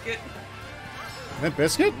Bizkit? Limp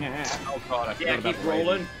Bizkit? Oh god, I forgot about keep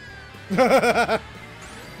rolling.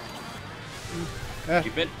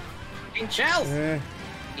 Stupid. In shells.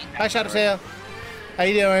 Hi, Shadowtail. How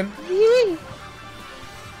you doing?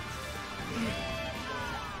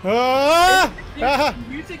 Does the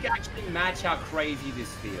music actually match how crazy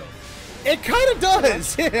this feels? It kind of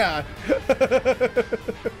does, yeah.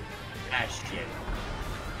 Ah, shit.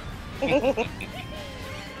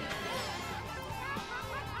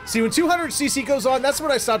 See, when 200cc goes on, that's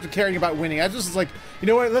when I stopped caring about winning. I just was like, you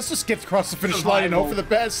know what? Let's just get across the finish line and hope for the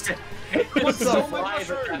best. What's so much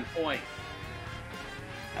at that point?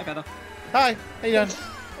 Hi, Feather. Hi, how you doing?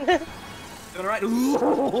 Doing alright?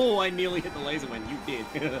 Ooh, I nearly hit the laser when you did.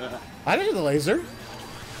 I didn't hit the laser. Yeah,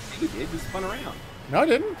 you did. You spun around. No, I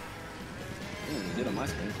didn't. Yeah, you did on my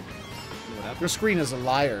screen. What happened? Your screen is a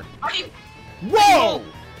liar. Whoa!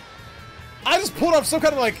 I just pulled off some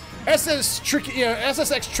kind of like SSX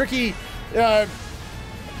tricky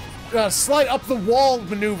slide up the wall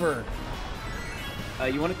maneuver.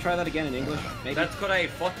 You want to try that again in English? Maybe? That's got a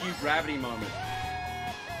fuck you gravity moment.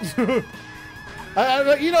 You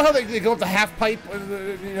know how they go up the half pipe?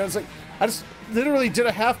 You know, it's like, I just literally did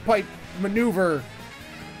a half-pipe maneuver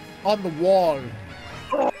on the wall.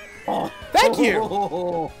 Thank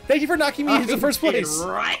you! Thank you for knocking me into first place.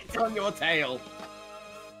 Right on your tail.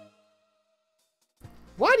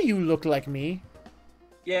 Why do you look like me?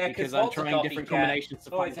 Yeah, Because I'm trying different combinations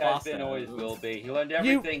to always find has faster. been, always will be. He learned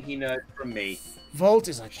everything he knows from me. Volt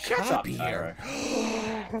is a Shut up, copier.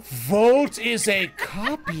 Volt is a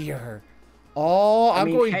copier. Oh,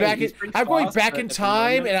 I'm going back in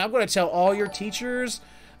time, and I'm going to tell all your teachers.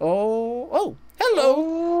 Oh,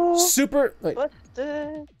 hello, super. Wait, What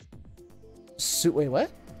the? wait,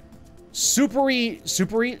 what? Supery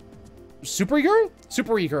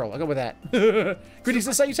girl. I'll go with that. Greetings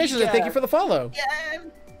and salutations, and thank you for the follow. Yeah.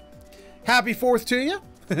 Happy 4th to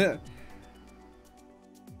you.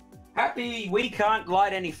 Happy we can't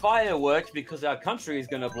light any fireworks because our country is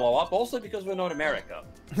going to blow up. Also because we're not America.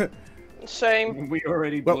 Same. We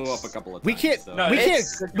already blew up a couple of times. We can't. So. No,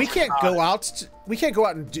 We can't go out. We can't go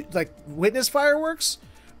out and do, like witness fireworks.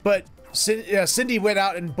 But Cindy went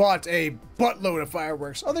out and bought a buttload of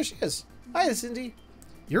fireworks. Oh, there she is. Hi, Cindy.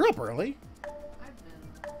 You're up early.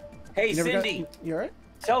 Hey, You never Cindy. You alright?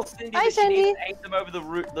 Tell Cindy Hi, that she Cindy. needs to aim them over the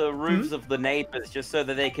roofs of the neighbors just so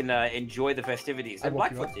that they can enjoy the festivities. I And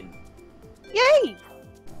woke you Blackfoot didn't. Yay!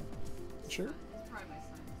 Sure.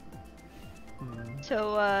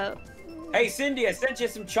 So, Hey, Cindy, I sent you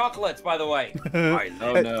some chocolates, by the way. Oh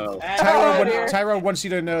no. Oh, dear. Tyro wants you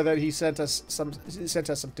to know that he sent us some. He sent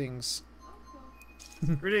us some things.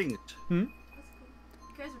 Greetings.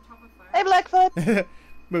 Hey, Blackfoot.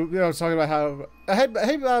 But, I was talking about how. Hey,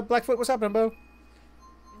 Blackfoot, what's happening, Bo?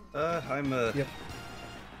 I'm Yep.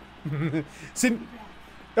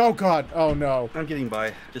 Oh God! Oh no! I'm getting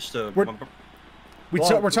by. Just We're my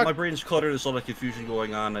talking. brain's cluttered. There's a lot of confusion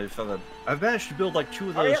going on. I've managed to build like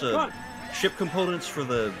 2 of Oh, yeah, those come on. ship components for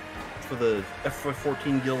the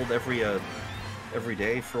F14 guild every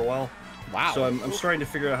day for a while. Wow. So I'm starting to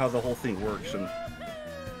figure out how the whole thing works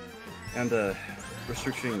and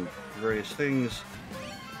researching various things.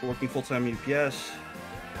 Working full-time UPS.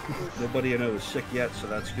 Nobody I know is sick yet, so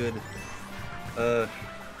that's good.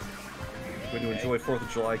 Going to enjoy 4th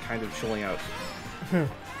of July, kind of chilling out. I'm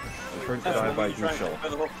trying to That's die what by you're trying to shell. for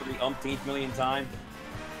the hook for the umpteenth million time.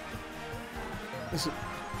 This is-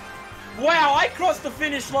 Wow, I crossed the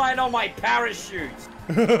finish line on my parachute.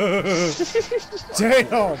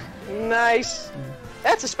 Damn! Nice.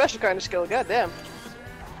 That's a special kind of skill. Goddamn.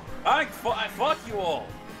 Fuck you all.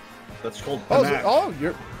 That's called Oh, panache.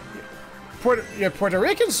 you're Puerto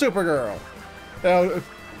Rican Supergirl.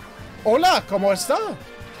 Hola, ¿cómo está?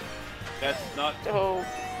 That's not. Oh.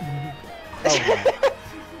 Oh,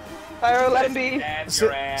 Pyro, let him be. Stab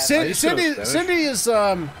your ass. Cindy is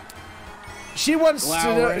she wants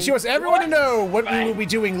to know, she wants everyone to know what we will be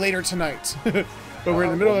doing later tonight. But we're in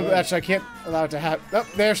the middle of the match. I can't allow it to happen. Oh,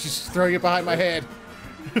 there she's throwing it behind my head.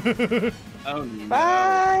 Oh no.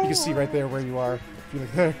 Bye. You can see right there where you are. If you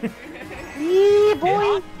look there. Yeah, boy.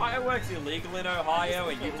 Aren't fireworks illegal in Ohio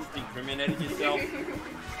and you just incriminated yourself?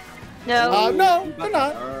 no, No, they're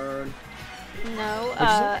not.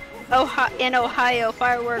 no. In Ohio,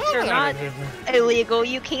 fireworks are not illegal.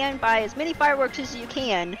 You can buy as many fireworks as you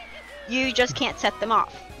can. You just can't set them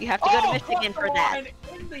off. You have to go to Michigan for that.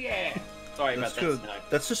 In the air. Sorry That's about that, good. Snow.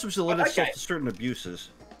 That system's to limit Okay. itself to certain abuses.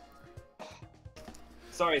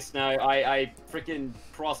 Sorry, Snow. I freaking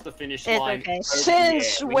crossed the finish It's line. okay.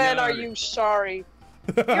 Since Yeah, we when know. are you sorry?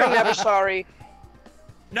 You're never sorry.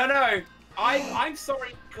 No. I'm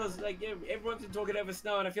sorry because like everyone's been talking over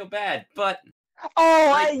Snow and I feel bad. But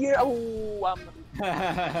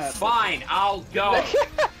fine, I'll go.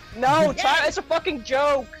 No, it's a fucking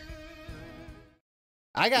joke.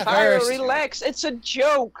 I got Pyro, first. relax. It's a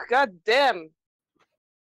joke. God damn.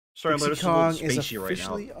 Sorry, I'm Dixie just a little Kong is spacey right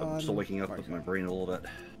officially now. I'm on still waking up with my brain a little bit.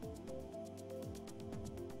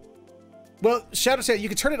 Well, Shadow said you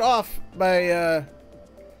can turn it off by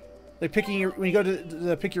like picking your when you go to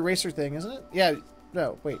the pick your racer thing, isn't it? Yeah.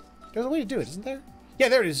 No, wait. There's a way to do it, isn't there? Yeah,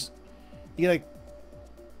 there it is. You like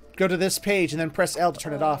go to this page and then press L to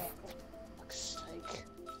turn it off. Fuck's sake.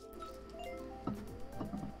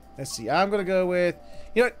 Let's see. I'm gonna go with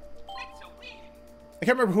you know what? I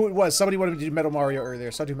can't remember who it was. Somebody wanted me to do Metal Mario earlier,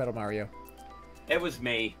 so I'll do Metal Mario. It was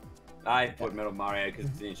me. I put Metal Mario because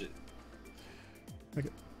it's ancient. Okay.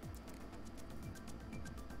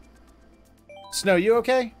 Snow, you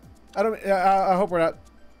okay? I don't. I hope we're not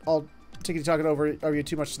all talking over you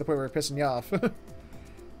too much to the point where we're pissing you off.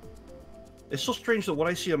 It's so strange that what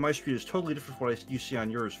I see on my screen is totally different from what you see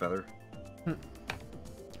on yours, Feather.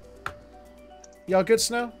 Y'all good,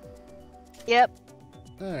 Snow? Yep.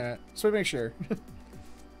 Alright. So we make sure.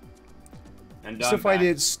 And Still I'm find back.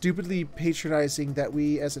 it stupidly patronizing that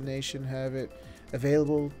we as a nation have it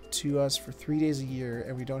available to us for 3 days a year,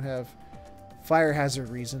 and we don't have fire hazard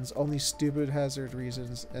reasons, only stupid hazard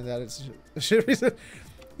reasons, and that it's a shit reason.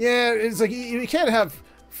 Yeah, it's like you can't have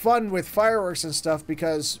fun with fireworks and stuff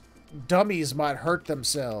because dummies might hurt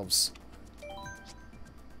themselves.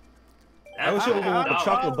 I was able to want a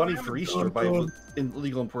chocolate bunny for Easter by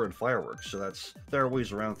illegal imported fireworks, so there are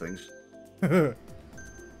ways around things. I have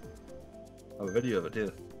a video of it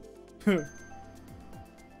too.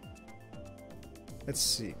 Let's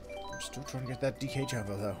see. I'm still trying to get that DK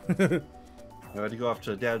Jumbo though. I had to go off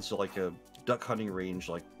to Dad's like a duck hunting range,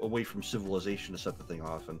 like away from civilization, to set the thing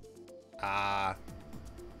off, and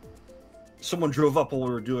someone drove up while we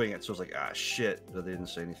were doing it, so I was like, ah, shit, but they didn't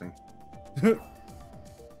say anything.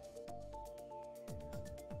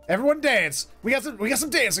 Everyone dance. We got some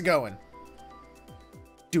dancing going.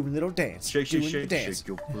 Do a little dance. Shake, shake, Doing the shake, dance. shake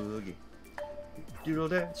your boogie. Do a little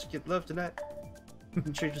dance, get love tonight.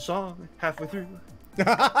 Change the song halfway through.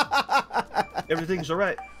 Everything's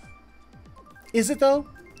alright. Is it though?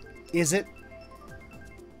 Is it?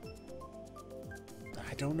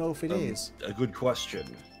 I don't know if it is. A good question.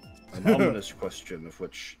 An ominous question of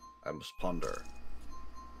which I must ponder.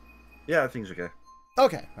 Yeah, things okay.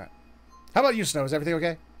 Okay, all right. How about you, Snow? Is everything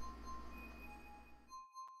okay?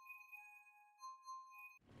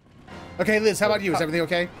 Okay, Liz, how about you? Is everything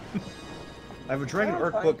okay? I have a Dragon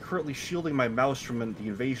Arc book currently shielding my mouse from the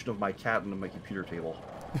invasion of my cat into my computer table.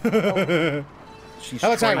 She's How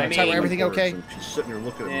about trying Tyler? to Tyler, take everything my words, okay? and she's sitting there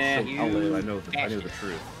looking at me so outlet. I know the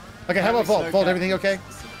truth. Okay, how about Volt? Volt, everything okay?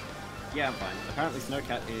 Yeah, I'm fine. Apparently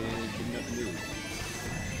Snowcat did not move.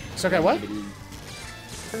 It's okay, what?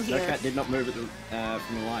 Snowcat did not move at the,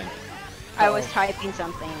 from the line. I was typing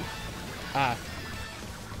something. Ah,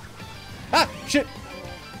 shit!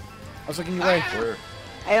 I was looking your way. Where?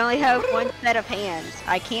 I only have one set of hands.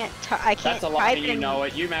 I can't That's a lie, type and you in. know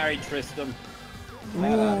it. You married Tristan.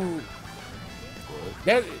 Ooh.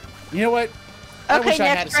 That, you know what? I Okay, wish I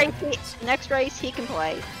had a next race he can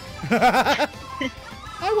play. I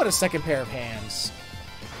want a second pair of hands.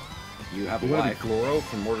 You have a You want to wife. be Goro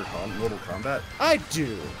from Mortal Kombat? I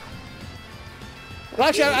do. Well,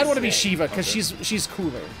 actually, I'd want to be Shiva because she's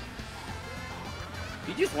cooler.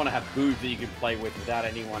 You just want to have boobs that you can play with without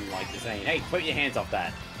anyone like saying, "Hey, put your hands off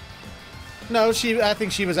that." No, I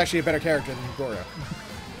think Shiva's actually a better character than Goro.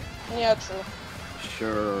 Yeah, true.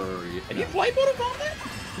 Sure. Have you played Mortal Kombat?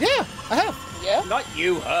 Yeah, I have. Yeah, Not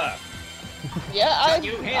you, her. yeah.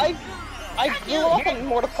 you, him. I grew up on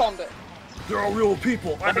Mortal Kombat. There are real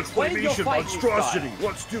people. Then explain your fighting style.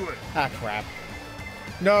 Let's do it. Ah, crap.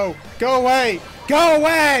 No, go away! Go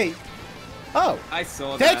away! Oh, I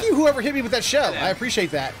saw that. thank you, whoever hit me with that shell. I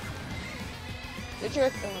appreciate that. Did you?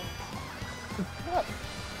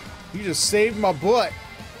 You just saved my butt.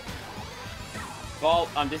 Vault,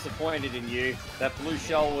 I'm disappointed in you. That blue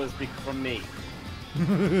shell was from me.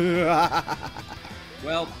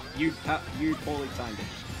 Well, you poorly timed it.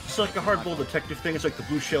 It's like a hardball detective thing. It's like the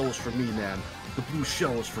blue shell is for me, man. The blue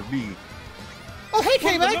shell is for me. Oh, hey,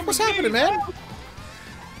 K-Mac, what's happening, man?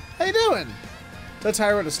 How you doing? Tell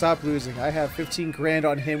Tyro to stop losing. I have 15 grand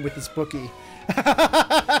on him with his bookie.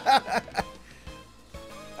 I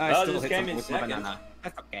Oh, still this hit came something in with my second. banana.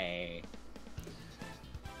 That's okay.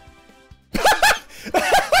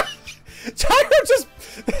 Tyro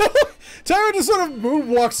just sort of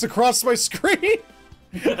moonwalks across my screen.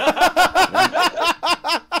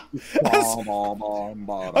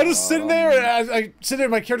 I'm just sitting there, and I sit there,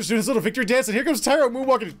 and my character's doing this little victory dance, and here comes Tyro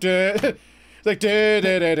moonwalking. It's like,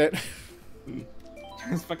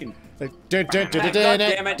 It's fucking.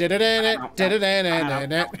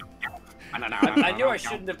 I knew I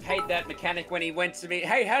shouldn't have paid that mechanic when he went to me.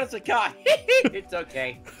 Hey, how does the car? It's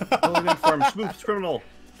okay. Elegant farm, smooth criminal.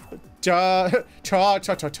 Cha cha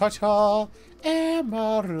cha cha cha cha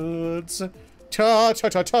emeralds. Cha cha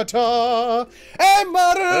cha cha cha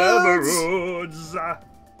emeralds. Emeralds.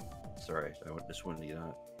 Sorry, I just wanted to get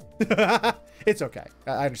on it. It's okay.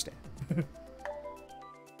 I understand.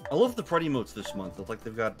 I love the party emotes this month. It's like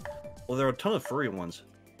they've got, well, there are a ton of furry ones.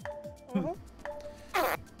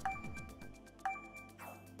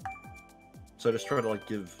 So I just try to like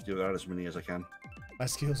give out as many as I can. My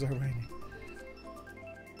skills are waning.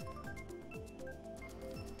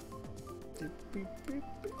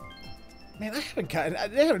 Man, I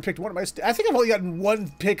haven't picked one of my. I think I've only gotten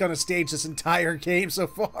one pick on a stage this entire game so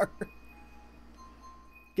far.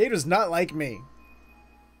 Game does not like me.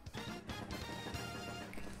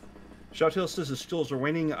 Shouttail says his skills are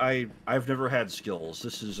waning. I've never had skills.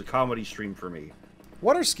 This is a comedy stream for me.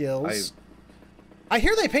 What are skills? I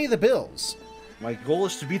hear they pay the bills. My goal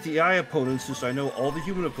is to beat the AI opponents, since I know all the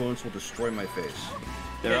human opponents will destroy my face.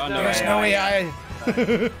 There are no There's no AI.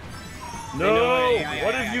 No!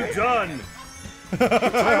 What have you done?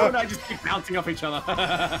 Tyro and I just keep bouncing off each other.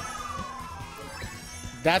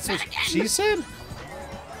 That's what she said?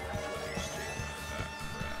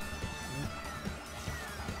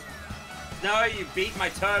 No, you beat my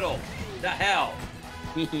turtle. The hell?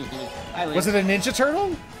 Was it a Ninja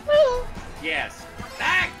Turtle? Yes.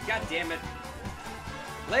 Ah, god damn it.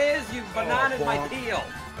 Liz, you bananaed my peel.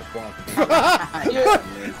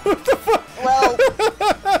 What the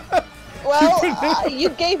fuck? Well, you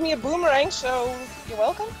gave me a boomerang, so you're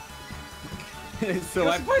welcome. So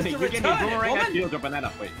You're supposed to you give me return it, boomerang, I woman. peeled your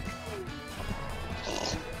banana. Wait.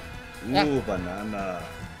 Ooh, banana.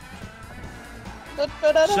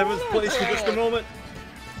 7th Seventh place for just a moment.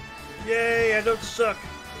 Yay, I don't suck.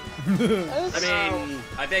 I mean,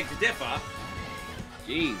 I beg to differ.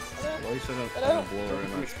 Jeez. At least I don't blow very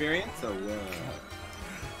From much. experience, so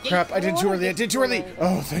Crap, I did too early. I did too early.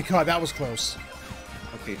 Oh, thank God, that was close.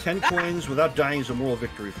 Okay, 10 coins without dying is a moral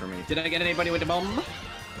victory for me. did I get anybody with a bomb?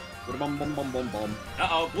 With a bomb, bomb, bomb, bomb, bomb.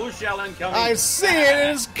 Uh-oh, blue shell incoming. I see it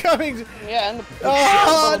is coming. Yeah, and the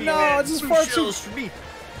Oh, no, it's just far too... Shells for me.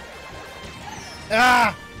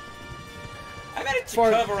 Ah! I managed to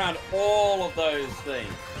For- curve around all of those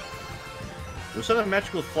things. Was that a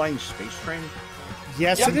magical flying space train?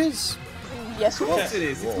 Yes, it is. yes, Of course it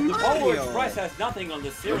is. It's The Polar Mario. Express has nothing on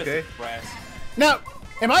the Cirrus Okay. Express. Now,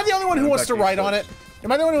 am I the only one who Yeah, wants back to to ride on it? express.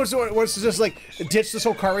 Am I the only one who wants to just, like, ditch this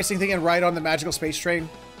whole car racing thing and ride on the magical space train?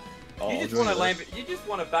 You just want to You just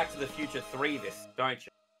want to Back to the Future 3 this, don't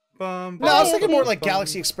you? Bum, No, I was bum, thinking more like bum.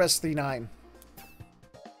 Galaxy Express 39.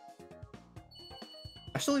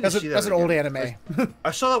 I still need to see that. That's an old again. anime.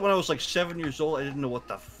 I saw that when I was like 7 years old. I didn't know what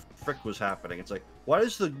the frick was happening. It's like, why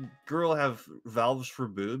does the girl have valves for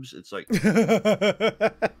boobs? It's like,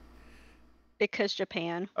 Because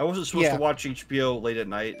Japan. I wasn't supposed Yeah. to watch HBO late at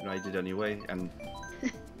night, and I did anyway. And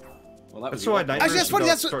Well, that was that's why your- Actually, that's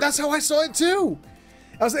funny. That's how I saw it too.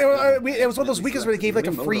 It was one of those weekends where they gave like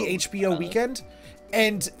a free HBO weekend,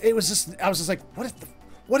 and I was just like,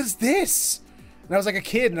 what is this? And I was like a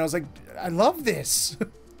kid, and I was like, I love this. I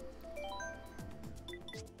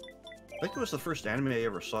think it was the first anime I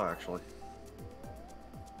ever saw. Actually,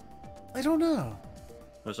 I don't know.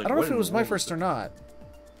 I was like, I don't know what if it in was the my world first is or not.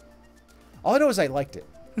 All I know is I liked it.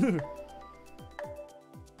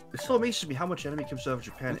 It still amazes me how much anime comes out of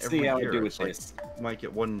Japan Let's every see how I year. do with It's like, this. you might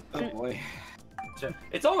get one. Oh boy.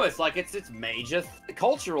 It's almost like it's major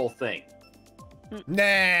cultural thing.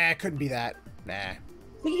 Nah, couldn't be that. Nah.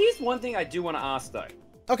 See, here's one thing I do want to ask though.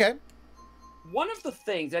 Okay. One of the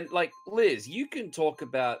things, and like Liz, you can talk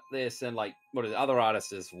about this, and like what are the other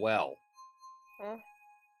artists as well. Huh?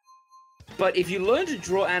 But if you learn to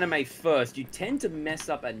draw anime first, you tend to mess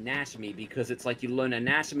up anatomy because it's like you learn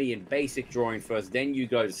anatomy and basic drawing first, then you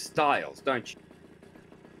go to styles, don't you?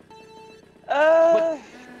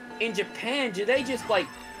 In Japan, do they just like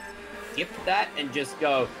skip that and just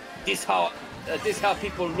go, this how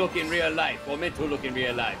people look in real life, or meant to look in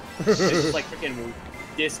real life? It's just like freaking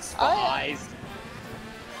discs for eyes.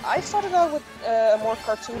 I started out with a more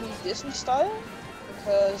cartoony Disney style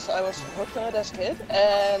because I was hooked on it as a kid,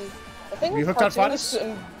 and the thing You with hooked on cartoon is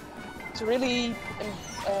phonics? to really,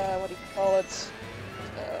 what do you call it,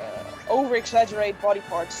 over-exaggerate body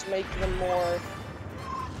parts to make them more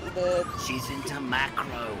She's into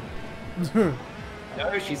macro.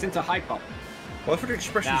 No, she's into hyper. Well, different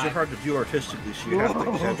expressions Nah. are hard to do artistically, so you have to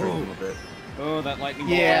exaggerate a little bit. Oh, that lightning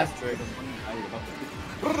Yeah. ball.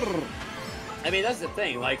 That's I mean, that's the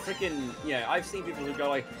thing. Like, freaking, I've seen people who go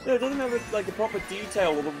like, no, it doesn't have like the proper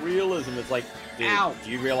detail or the realism. It's like, dude, Ow. do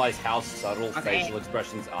you realize how subtle Okay. facial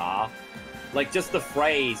expressions are? Like, just the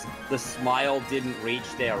phrase, the smile didn't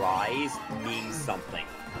reach their eyes, means something.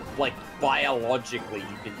 Like, biologically,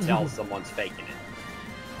 you can tell someone's faking it.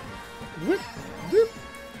 Whoop, whoop.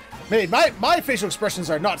 Man, my facial expressions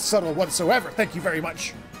are not subtle whatsoever. Thank you very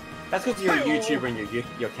much. That's because you're a YouTuber and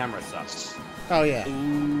your camera sucks. Oh yeah.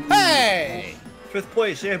 Hey, 5th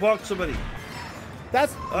place. Yeah, I blocked somebody.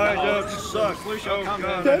 that's I No. don't suck. Blue shell Oh, coming.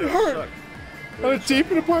 God, That I don't hurt. suck. on a deep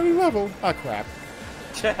and a party level. Ah, crap.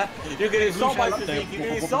 You can insult my shell up physique, you there.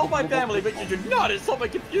 can insult my family, but you do not insult my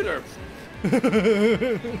computer.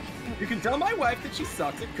 You can tell my wife that she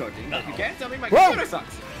sucks at cooking, but you can't tell me my Whoa. computer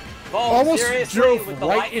sucks. Oh, Almost seriously? drove With the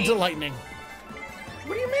right lightning? into lightning.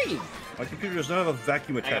 What do you mean? My computer does not have a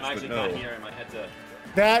vacuum Hang on, I attachment, actually can't no. hear him. I had to...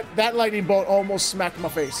 That lightning bolt almost smacked my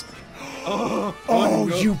face. Oh, Oh,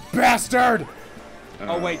 no. you bastard!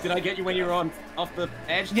 Oh wait, did I get you when you were on off the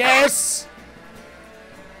edge? Yes!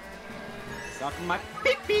 Sucking my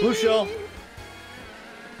pee-pee. Blue shell.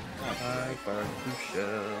 I fired the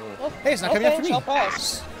shell. Hey, it's not coming after me. I'll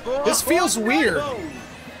pass. This feels weird.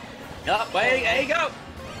 Oh, wait, there you go.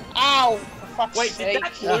 Ow! For fuck's Wait, sake. did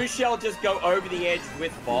that blue shell just go over the edge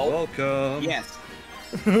with Volt? Welcome. Yes.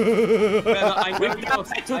 Well, I know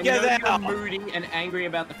Together. you're moody and angry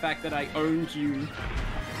about the fact that I owned you.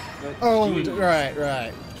 But Oh, geez.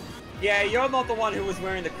 right. Yeah, you're not the one who was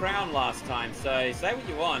wearing the crown last time, so say what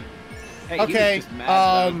you want. Hey, Okay, he was just mad that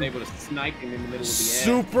I was able to snipe him in the middle of the air.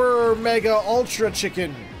 Super Mega Ultra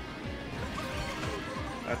Chicken.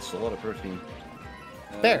 That's a lot of protein.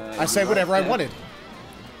 There, I said whatever I wanted.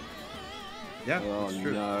 Yeah, Oh that's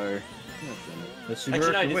true. no. That's the Actually,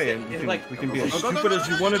 American no, way, it's- and it's we like- can be as stupid as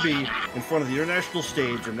you want to be in front of the international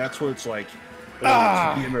stage, and that's what it's like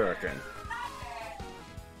to be American.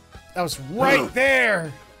 That was right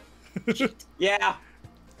there. Yeah.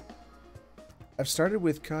 I've started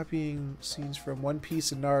with copying scenes from One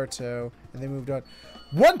Piece and Naruto, and they moved on.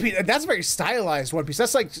 One Piece, and that's very stylized One Piece.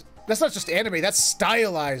 That's not just anime. That's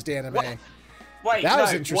stylized anime. What? Wait, That no,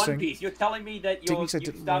 was interesting. One Piece. You're telling me that you Techniques I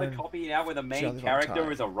started didn't learn copying out where the main shall live on character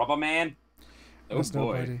time. is a rubber man? Oh That's no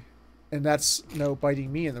boy. biting. And that's no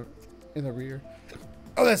biting me in the rear.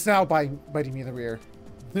 Oh, that's now biting me in the rear.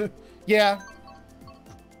 Yeah.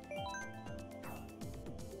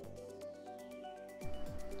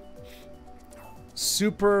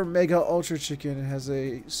 Super Mega Ultra Chicken has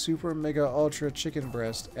a Super Mega Ultra Chicken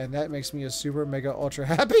breast, and that makes me a Super Mega Ultra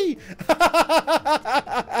happy.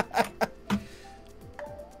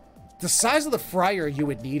 The size of the fryer you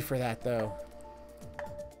would need for that, though.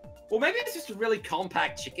 Well, maybe it's just a really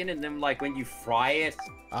compact chicken, and then like when you fry it,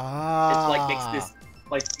 Ah. it's like makes this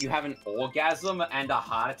like you have an orgasm and a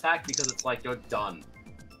heart attack because it's like you're done.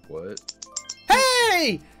 What?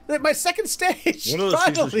 Hey! My second stage! One of those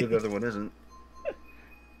things is finally! good, the other one isn't.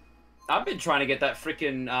 I've been trying to get that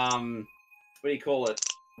freaking what do you call it?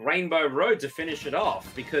 Rainbow Road to finish it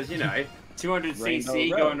off because you know 200cc Rainbow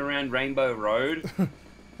Road. going around Rainbow Road.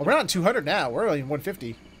 Well, we're not on 200 now. We're only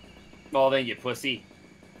 150. Oh, then you pussy.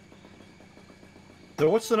 So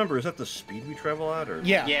what's the number? Is that the speed we travel at, or?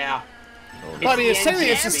 Yeah. Yeah. Oh, Well, I mean, It's it's the technically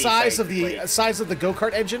it's the engine, size of basically. the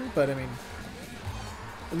go-kart engine, but I mean,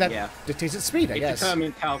 and that Yeah. dictates its speed, I It guess.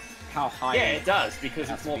 determines how high. Yeah, it does because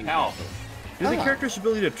it's more powerful. Do the Ah. character's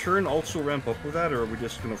ability to turn also ramp up with that, or are we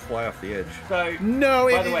just gonna fly off the edge? So No,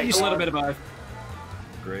 By the way, you A little bit of both.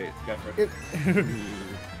 Great. go for it.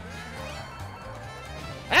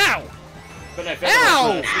 Ow! But no,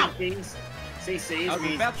 Ow! CCs I was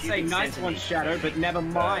means about to say cubic nice one, centimeters. Shadow, but never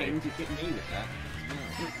mind. You hit me with that.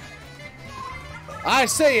 I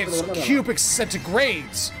say it's cubic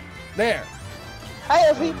centigrades. There.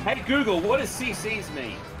 Hi, Evie. Hey Google, what does CCs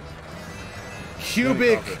mean?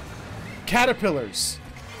 Cubic Helicopter. caterpillars.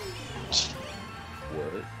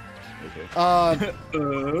 What?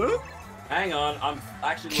 Okay. Hang on, I'm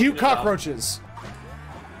actually Cute looking it up. cockroaches.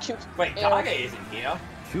 Cute. Wait, Ew. Kage isn't here.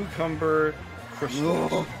 Cucumber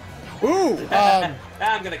crystals. Ooh, Now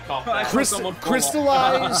I'm gonna cough that. Someone fall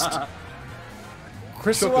off.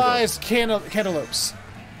 crystallized cantaloupes.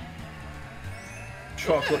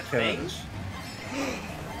 Chocolate Thing? cannons.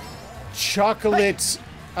 Chocolate,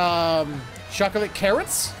 chocolate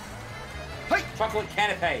carrots. Chocolate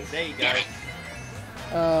canapes. There you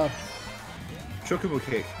go. Chocobo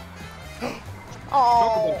cake.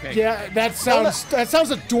 Oh, Okay. Yeah, that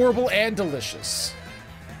sounds adorable and delicious.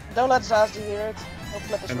 don't let Zazzy hear it. He'll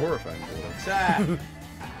flip his And lip. horrifying. Sad.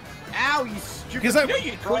 Ow, you stupid. Because You know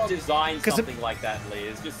you could design 'Cause it- something like that,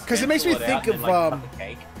 Liz. Just 'cause it makes me stencil it out think and, of, like, cut the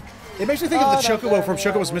cake. it makes me think Oh, of the no, Chocobo from yeah,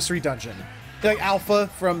 Chocobo's yeah. Mystery Dungeon, like Alpha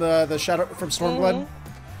from the Shadow from Stormblood.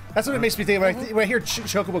 That's what it makes me think of when I hear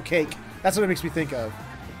Chocobo cake. That's what it makes me think of.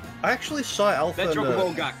 I actually saw Alpha That in chocobo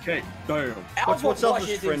the... got kicked. Damn. Alpha what's Alpha's Wash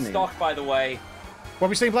is friend in name? stock, by the way. What were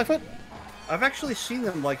we saying, Blackfoot? I've actually seen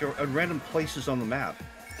them like at random places on the map.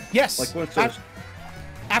 Yes. Like when it says...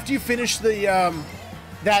 After you finish the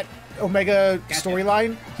that Omega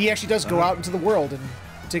storyline, he actually does go out into the world and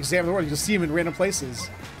to examine the world. You'll see him in random places.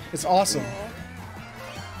 It's awesome.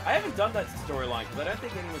 I haven't done that storyline because I don't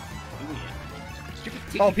think anyone's doing it. Stupid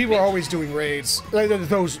Oh, tiki people are fish. always doing raids.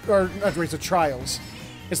 Those are not raids, are trials.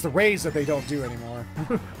 It's the raids that they don't do anymore.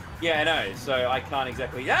 Yeah, I know. So I can't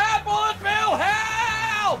exactly. Ah, bullet bill,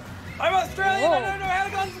 help! I'm Australian. Whoa. I don't know how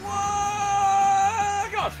the guns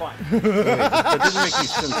work. Oh, it's fine. That doesn't make any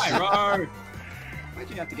sense. Tyro! Why'd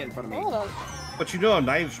you have to get in front of me? Hold on. But you know how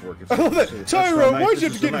knives work. It's I love that. that's not a Tyro, knife, why'd this you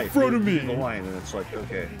have is to a get in knife. front of Here's me? the line, and it's like,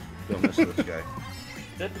 okay, don't mess with this guy.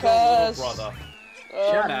 Typical little 'Cause- brother.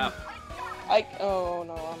 Shut up. Oh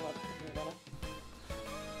no, I'm not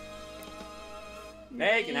gonna.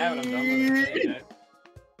 Hey, you can have it. I'm done with it. You know.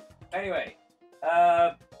 Anyway,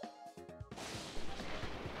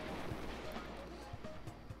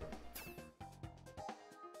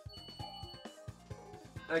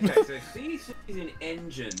 Okay, so CCs in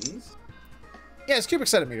engines. Yeah, it's cubic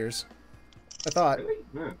centimeters. I thought. Really?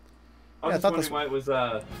 No. I Yeah, was I just thought wondering this- why it was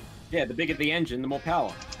Yeah, the bigger the engine, the more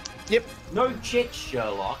power. Yep. no shit,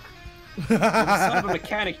 Sherlock. You're the son of a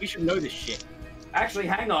mechanic, you should know this shit. Actually,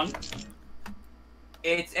 hang on.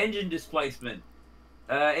 It's engine displacement.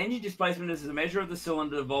 Engine displacement is a measure of the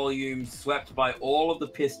cylinder volume swept by all of the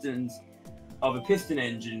pistons of a piston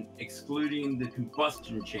engine, excluding the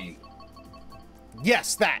combustion chamber.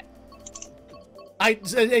 Yes, that.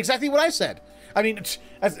 Exactly what I said. I mean,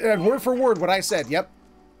 word for word, what I said. Yep.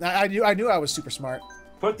 I knew I was super smart.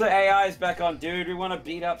 Put the AIs back on, dude. We want to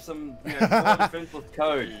beat up some defenseless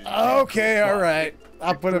code. Okay, all right.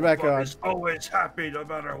 I'll put it back on. Is always happy no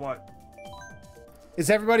matter what.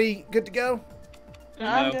 Is everybody good to go?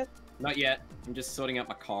 I'm No. good. Not yet. I'm just sorting out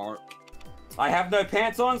my car. I have no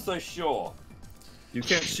pants on, so sure. You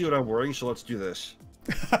can't see what I'm wearing, so let's do this.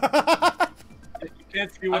 You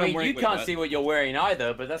can't see what I I'm mean, wearing you with can't that. see what you're wearing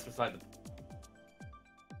either, but that's beside the...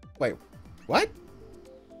 Wait, what?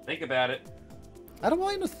 Think about it. I don't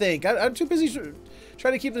want him to think. I'm too busy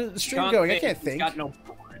trying to keep the stream Can't going. I think. can't He's think. got no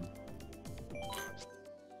brain.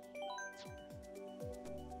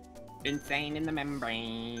 Insane in the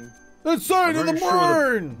membrane. It's sign I'm of the very sure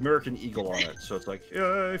burn! American Eagle on it, so it's like, yay,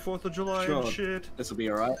 4th of July Sure. and shit. This will be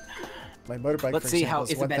alright. My motorbike, Let's for see example, how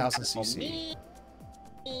is Isabella 1,000 cc.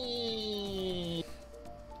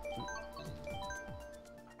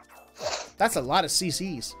 That's a lot of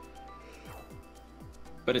CCs.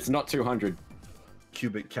 But it's not 200.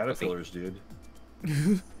 Cubic caterpillars, dude.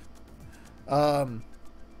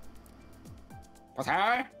 What's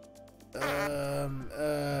her?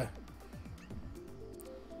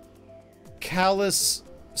 Callus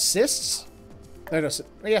cysts? No,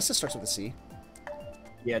 yeah, cyst starts with a C.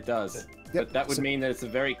 Yeah, it does. Yep. But that would So- mean that it's a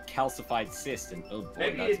very calcified cyst, and oh boy,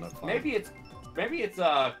 Maybe that's it's not fun. maybe it's what is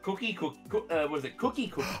it?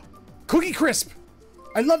 Cookie. Cookie Crisp!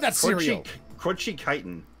 I love that cereal. Crunchy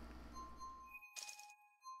chitin.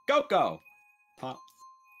 Go! Pop.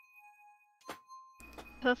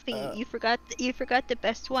 Puffy, you forgot the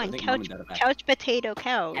best one. think Mom and Couch Dad are back. couch potato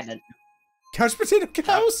cows. Couch potato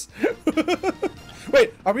cows?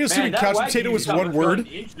 Wait, are we assuming couch potato is one word?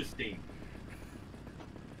 Interesting.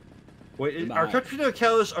 Wait, Nah. are couch potato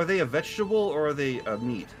cows, are they a vegetable or are they a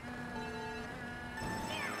meat?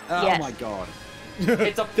 Oh Yes. my god.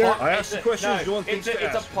 It's a There- pie. I asked the questions no one thinks to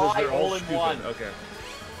it's ask, a because pie they're all in stupid. one. Okay.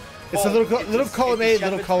 It's a little column A, it's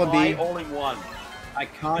little shepherd's column pie B. all in one. I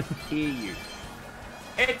can't hear you.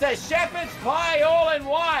 It's a shepherd's pie all in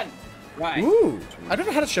one. Right. Ooh, I don't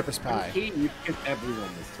know how to shepherd's I pie. hear you because everyone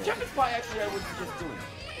was talking. Shepherd's pie, actually, I was just doing.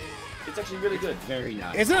 It's actually really good. Very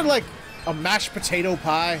nice. Isn't it like a mashed potato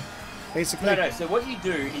pie, basically? No. So what you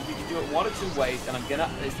do is you can do it one or two ways, and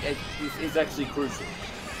it's actually crucial.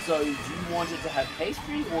 So do you want it to have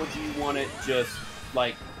pastry, or do you want it just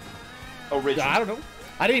like original? I don't know.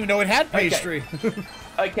 I didn't even know it had pastry.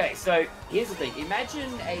 Okay, so here's the thing. Imagine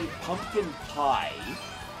a pumpkin pie,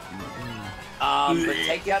 but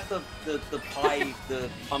take out the pie, the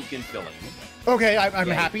pumpkin filling. Okay, I'm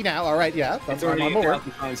Yeah. happy now. All right, yeah, It's I'm already on board.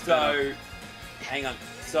 1,000 times better. So, hang on.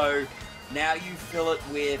 So now you fill it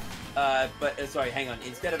with, sorry, hang on.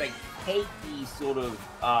 Instead of a cakey sort of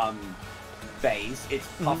base, it's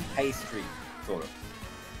puff pastry sort of,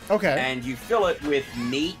 Okay. and you fill it with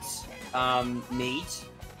meat, more meat,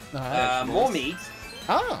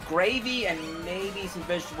 Ah, gravy, and maybe some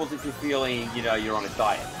vegetables if you're feeling, you're on a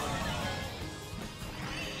diet.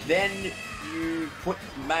 Then you put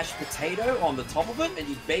mashed potato on the top of it, and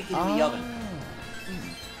you bake it in the oven.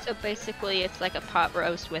 So basically, it's like a pot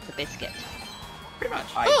roast with a biscuit. Pretty much.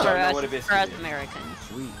 I Oh. don't know for what a us biscuit is. Americans.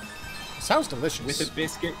 Sweet. Sounds delicious. With a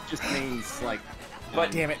biscuit just means like.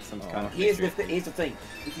 But damn it. Some kind of Here's biscuit. the thing.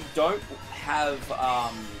 If you don't have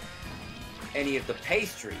any of the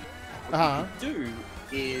pastry, what you do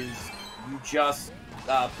is you just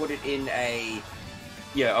put it in a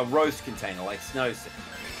roast container like Snow said,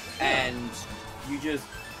 and you just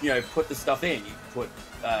put the stuff in. You put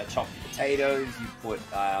chopped potatoes, you put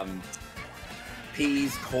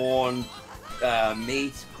peas, corn,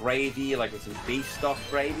 meat, gravy, like with some beef stock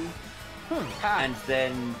gravy. And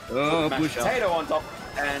then put mashed bush potato on top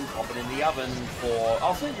and pop it in the oven for...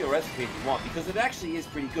 I'll send you a recipe if you want, because it actually is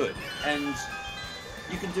pretty good. And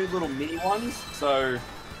you can do little mini ones, so,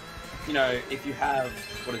 if you have,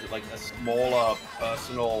 what is it, like a smaller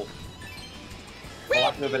personal, for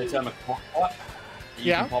lack of a better term, a crock pot, that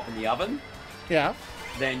you Yeah. can pop in the oven, Yeah.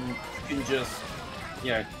 then you can just,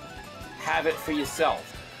 have it for yourself.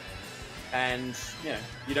 And,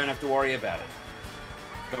 you don't have to worry about it.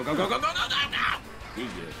 Go, go, go, go, go, go, go, go! Yeah.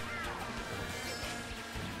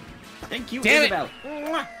 Thank you, Damn it. Isabel.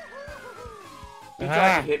 He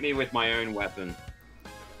tried to hit me with my own weapon.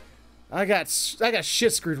 I got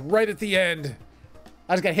shit screwed right at the end.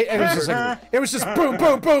 I just got hit. It was just boom,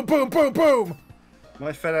 boom, boom, boom, boom, boom.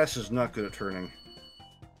 My fat ass is not good at turning.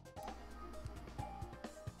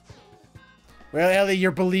 Well, Ellie,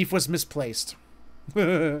 your belief was misplaced.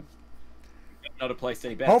 Not to place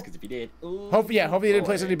any bets, because if you did... Hopefully you didn't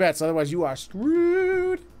place any bets, otherwise you are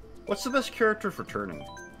screwed. What's the best character for turning?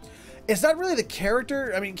 It's not really the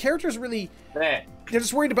character. I mean, characters really... There. They're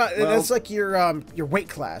just worried about... Well, it's like your weight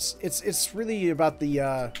class. It's really about the...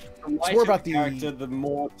 The it's lighter more about the character, the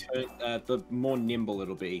more nimble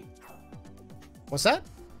it'll be. What's that?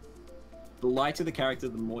 The lighter the character,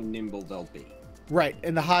 the more nimble they'll be. Right,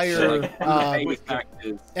 and the higher... So, like, the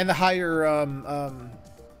characters... and the higher...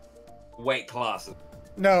 Weight classes.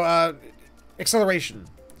 No, acceleration.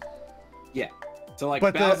 Yeah. So like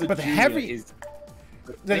But Bowser the Jr. heavy... is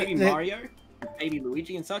Baby Mario, Baby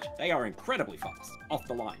Luigi and such, they are incredibly fast off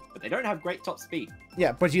the line, but they don't have great top speed.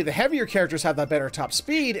 Yeah, but the heavier characters have the better top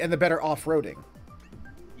speed and the better off-roading.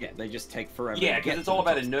 Yeah, they just take forever. Yeah, to because get it's to all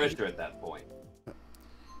the about top inertia speed. at that point.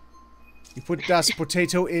 You put das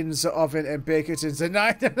potato in the oven and bake it in the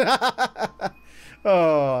night.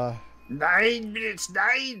 Oh. 9 minutes,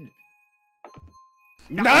 9!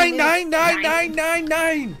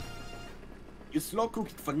 9. You slow cook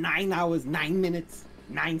it for 9 hours, 9 minutes,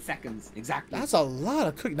 9 seconds, exactly. That's a lot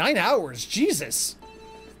of cooking. 9 hours, Jesus.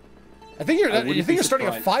 I think you're wouldn't be starting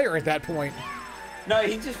a surprised. fire at that point. No,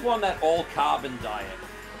 he just won that all-carbon diet.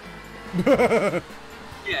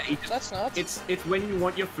 Yeah, he just, That's nuts. it's when you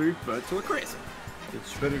want your food burnt to a crisp.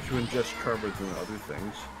 It's better to ingest carbon than other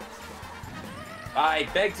things. I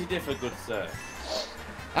beg to differ, good sir.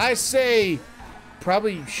 I say,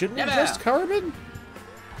 probably you shouldn't Yeah. ingest carbon.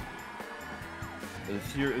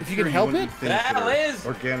 If you can help it? That is.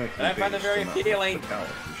 organically I find it based very and not appealing. metallic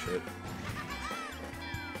and shit.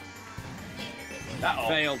 Uh-oh.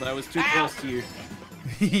 Failed, I was too Ow. close to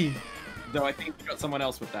you. Though I think you got someone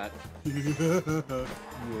else with that.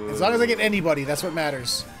 As long as I get anybody, that's what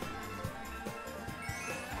matters.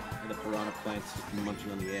 And the piranha plant's just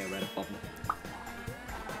munching on the air right above me.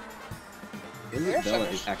 Isabella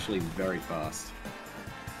is actually very fast.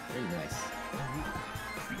 Very nice.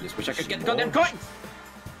 I just wish I could get the goddamn coins!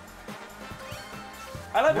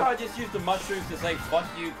 I love how I just used the mushrooms to say, fuck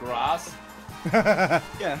you, grass.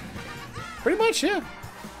 Yeah. Pretty much, yeah.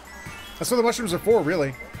 That's what the mushrooms are for,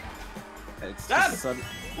 really. It's Dad! just sudden...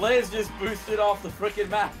 Blaze just boosted off the frickin'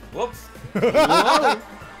 map. Whoops.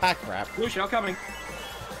 Ah, crap. Blue shell coming.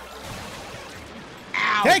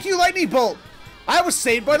 Thank you, lightning bolt. I was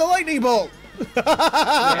saved by the lightning bolt.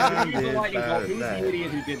 Yeah, who used the did lightning bolt? that, Who's that. the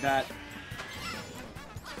idiot who did that?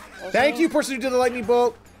 Thank you, person who did the lightning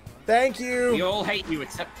bolt. Thank We you. all hate you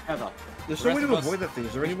except Heather. There's The no way rest to of us- avoid that thing.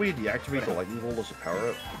 Is there any way to deactivate the lightning bolt as a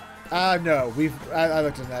power-up? No, I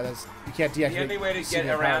looked at that as you can't deactivate. The only way to get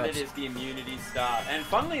single around it power-ups. is the immunity star. And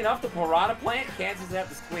funnily enough, the piranha plant cancels out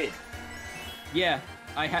the squid. Yeah,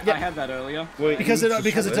 I Yeah. had that earlier. Wait, Because you it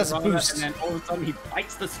doesn't And boost. then all of a sudden he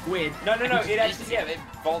bites the squid. No, it actually, yeah, it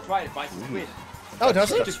bolts right, it bites the squid. Oh,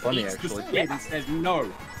 does it? That's funny, Eats the actually. squid and says no.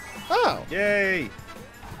 Oh, Yay!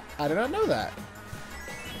 I did not know that.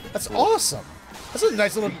 That's awesome. That's a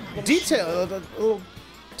nice little detail, a little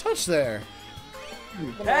touch there.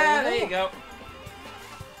 Ah, there you go.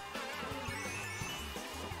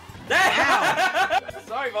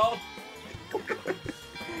 Sorry, Bob.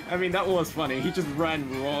 I mean, that was funny. He just ran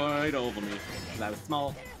right over me. That was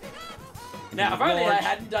small. Now, if only I Large.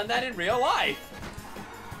 hadn't done that in real life.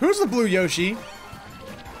 Who's the blue Yoshi?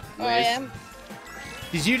 I am.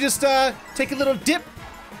 Did you just take a little dip?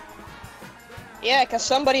 Yeah, because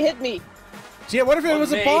somebody hit me. Yeah, what if it On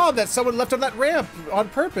was a me. bomb that someone left on that ramp on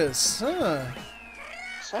purpose? Huh.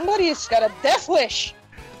 Somebody's got a death wish.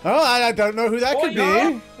 Oh, I don't know who that Oh, could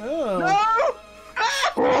no. be. Oh.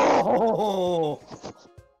 Oh!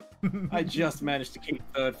 I just managed to keep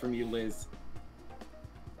third from you, Liz.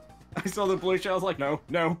 I saw the blue shell. I was like, no.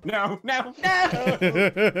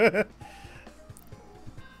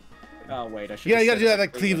 Oh wait, I should. Yeah, you gotta do that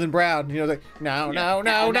like Cleveland Brown. You know, like no. I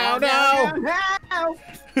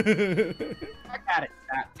gotta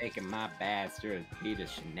stop taking my bastard Peter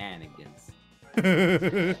shenanigans.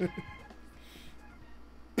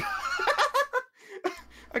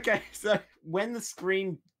 Okay, so when the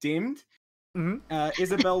screen dimmed,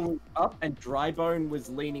 Isabel was up and Drybone was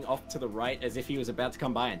leaning off to the right as if he was about to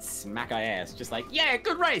come by and smack our ass. Just like, yeah,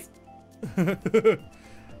 good race!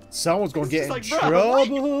 Someone's gonna It's get just in like, bro,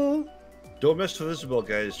 trouble. Don't mess with Isabel,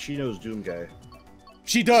 guys. She knows Doom Guy.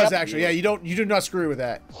 She does Yep. actually. Yeah, you do not screw with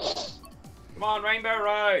that. Come on, Rainbow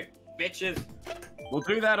Road. bitches. We'll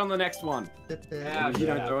do that on the next one. Yeah, You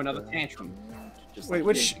don't throw another tantrum. Just Wait, like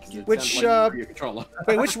which- you did, 'cause it which, sounded like your controller.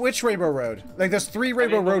 Wait, which Rainbow Road? Like, there's 3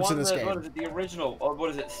 Rainbow I mean, the Roads one in this that- game. What is it, the original? Or what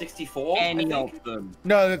is it, 64? Any I think? of them.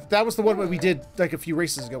 No, that was the one where we did like a few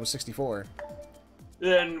races ago with 64.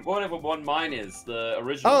 Then whatever one mine is, the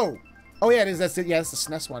original. Oh yeah, it is. That's it. Yeah, that's the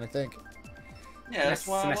SNES one, I think. Yeah, that's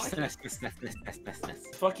why I like it.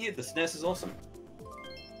 SNES. Fuck you, the SNES is awesome.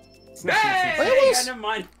 It Hey, was- never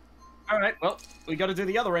mind. All right, well, we got to do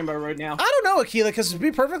the other Rainbow Road now. I don't know, Akila, because to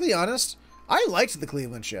be perfectly honest, I liked the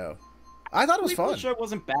Cleveland show. I thought it was The fun. show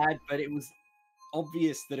wasn't bad, but it was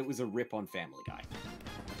obvious that it was a rip on Family Guy.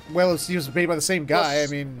 Well, he was made by the same guy. I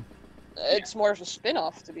Plus- mean, It's more of a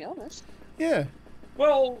spin-off, to be honest. yeah.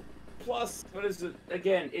 Well, plus, what is it?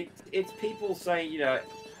 Again, it's people saying, you know,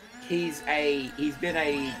 he's been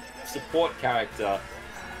a support character.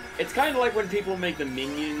 It's kind of like when people make the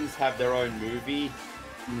Minions have their own movie.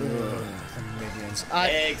 Ugh, the Minions.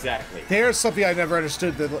 Exactly. There's something I never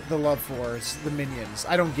understood the love for is the Minions.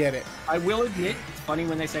 I don't get it. I will admit, it's funny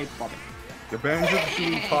when they say Bobby. The Banjo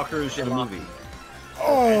Kazooie talkers in the movie.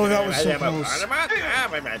 Oh, that was so close.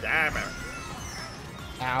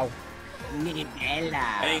 Ow.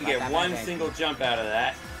 I didn't get one single jump out of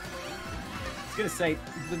that. I was gonna say,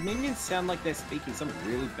 the minions sound like they're speaking some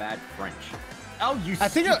really bad French. Oh, you I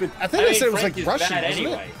think stupid... I think they said it was French like is Russian, bad wasn't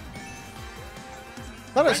anyway. it?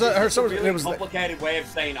 I thought I French heard is a someone. really It was like, complicated way of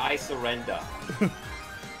saying I surrender.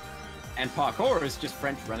 And parkour is just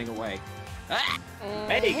French running away. Ah!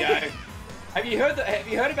 There you go. Have you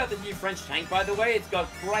heard about the new French tank? By the way, it's got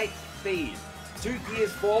great speed. 2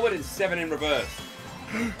 gears forward and 7 in reverse.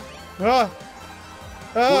 ah,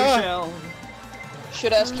 Michelle.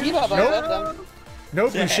 Should ask Kiva about that then. no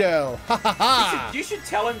blue shell. Ha ha ha. You should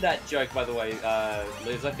tell him that joke, by the way,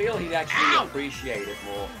 Liz. I feel he'd actually appreciate it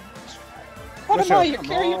more. What am Michelle, I, your come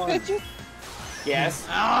carrier on. pigeon? Yes.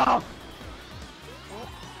 Oh!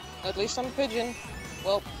 At least I'm a pigeon.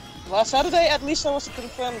 Well, last Saturday, at least I was a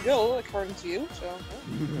confirmed girl, according to you,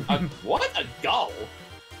 so... What? A gull?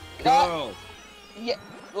 Girl. Yeah,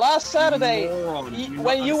 last Saturday, Moron, y- do not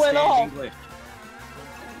when you went understand off,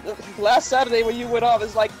 English. last Saturday when you went off,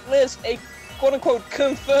 it's like, Liz, a quote-unquote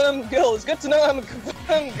confirmed girl. It's good to know I'm a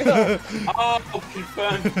confirmed girl. Oh,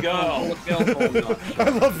 confirmed girl. I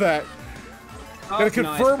love that. Oh, Gotta it's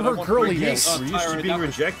nice, confirm but I her want girliness. Oh, We're used to Tyra, being that was-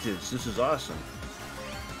 rejected. This is awesome.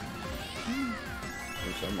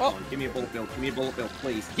 Oh. Give me a bullet bill. Give me a bullet bill,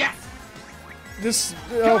 please. Yes! This.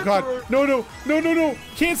 Oh god. No, no, no, no, no.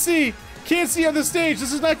 Can't see. Can't see on the stage.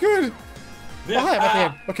 This is not good. Oh, hi, I'm at the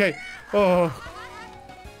end. Okay. Oh.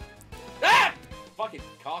 Ah! Fucking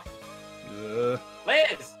cock. Liz,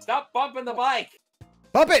 stop bumping the bike.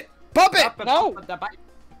 Bump it. Bump it. No.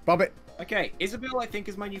 Bump it. Okay, Isabel, I think,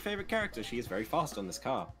 is my new favorite character. She is very fast on this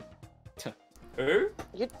car. Who?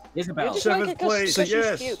 Isabel. You just like Seventh it 'cause place, she's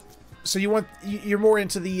yes. cute. So you want you're more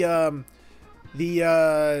into the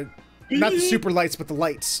not the super lights but the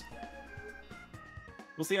lights.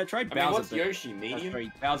 Well, see, I tried I mean, Bowser. what's but- Yoshi, I medium?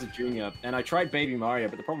 tried Bowser Jr. and I tried Baby Mario,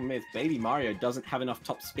 but the problem is Baby Mario doesn't have enough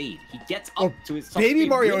top speed. He gets up Oh, to his top Baby speed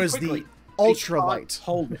Mario really is quickly. the He ultra can't light.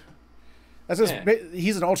 Hold it. That's just, Yeah.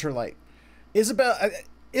 he's an ultra light.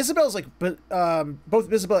 Isabel's like, but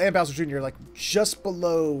both Isabel and Bowser Jr. are like just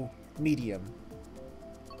below medium.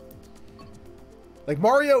 Like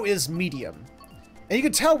Mario is medium, and you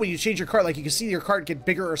can tell when you change your cart. Like you can see your cart get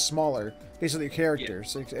bigger or smaller based on your character.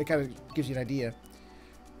 So it kind of gives you an idea.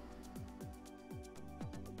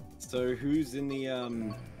 So who's in the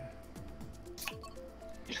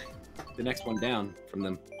next one down from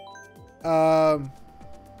them?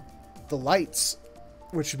 The lights,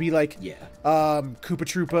 which would be like Yeah. Koopa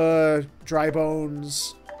Troopa, Dry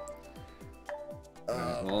Bones.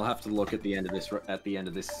 Well, I'll have to look at the end of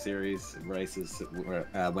this series of races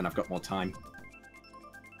when I've got more time.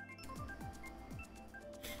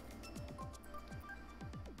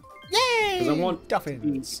 Yay! Because I want to be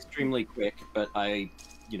Duffins. extremely quick, but I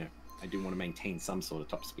do want to maintain some sort of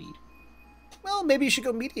top speed. Well, maybe you should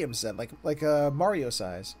go mediums then, like Mario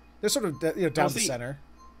size. They're sort of down the see. center.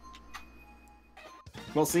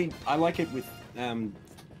 Well, see, I like it with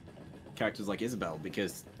characters like Isabel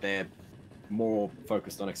because they're more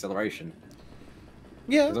focused on acceleration.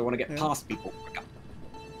 Yeah. Because I want to get yeah. past people quicker.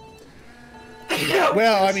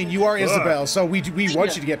 Well, I mean, you are Isabel, so we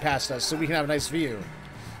want you to get past us so we can have a nice view.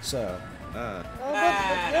 So. Oh,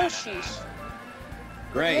 but Yoshi's.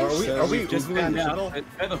 Great. Are we we've just moving found the out shuttle? that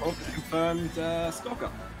Featherhawk has confirmed stalker.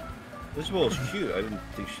 Isabel is cute. I didn't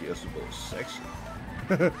think Isabel was sexy.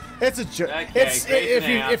 It's a joke. Okay, It's great if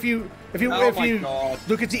now. you Oh my God.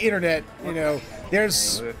 look at the internet, you know,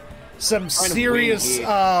 there's some serious,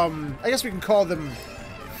 I guess we can call them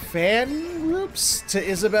fan groups to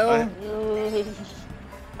Isabelle.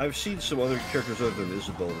 I've seen some other characters other than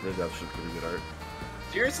Isabelle that did have some pretty good art.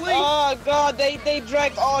 Seriously? Oh god, they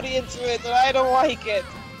dragged Audie into it, and I don't like it.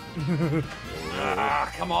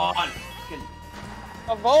 Ah, come on.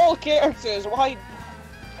 Of all characters, why?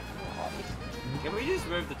 Can we just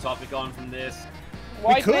move the topic on from this?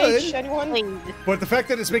 White could. mage, anyone? But the fact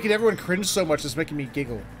that it's making everyone cringe so much is making me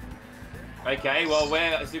giggle. Okay, well,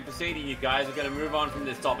 we're superseding you guys. We're going to move on from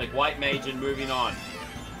this topic. White mage and moving on.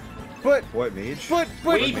 But, White mage?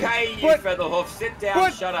 We pay you, Featherhoof. Sit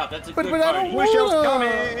down, shut up. That's a good I don't pony. wanna.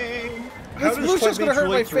 coming! How This does Lucia's White gonna Mage hurt my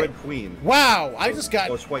relate to face. Red Queen? Wow, I just got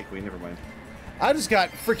Oh, it's White Queen, never mind.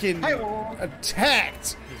 freaking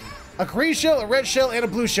attacked. A green shell, a red shell, and a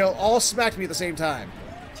blue shell all smacked me at the same time.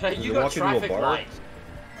 Hey, Did you they got walk into a traffic bar? light.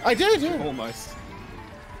 I did, yeah. Almost.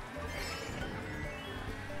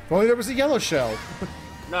 If only there was a yellow shell.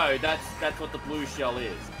 No, that's what the blue shell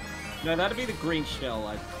is. No, that'd be the green shell,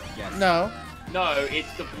 I guess. No. No,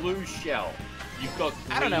 it's the blue shell. You've got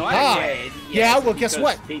green, I don't know, Ah, red, yeah, yes, well, guess because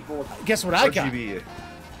what? People... Guess what I got? RGB.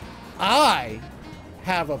 I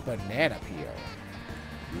have a banana peel.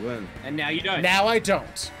 You win. And now you don't. Now I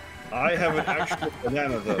don't. I have an actual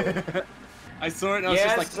banana, though. I saw it and I was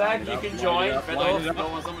Yes, just Zach, like, you can join. Featherhoof, no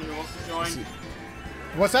one, someone who wants to join.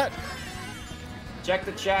 What's that? Check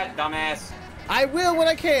the chat, dumbass. I will when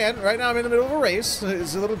I can. Right now I'm in the middle of a race.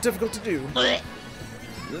 It's a little difficult to do.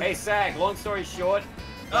 Hey, Sag, long story short.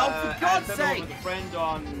 Oh, for God's add Featherhoof sake! as a friend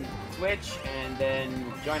on Twitch and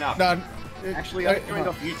then join up. No, Actually, I joined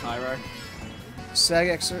off you, Tyro. Sag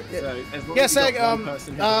Xer. So, as long Yeah, as you got Sag, one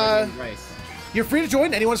person who's already in the race. You're free to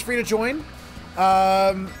join. Anyone's free to join.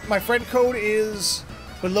 My friend code is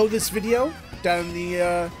below this video, down in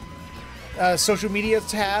the social media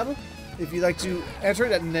tab, if you'd like to enter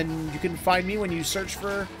it, and then you can find me when you search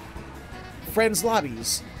for friends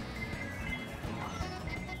lobbies.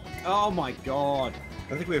 Oh my god.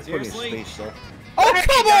 I think we have plenty of Seriously? space, though. Oh,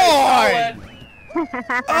 come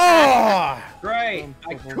on! Oh! Great.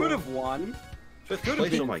 I could have won. Fifth Could have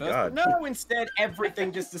place, been oh my first, god. but no, instead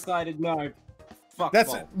everything just decided no. Fuck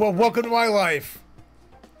That's Bolt. well. Welcome to my life.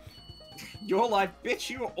 Your life, bitch,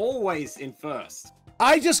 you were always in first.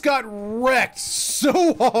 I just got wrecked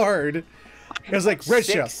so hard. It was like red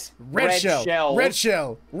shell, red shell, red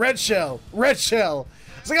shell, red shell, red shell.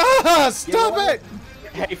 It's like, ah, stop it!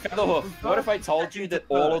 Hey, Featherhoof, what if I told you that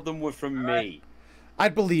all of them were from me?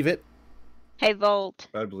 I'd believe it. Hey, Volt.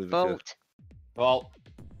 I believe it, Volt. Well,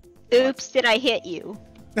 Oops, did I hit you?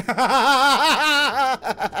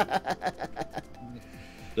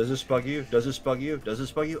 Does this bug you? Does this bug you? Does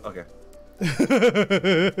this bug you? Okay.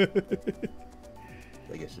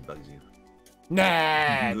 I guess it bugs you.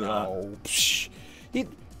 Nah, no. Psh.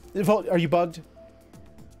 Are you bugged?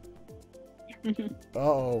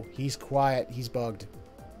 Uh-oh, he's quiet. He's bugged.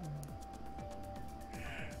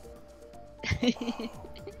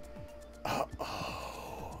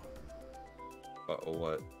 Uh-oh. Uh-oh,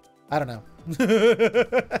 what? I don't know.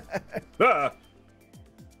 Ah!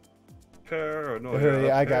 Paranoia.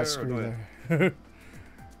 Yeah, I got paranoia. screwed there.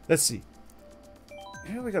 Let's see.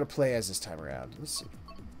 Who are we going to play as this time around? Let's see.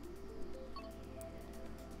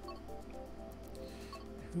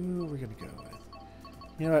 Who are we going to go with?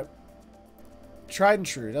 You know what? Tried and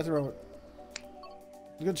true. Nothing wrong with...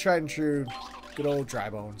 Good tried and true. Good old dry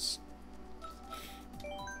bones.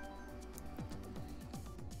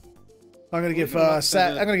 I'm gonna give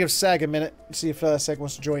Sag a minute. See if Sag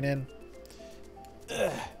wants to join in.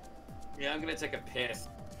 yeah, I'm gonna take a piss.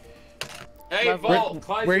 Hey, Where- Volt,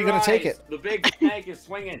 close where are you your gonna take eyes. it? The big snake is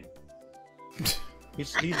swinging.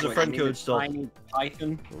 He's the friend code still. Tiny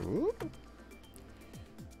Python. Ooh.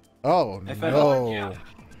 Oh If I no! don't-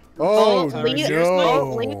 Oh leave,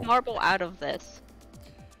 no! leave Marble out of this.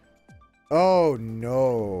 Oh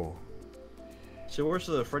no! So where's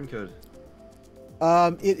the friend code?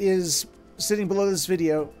 It is sitting below this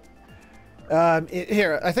video.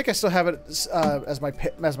 Here, I think I still have it as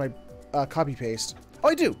my copy paste. Oh,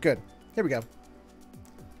 I do. Good. Here we go.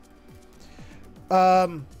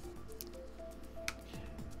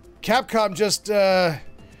 Capcom just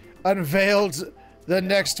unveiled the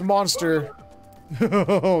next monster.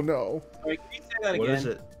 Oh no! Wait, can you say that What again? is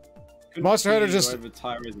it? Couldn't Monster see Hunter you just- over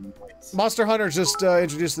Tyro's voice. Monster Hunter just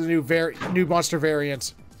introduced the new monster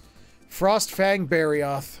variant, Frost Fang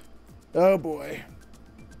Barioth. Oh boy,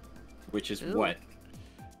 Which is Ooh. what?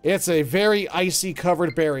 it's a very icy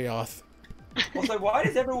covered Barioth. Also, why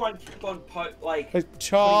does everyone keep on Cha Putting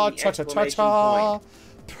cha cha cha exclamation cha,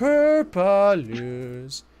 purple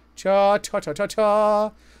is cha cha cha cha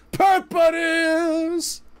cha, purple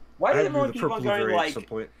is. Why I did had to do everyone the keep on purple going variant like at some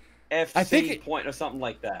point. FC I think point or something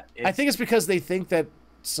like that? I think it's because they think that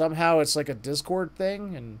somehow it's like a Discord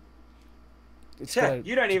thing, and it's Chat,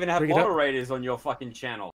 you don't even have bring it up. moderators on your fucking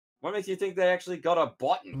channel. What makes you think they actually got a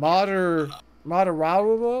button? Moderable?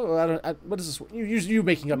 What is this? You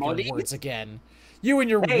making up your words again. You and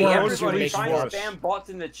your Hey, words you're everybody, making try up. and spam bots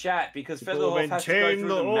in the chat because People Featherwolf has to go maintain through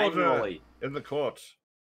the them order manually. in the court.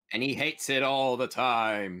 And he hates it all the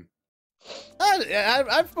time.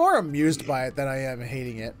 I'm more amused by it than I am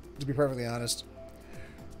hating it, to be perfectly honest.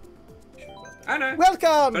 I know.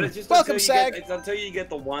 Welcome! But it's just Welcome, until Sag! it's until you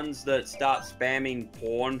get the ones that start spamming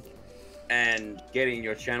porn and getting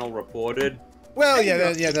your channel reported. Well, yeah,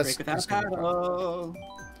 that's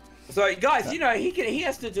So, guys, you know, he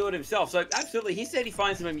has to do it himself. So, absolutely, he said he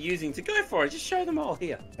finds them amusing. To go for it. Just show them all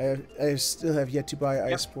here. I still have yet to buy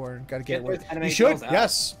Iceborne. Gotta get one. those anime You should, girls out.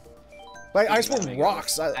 yes. Like, Iceborne anime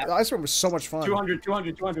rocks. Iceborne was so much fun. 200,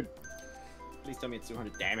 200, 200. Please tell me it's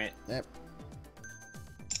 200. Damn it. Yep.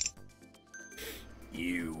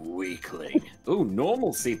 You weakling. Ooh,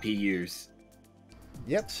 normal CPUs.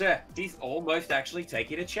 Yep. Sure, he's almost actually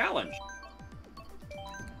taking a challenge.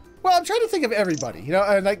 Well, I'm trying to think of everybody. You know,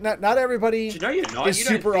 and like not everybody You know you're not. is You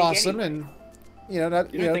don't super think awesome, anyway. and you know,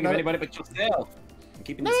 not You don't think not, of anybody but yourself. I'm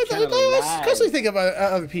keeping No, this channel of alive. course I think of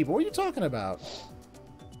other people. What are you talking about?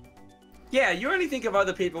 Yeah, you only think of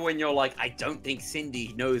other people when you're like, I don't think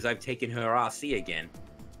Cindy knows I've taken her RC again.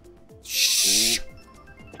 Shh.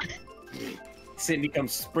 Cindy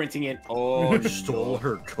comes sprinting in. Oh, You stole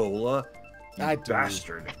her cola. I You do.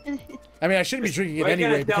 bastard. I mean, I shouldn't be drinking it We're gonna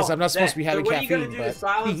anyway because tell I'm not supposed to be having so what caffeine. are you gonna do to But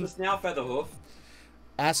silence us now, Featherhoof?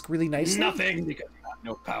 ask really nicely. nothing because you have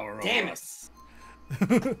no power over Damn it. us.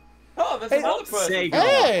 Oh, there's Hey, another person. say go.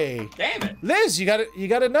 Hey, Damn it. Liz, you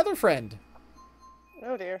got another friend.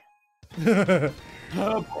 Oh dear.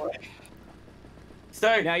 Oh boy.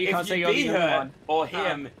 So Now you if can't say you you're the beat only her one. or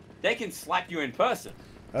him, they can slap you in person.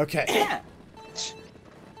 Okay.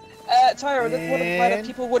 Tyra, that would imply that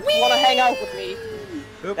people would want to hang out with me.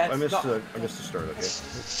 Oop, That's I missed not- the start.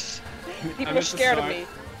 Okay. People are scared of me.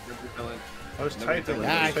 I was Nobody typing. told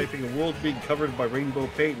I me. was typing. A world being covered by rainbow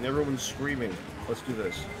paint, and everyone's screaming. Let's do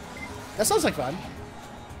this. That sounds like fun.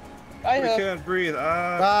 I We know. can't breathe.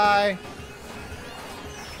 Bye.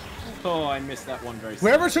 Oh, I missed that one very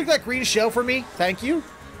Whoever sadly. took that green shell for me, thank you.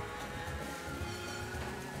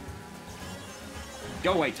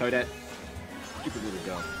 Go away, Toadette. Stupid little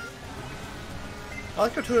girl. I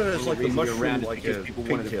like how Toad has like the reason you're mushroom, around is like because a people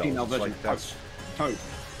wanted a female pigtails. version. Like that's Toad.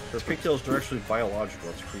 her pigtails are actually biological.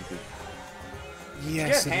 That's creepy. Yes.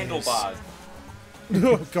 Just it is. handlebars.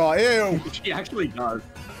 Oh god, ew. She actually does.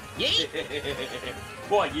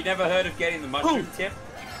 What, you never heard of getting the mushroom tip?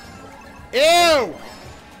 Ew.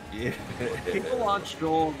 Yeah. People aren't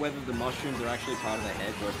sure whether the mushrooms are actually part of their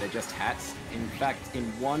head or if they're just hats. In fact, in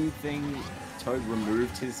one thing, Toad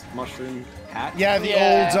removed his mushroom hat. Yeah, the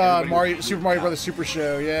Yeah. old Everybody Super Mario out. Brothers Super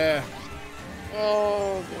Show. Yeah.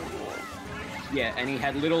 Oh, good Yeah, and he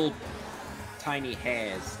had little tiny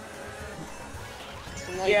hairs.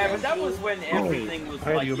 lord. Yeah, but that was when everything was I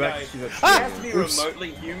had like, to you go back know, to see that. it Ah! has to be Oops.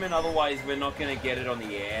 remotely human, otherwise we're not going to get it on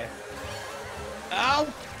the air.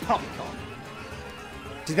 Oh, popcorn.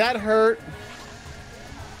 Did that hurt?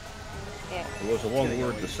 It was a long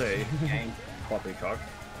word to say. Game. Poppycock.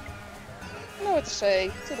 I don't know what to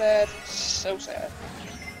say. Too bad. So sad.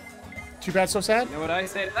 Too bad, so sad. You know what I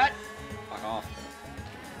say to that? Fuck off.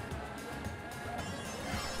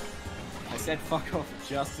 I said fuck off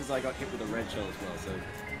just as I got hit with a red shell as well, so,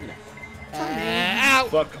 you know. Ow!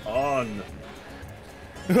 Fuck on.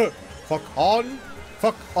 Fuck on.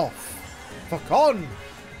 Fuck off. Fuck on.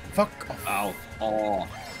 Fuck off. Ow. Oh.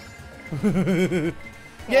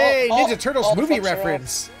 Yay! All- Ninja Turtles all the movie fucks are off.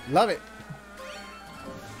 reference. Love it.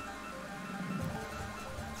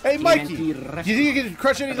 Hey, Mikey. TNT Do you think you can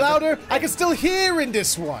crush any louder? I can still hear in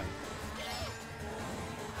this one.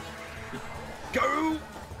 Go!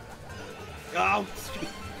 Oh, stupid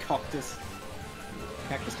cactus.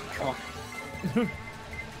 Cactus cock.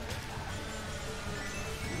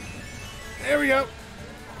 There we go.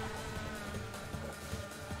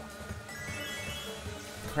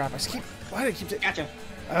 Crap! Why did I keep? Gotcha.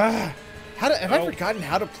 Have I forgotten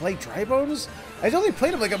how to play Dry Bones? I only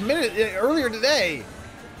played him like a minute earlier today,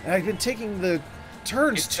 and I've been taking the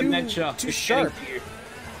turns It's too dementia. It's sharp. getting to you.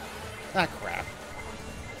 Ah, crap.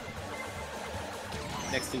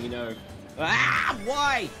 Next thing you know. Ah!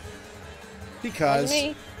 Why? Because.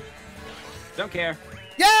 Me. Don't care.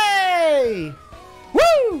 Yay!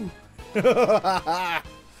 Woo!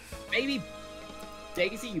 Baby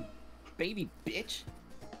Daisy, you baby bitch.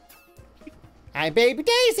 Hi, baby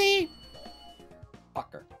Daisy.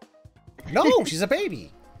 Fucker. No, she's a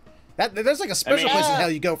baby. There's like a special place in hell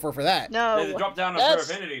you go for that. There's a No. drop down of That's-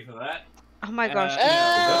 affinity for that. Oh my gosh.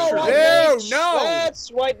 Oh, Ew, white mage. no. That's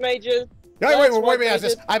white mages. Wait, That's mage.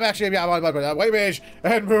 mages. I'm actually white mage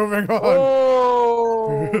and moving on.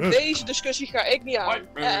 Oh, deze discussie ga ik niet aan. White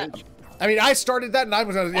mage. I mean, I started that, and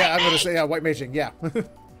I'm gonna say white maging. Yeah.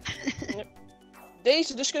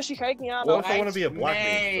 Deze discussie ga ik niet aan. Well, if I want to be a black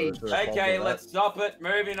mage, so is there a problem Okay, with let's that? stop it.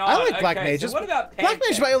 Moving on. I like black okay, mages. So what about Black pancakes?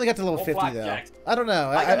 mage might only get to level Or 50 though. flapjacks? I don't know.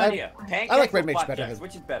 I got an idea. Pancakes I like red or mage better flapjacks? than-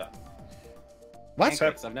 Which is better? What?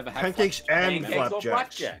 Pancakes. I've never had Pancakes and Pancakes or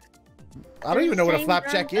flapjacks. flapjacks? I don't even know what a Same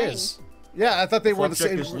flapjack darn is. Yeah, I thought they were the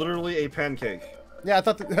Flapjack same. is literally a pancake. Yeah, I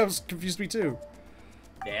thought that was confused me too.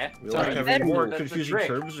 Yeah. We Sorry, like having more that's the confusing trick.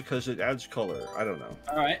 terms because it adds color. I don't know.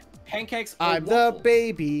 All right, pancakes. Or I'm the waffles?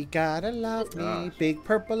 baby, gotta love me. Gosh. Big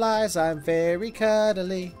purple eyes, I'm very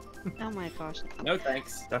cuddly. Oh my gosh. No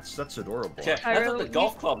thanks. That's adorable. Yeah, that's what Tyro, the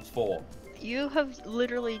golf club's for. You have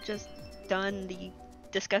literally just done the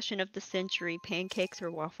discussion of the century: pancakes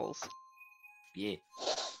or waffles. Yeah.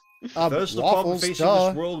 That's the problem waffles, facing duh.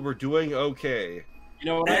 this world. We're doing okay. You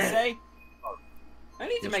know what I say? I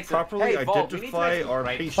need to Let's make some. properly Hey, Vault, we need to identify make some our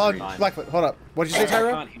crepes Hold, pastries. sometime. Blackfoot, hold up. What did you say, I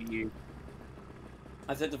Tyro? can't hear you.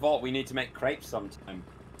 I said to Vault, we need to make crepes sometime.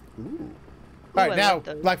 Ooh. Ooh, All right, I now, like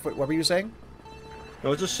those. Blackfoot, what were you saying? I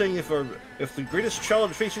was just saying, if the greatest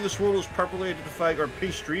challenge facing this world is properly identifying our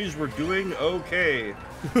pastries, we're doing okay.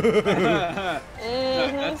 That's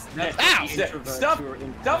Ow! the introverts Stuff who are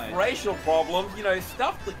inside. racial problems, you know,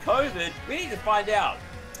 stuff the COVID. We need to find out.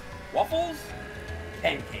 Waffles?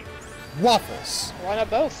 Pancakes. Waffles. Why not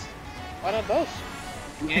both? Why not both?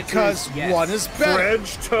 The answer Because is yes. one is better.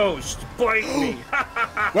 French toast, bite me.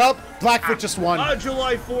 Well, Blackfoot just won. On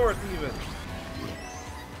July 4th, even.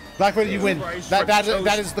 Blackfoot, you win. French That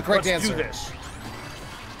toast. is the correct Let's answer. do this.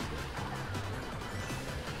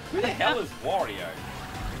 Who the hell is Wario?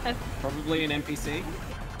 Probably an NPC.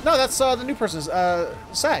 No, that's the new person's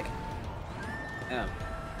Sag. Oh,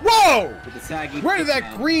 Whoa! with the saggy. Where did that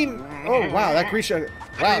now. green? Oh wow, that green shot.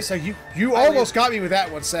 Wow, Sag, you almost got me with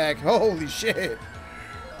that one, Sag. Holy shit!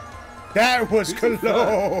 That was close.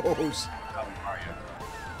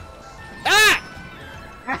 Ah!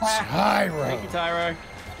 Thank you, Tyro. Tyro.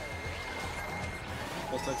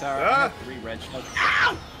 Also, Tyro, I Ah! have 3 red shells.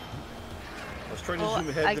 I was trying to Well, zoom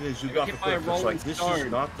ahead, I- then I zoomed I off the get my cliff. It's rolling like, this stone.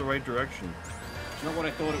 is not the right direction. It's not what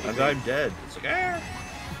I thought it would And be. I'm dead. It's like, ah!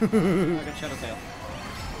 I got Shadow Tail.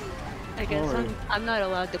 I guess I'm not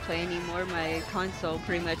allowed to play anymore. My console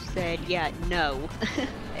pretty much said, yeah, no.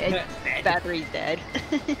 Battery's dead.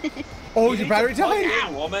 Oh, You your need battery to plug died. it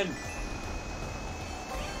in, woman.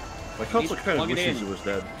 My console kind of plug it wishes in. it was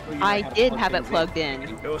dead. Oh, you know I how to did plug have it things in. plugged in.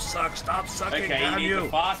 It was suck. Stop sucking. Okay, you Damn need you. to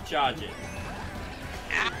fast charge it.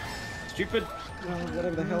 Stupid.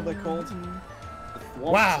 Whatever the hell they're called.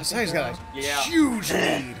 Wow, Sag's got a Yeah. huge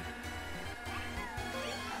lead.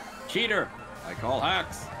 Cheater. I call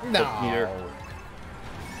hacks. No. Peter.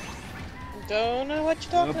 Don't know what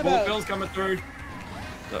you're Oh, talking Bullet about. Bill's coming through.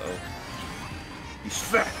 Uh-oh. He's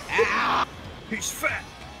fat. He's fat.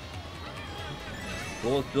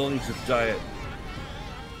 Bullet Bill needs a diet.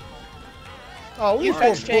 Oh, You leave poor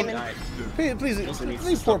fetch Shaman. Bullet. Please, please, Also needs to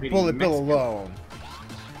leave poor stop eating Bullet Bill Mexican. alone.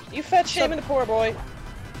 You fat shaming the poor boy.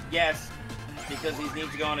 Yes, because he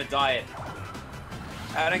needs to go on a diet.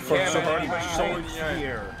 I don't For care somebody about with so any much you know,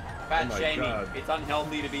 fear. fat Oh my shaming. God. It's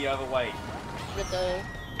unhealthy to be overweight. With the...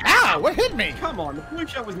 Ow! What hit me? Come on, the blue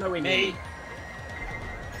shell was nowhere near. Me?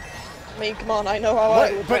 I mean, come on, I know how I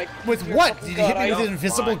What? look But like. with You're what? fucking Did you hit God, me I with know. an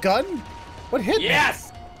invisible gun? What hit me?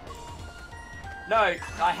 Yes! No,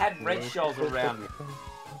 I had red shells around me.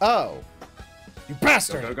 Oh. You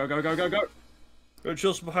bastard! Go, go, go, go, go, go. Red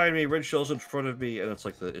shell's behind me, red shell's in front of me, and it's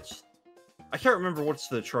like I can't remember what's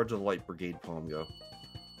the Charge of the Light Brigade poem go.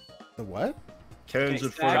 The what? Cannons in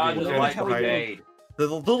Okay, front Charge of of me, the cannons Light behind me. Brigade. The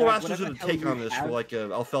little Jack, rascals whatever did a the hell take you on this have- where like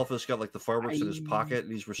Alfalfa's got like the fireworks in his I- pocket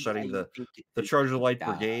and he's reciting the Charge of the Light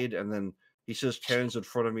Brigade, and then he says cannons in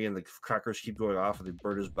front of me and the crackers keep going off and they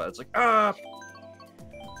burn his butt. It's like, ah!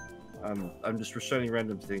 I'm just reciting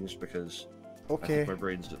random things because I Okay. think my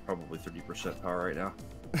brain's at probably 30% power right now.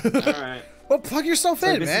 Alright. Well, plug yourself So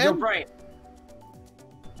in, this is your man. brain.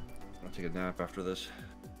 I'll take a nap after this.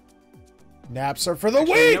 Naps are for the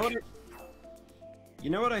Actually, weak. you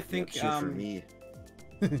know what I think? That's it for me.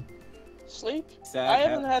 Sleep? Sag I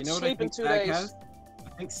haven't has- had you know what sleep I in think 2 Sag days. has? I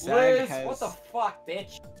think Sag Liz, has what the fuck,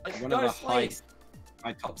 bitch? Like, one go of the to sleep.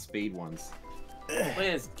 high top speed ones.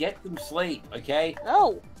 Liz, get some sleep, okay?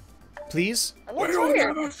 No, Please? I'm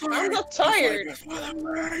not tired. I'm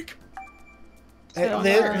not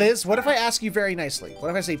tired. Liz, what if I ask you very nicely? What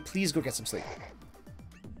if I say, please go get some sleep?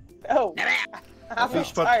 No. I'm Face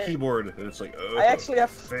spot the tired. keyboard, and it's like, oh, I actually have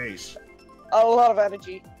face. a lot of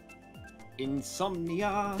energy.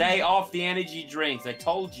 Insomnia. Stay off the energy drinks. I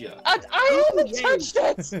told you. I haven't touched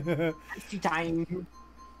it! Time.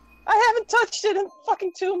 I haven't touched it in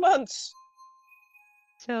fucking 2 months.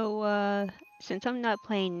 So, since I'm not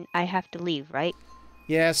playing, I have to leave, right?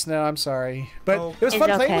 Yes, no, I'm sorry. But Oh. it was fun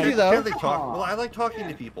It's playing with okay. you, though. Can they talk? Well, I like talking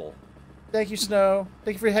to people. Thank you, Snow.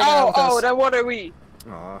 Thank you for hanging out with us. Then what are we?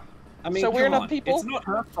 Aw. I mean, So we're come not on. people? It's not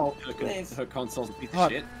her fault. Her console's a piece Hold on.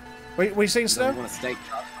 of shit. Wait, what are you saying, Does Snow? want to stay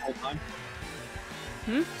charged the whole time?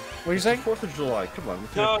 What are you saying? 4th of July, come on.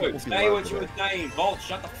 No, we'll be say loud what you today. were saying. Volt,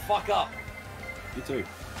 shut the fuck up. You too.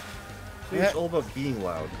 It's all about being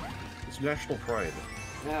loud. It's national pride.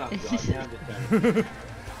 Oh, God, now I'm just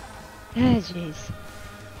Oh, jeez.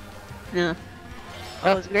 No.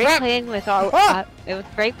 It was great crap! playing with all. Ah! It was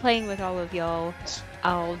great playing with all of y'all.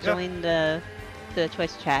 I'll join the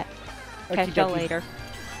Twitch chat. Catch y'all Okey-dokey. later.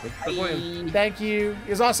 Good playing. Thank you. It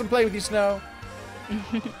was awesome playing with you, Snow.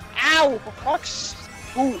 Ow! For fuck's...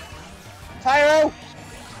 Ooh. Tyro!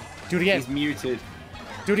 Do it again. He's muted.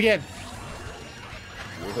 Do it again.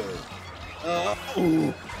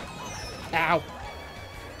 Whoa. Ow.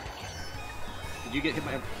 Did you get hit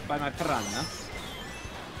by my piranha?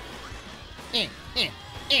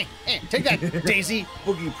 Take that, Daisy.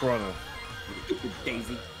 Boogie Piranha. Stupid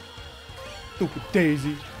Daisy. Stupid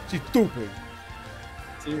Daisy. She's stupid.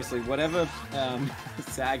 Seriously, whatever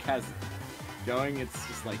SAG has going, it's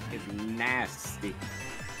just like, it's nasty.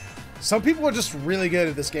 Some people are just really good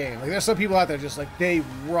at this game. Like, there's some people out there just like, they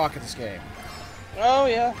rock at this game. Oh,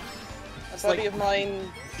 yeah. A It's buddy like- of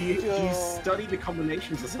mine... Do you study the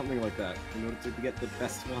combinations or something like that in order to get the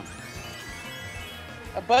best one?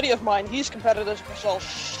 A buddy of mine, he's competitive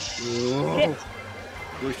himself. Whoa.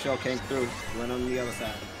 Blue shell came through, went on the other side,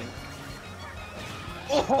 I think.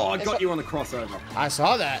 Oh, I got you on the crossover. I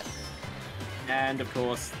saw that. And of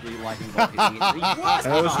course, the lightning bolt hitting it. What?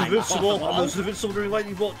 I was invincible. I was invincible during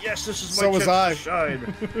lightning bolt. Yes, this is my So was chance to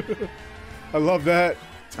shine. I love that.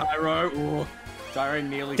 Tyro. Ooh. Tyro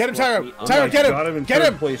nearly Get him, swapped Tyro. me Tyro, under. get him. Got him in Get third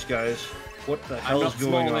him. place, guys. What the I'm hell not is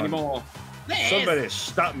going small on? anymore. Somebody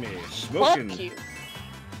stop me. Fuck Smoking. you.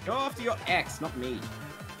 Go after your ex, not me.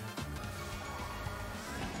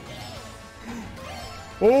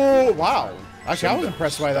 Oh, wow. Actually, I was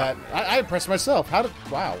impressed by that. I impressed myself. How did...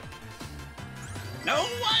 Wow. No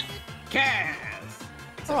one cares.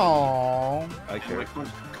 Aww. I And care. my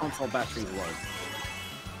console battery's low.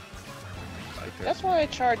 I care. That's why I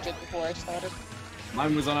charged it before I started.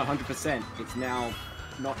 Mine was on 100%. It's now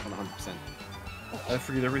not on 100%. I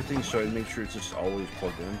forget everything, so I make sure it's just always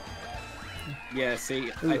plugged in. Yeah,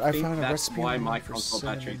 see, Ooh, I I think found a that's recipe why my for console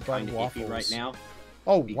battery is cinnamon kind bun of iffy right waffles. now.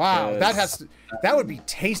 Oh, wow. That Because, has... That would be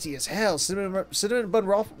tasty as hell. Cinnamon bun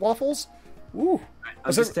waffles? Ooh.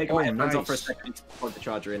 I'm So- just taking my oh, headphones off for a nice. second to plug the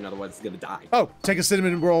charger in, otherwise it's gonna die. Oh, take a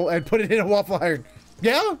cinnamon roll and put it in a waffle iron.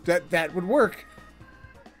 Yeah, that would work.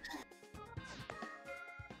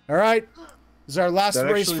 All right. This is our last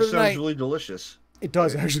That race actually for the sounds night. really delicious. It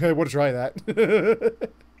does, actually. I want to try that.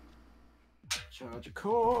 Charger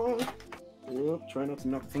cord. Oop, try not to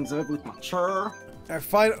knock things over with my chair. Our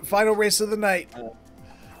final race of the night.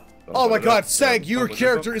 Oh my god, Sag, your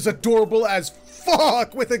character is adorable as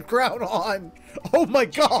fuck with a crown on. Oh my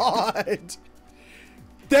god.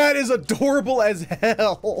 That is adorable as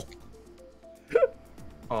hell.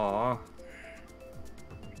 Aw.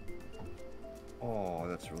 Oh,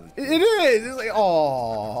 that's really cool. It is. It's like,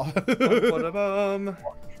 aww. Ba-da-bum.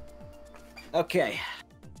 Okay.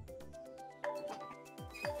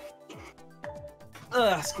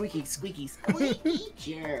 Ugh, squeaky, squeaky, squeaky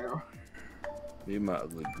chair. Me and my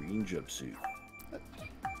ugly green jumpsuit.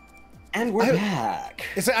 And we're back.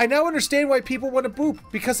 It's like, I now understand why people want to boop,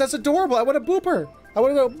 because that's adorable. I want to boop her. I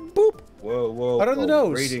want to go boop. Whoa, whoa. Right on the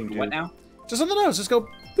nose. Rating, dude. What now? Just on the nose. Just go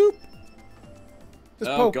boop.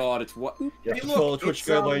 Just Oh poke. god, it's what? You have to follow Twitch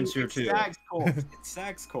guidelines here, too. Sag's course. It's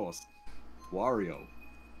Sag's course. Wario.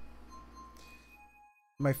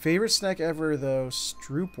 My favorite snack ever, though,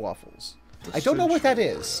 Stroop waffles. I don't know what that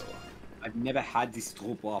is. I've never had these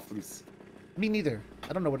stroop waffles. Me neither.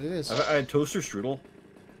 I don't know what it is. I had toaster strudel.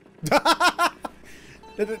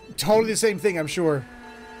 Totally the same thing, I'm sure.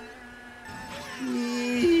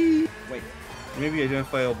 Wait, Maybe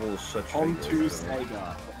identifiable as such. onto things, I don't know.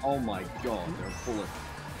 Sega. Oh my god, they're full of.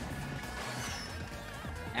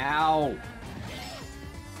 Ow!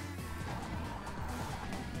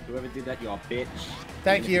 Whoever did that, you're a bitch.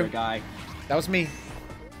 Thank Even if you. you're a guy. That was me.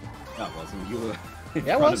 That wasn't. You were in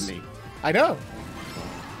Yeah, it front was. of me. I know.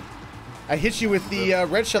 I hit you with the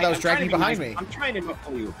red shell that was dragging you behind me. I'm trying to not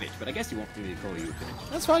call you a bitch, but I guess you want me to call you a bitch.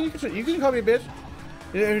 That's fine. You can call me a bitch.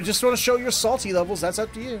 You just want to show your salty levels. That's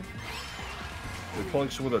up to you. You're calling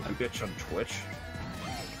someone a bitch on Twitch?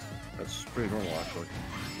 That's pretty normal, actually.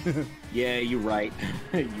 Yeah, you're right.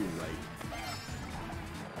 You're right.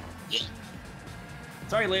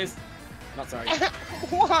 Sorry, Liz. Not sorry.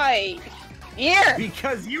 Why? Here!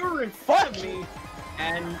 Because you were in front of me,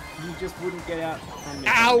 and you just wouldn't get out from me.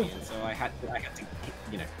 Ow! And so I had to,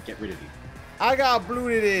 you know, get rid of you. I got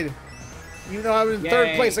bluted in. Even though I was in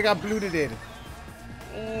third place, I got bluted in.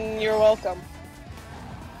 You're welcome.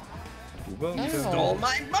 Well, You stole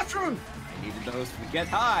my mushroom! I needed those to get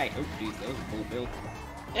high. Oh, jeez, those are full built.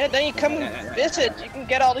 Yeah, then you come visit. You can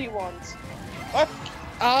get all you want. Fuck.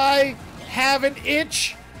 I have an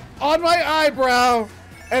itch on my eyebrow,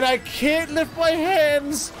 and I can't lift my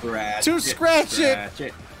hands to scratch it. I got a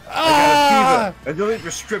fever. I don't need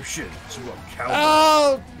prescription.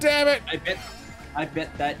 Oh, damn it! I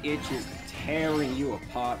bet that itch is tearing you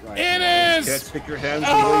apart right now. It is! You can't take your hands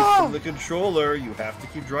away from the controller. You have to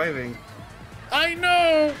keep driving. I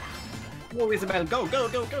know! Go, Isabel, go,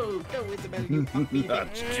 Isabel, you puppy.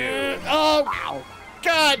 Oh, Ow.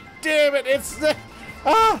 God damn it! It's the...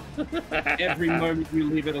 Ah! Every moment you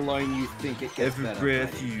leave it alone, you think it gets Every better.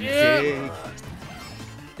 breath you take,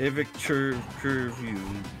 every curve you...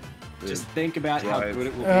 Just think about how good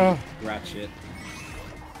it will be. Scratch it.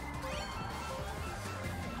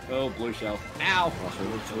 Oh, blue shell. Ow! Also,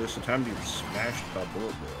 there's some time to be smashed by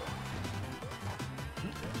bullet bill.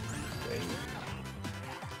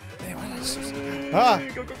 Ah!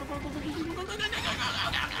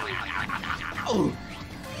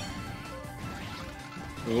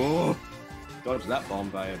 Oh! Dodged that bomb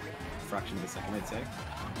by a fraction of a second, I'd say.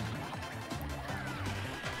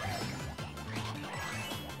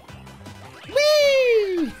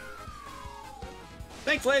 Whee!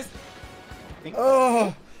 Thanks, Liz!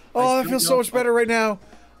 Oh, that feels so much better right now.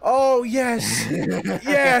 Oh, yes.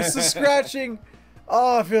 Yes, the scratching.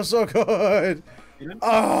 Oh, it feels so good.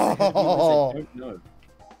 Oh,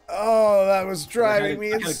 that was driving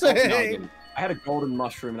me insane. I had a golden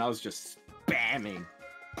mushroom and I was just spamming.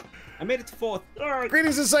 I made it to 4th.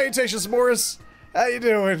 Greetings and salutations, Morris. How you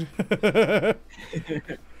doing? Feather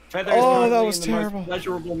Oh, that is was in the terrible. most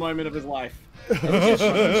pleasurable moment of his life.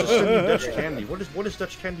 Dutch candy. What is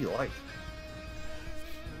Dutch candy like?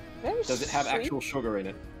 Very Does it have sweet. actual sugar in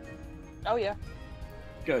it? Oh yeah.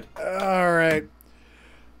 Good. All right.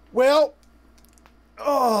 Well,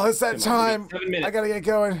 it's that time. 7 minutes. I gotta get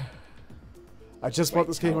going. I just bought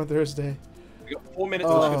this game on Thursday. We got 4 minutes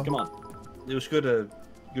left. Come on. It was good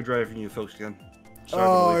driving you folks again.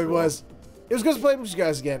 It was. It was good playing with you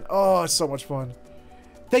guys again. Oh, it's so much fun.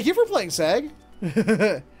 Thank you for playing, Sag.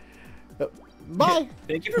 Bye.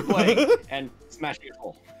 Thank you for playing and smashing your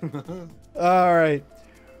hole. All right.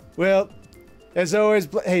 Well, as always,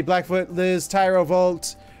 hey, Blackfoot, Liz, Tyro,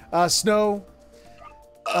 Volt, Snow,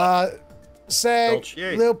 Sag,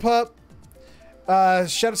 Lil Pup,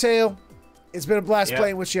 Shadowtail. It's been a blast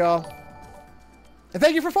playing with y'all. And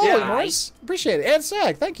thank you for following, Morris. Appreciate it. And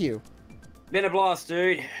Sag, thank you. Been a blast,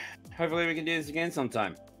 dude. Hopefully we can do this again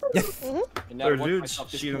sometime. There, dudes.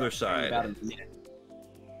 See you on the other side.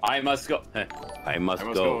 I must go. I must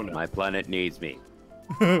go. My planet needs me.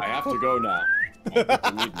 I have to go now.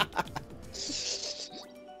 I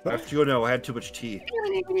have to go now. I had too much tea.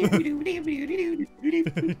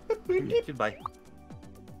 Goodbye.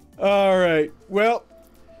 All right. Well,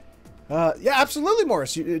 yeah, absolutely,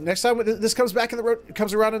 Morris. Next time this comes back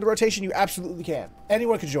comes around in the rotation, you absolutely can.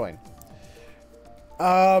 Anyone can join.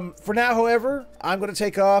 For now, however, I'm going to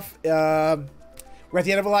take off. We're at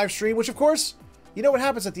the end of a live stream, which, of course, you know what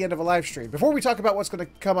happens at the end of a live stream. Before we talk about what's going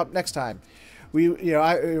to come up next time, we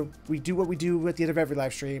do what we do at the end of every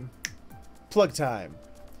live stream. Plug time.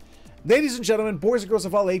 Ladies and gentlemen, boys and girls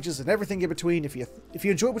of all ages, and everything in between, if you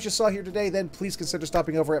enjoyed what you saw here today, then please consider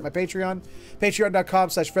stopping over at my Patreon,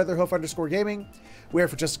 patreon.com/featherhoof_gaming, where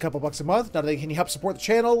for just a couple bucks a month, not only can you help support the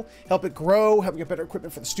channel, help it grow, help get better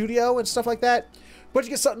equipment for the studio and stuff like that, but you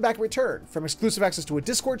get something back in return, from exclusive access to a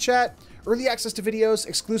Discord chat, early access to videos,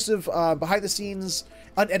 exclusive behind-the-scenes,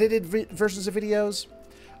 unedited versions of videos,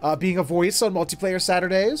 being a voice on multiplayer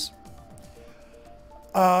Saturdays.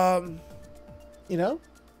 You know,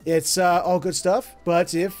 it's all good stuff,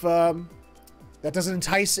 but if that doesn't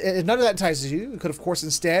entice, if none of that entices you, you could, of course,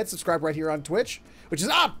 instead subscribe right here on Twitch, which is,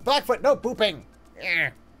 Blackfoot, no booping!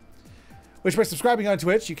 Which, by subscribing on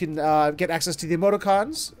Twitch, you can get access to the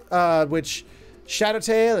emoticons, which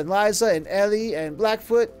Shadowtail and Liza and Ellie and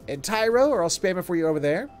Blackfoot and Tyro are all spamming for you over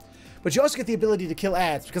there. But you also get the ability to kill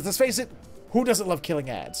ads, because let's face it, who doesn't love killing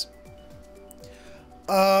ads?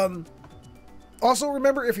 Also,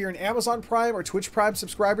 remember, if you're an Amazon Prime or Twitch Prime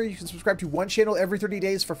subscriber, you can subscribe to one channel every 30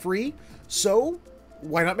 days for free. So,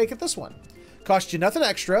 why not make it this one? Costs you nothing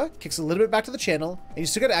extra, kicks a little bit back to the channel, and you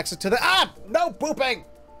still get access to the... Ah! No pooping!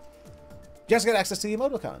 Just get access to the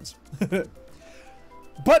emoticons.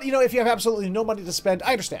 But, you know, if you have absolutely no money to spend,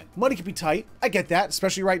 I understand. Money can be tight. I get that,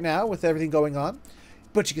 especially right now with everything going on.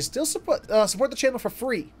 But you can still support the channel for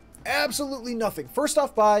free. Absolutely nothing. First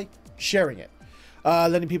off, by sharing it.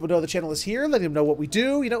 Letting people know the channel is here, letting them know what we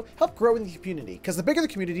do, you know, help grow in the community. Because the bigger the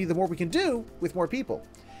community, the more we can do with more people.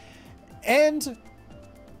 And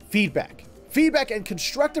feedback. Feedback and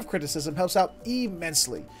constructive criticism helps out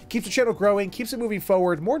immensely. Keeps the channel growing, keeps it moving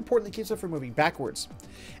forward, more importantly, keeps it from moving backwards.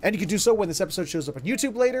 And you can do so when this episode shows up on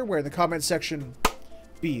YouTube later, where in the comment section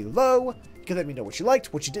below, you can let me know what you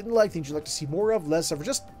liked, what you didn't like, things you'd like to see more of, less of, or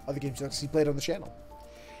just other games you'd like to see played on the channel.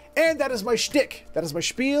 And that is my shtick. That is my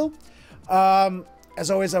spiel.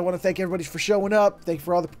 As always, I want to thank everybody for showing up. Thank you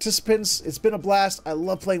for all the participants. It's been a blast. I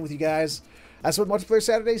love playing with you guys. That's what Multiplayer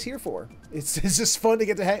Saturday is here for. It's just fun to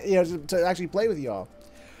get to actually play with you all.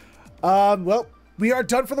 Well, we are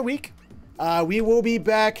done for the week. We will be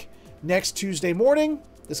back next Tuesday morning.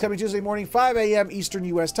 This coming Tuesday morning, 5 a.m. Eastern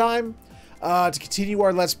U.S. time, to continue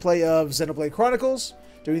our Let's Play of Xenoblade Chronicles.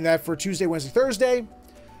 Doing that for Tuesday, Wednesday, Thursday.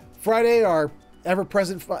 Friday, our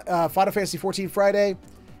ever-present Final Fantasy XIV Friday.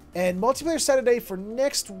 And Multiplayer Saturday for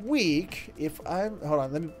next week, if I'm... Hold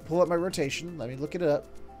on, let me pull up my rotation. Let me look it up.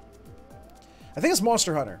 I think it's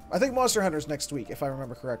Monster Hunter. I think Monster Hunter is next week, if I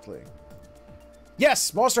remember correctly.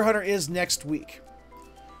 Yes, Monster Hunter is next week.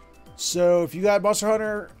 So if you got Monster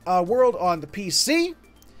Hunter World on the PC,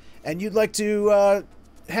 and you'd like to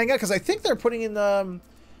hang out, because I think they're putting in... oh,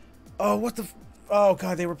 what the... Oh,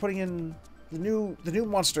 God, they were putting in the new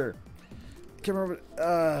monster. I can't remember...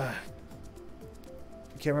 I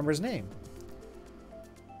can't remember his name.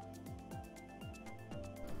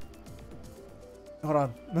 Hold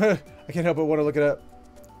on. I can't help but want to look it up.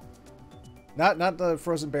 Not the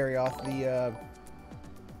frozen berry off, the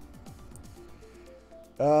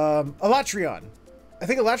Elatrion. I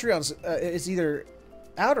think Elatrion's is either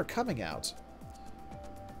out or coming out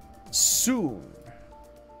soon.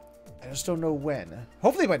 I just don't know when.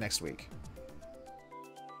 Hopefully by next week.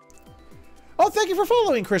 Oh, thank you for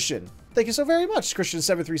following, Christian. Thank you so very much,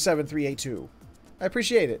 Christian737382. I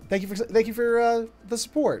appreciate it. Thank you for the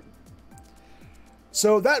support.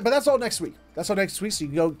 So that's all next week. That's all next week, so you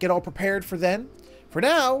can go get all prepared for then. For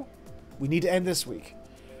now, we need to end this week.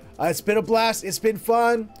 It's been a blast. It's been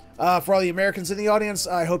fun. For all the Americans in the audience,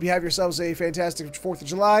 I hope you have yourselves a fantastic 4th of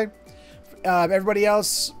July. Everybody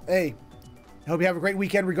else, hey, I hope you have a great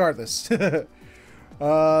weekend regardless.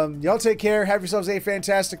 Y'all take care. Have yourselves a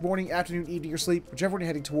fantastic morning, afternoon, evening, or sleep, whichever one you're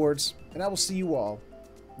heading towards. And I will see you all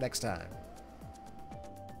next time.